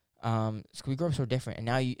 So we grew up so different.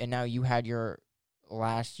 And now you had your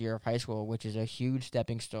last year of high school, which is a huge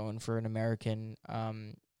stepping stone for an American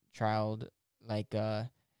child. Like, that,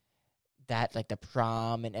 like, the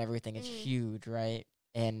prom and everything is huge, right?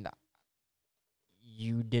 And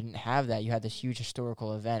you didn't have that. You had this huge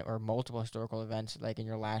historical event or multiple historical events, like, in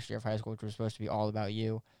your last year of high school, which was supposed to be all about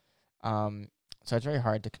you. So it's very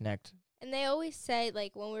hard to connect. And they always say,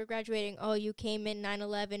 like, when we were graduating, oh, you came in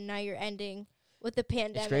 9/11, now you're ending with the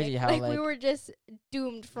pandemic. It's crazy how, like we were just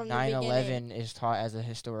doomed from the beginning. 9/11 is taught as a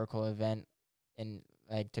historical event, and,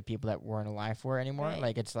 like, to people that weren't alive for it anymore. Right.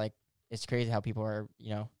 Like, it's crazy how people are, you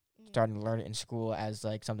know, starting to learn it in school as,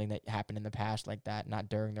 like, something that happened in the past, like that, not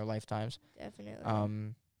during their lifetimes.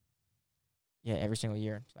 Definitely. Yeah, every single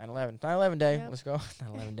year. 9/11. 9/11 day. Yep. Let's go.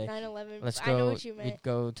 9/11 day. 9/11. Let's I go. know what you meant. We'd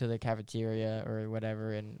go to the cafeteria or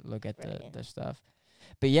whatever and look at Right. the stuff.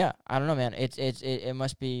 But yeah, I don't know, man. It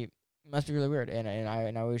must be really weird. And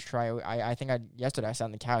I always try. I think yesterday I sat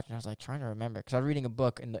on the couch and I was like trying to remember because I was reading a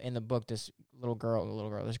book. In the book, this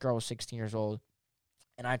girl was 16 years old,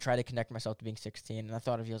 and I tried to connect myself to being 16. And I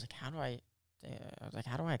thought of you. I was like,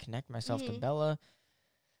 how do I connect myself to Bella?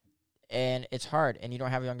 And it's hard, and you don't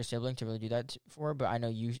have a younger sibling to really do that for. But I know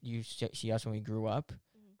you see us when we grew up,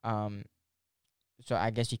 so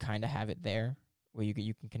I guess you kind of have it there where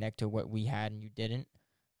you can connect to what we had and you didn't.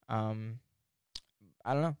 I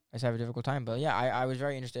don't know. I just have a difficult time, but yeah, I was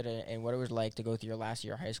very interested in what it was like to go through your last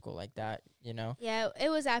year of high school like that. You know? Yeah, it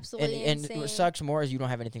was absolutely insane. And what sucks more is you don't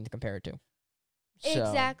have anything to compare it to.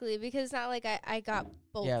 Exactly, because it's not like I got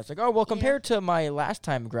both. Yeah, it's like, oh well, compared to my last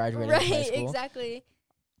time graduating from high school. Right, exactly.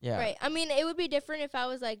 Yeah. Right. I mean, it would be different if I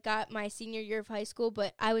was, like, got my senior year of high school,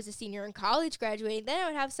 but I was a senior in college graduating. Then I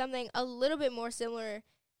would have something a little bit more similar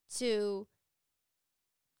to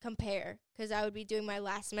compare because I would be doing my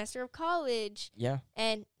last semester of college. Yeah.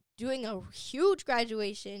 And doing a huge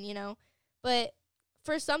graduation, you know. But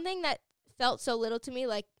for something that felt so little to me,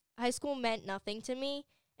 like, high school meant nothing to me,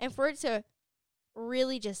 and for it to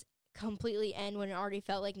really just completely end when it already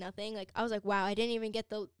felt like nothing, like, I was like, wow, I didn't even get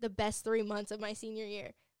the best 3 months of my senior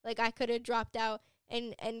year. Like, I could have dropped out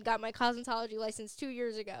and got my cosmetology license 2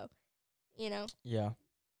 years ago, you know? Yeah.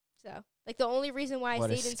 So, like, the only reason why What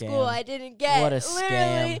I a stayed in scam. school, I didn't get. What a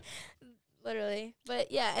scam. Literally.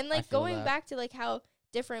 But, yeah, and, like, feel going that. back to, like, how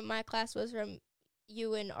different my class was from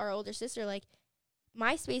you and our older sister, like,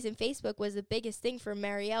 MySpace and Facebook was the biggest thing for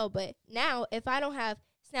Marielle, but now, if I don't have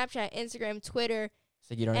Snapchat, Instagram, Twitter,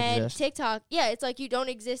 So you don't and exist. TikTok, yeah, it's like you don't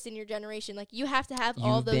exist in your generation. Like, you have to have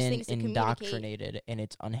all You've those been things to communicate. indoctrinated, and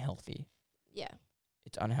it's unhealthy. Yeah.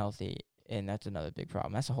 It's unhealthy, and that's another big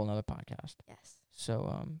problem. That's a whole nother podcast. Yes.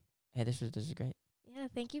 So, hey, this is great. Yeah,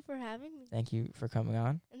 thank you for having me. Thank you for coming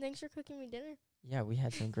on. And thanks for cooking me dinner. Yeah, we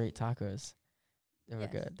had some great tacos. They were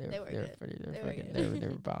Yes, good. They were good. pretty. They They were were fucking. good. They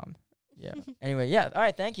were bomb. Yeah. Anyway, yeah. All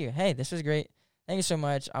right. Thank you. Hey, this was great. Thank you so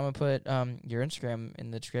much. I'm gonna put your Instagram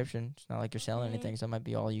in the description. It's not like you're selling Okay. anything, so that might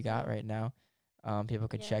be all you got right now. People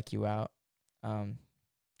could Yeah. check you out.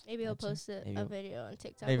 Maybe I'll That's it. post Maybe a I'll- video on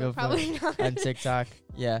TikTok. maybe but I'll probably not. on TikTok.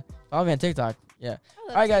 Yeah. Follow me on TikTok. Yeah. I love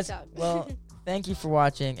All right, guys. TikTok. Well, thank you for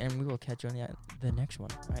watching, and we will catch you on the next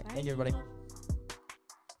one. All right. Thank you, everybody. Bye.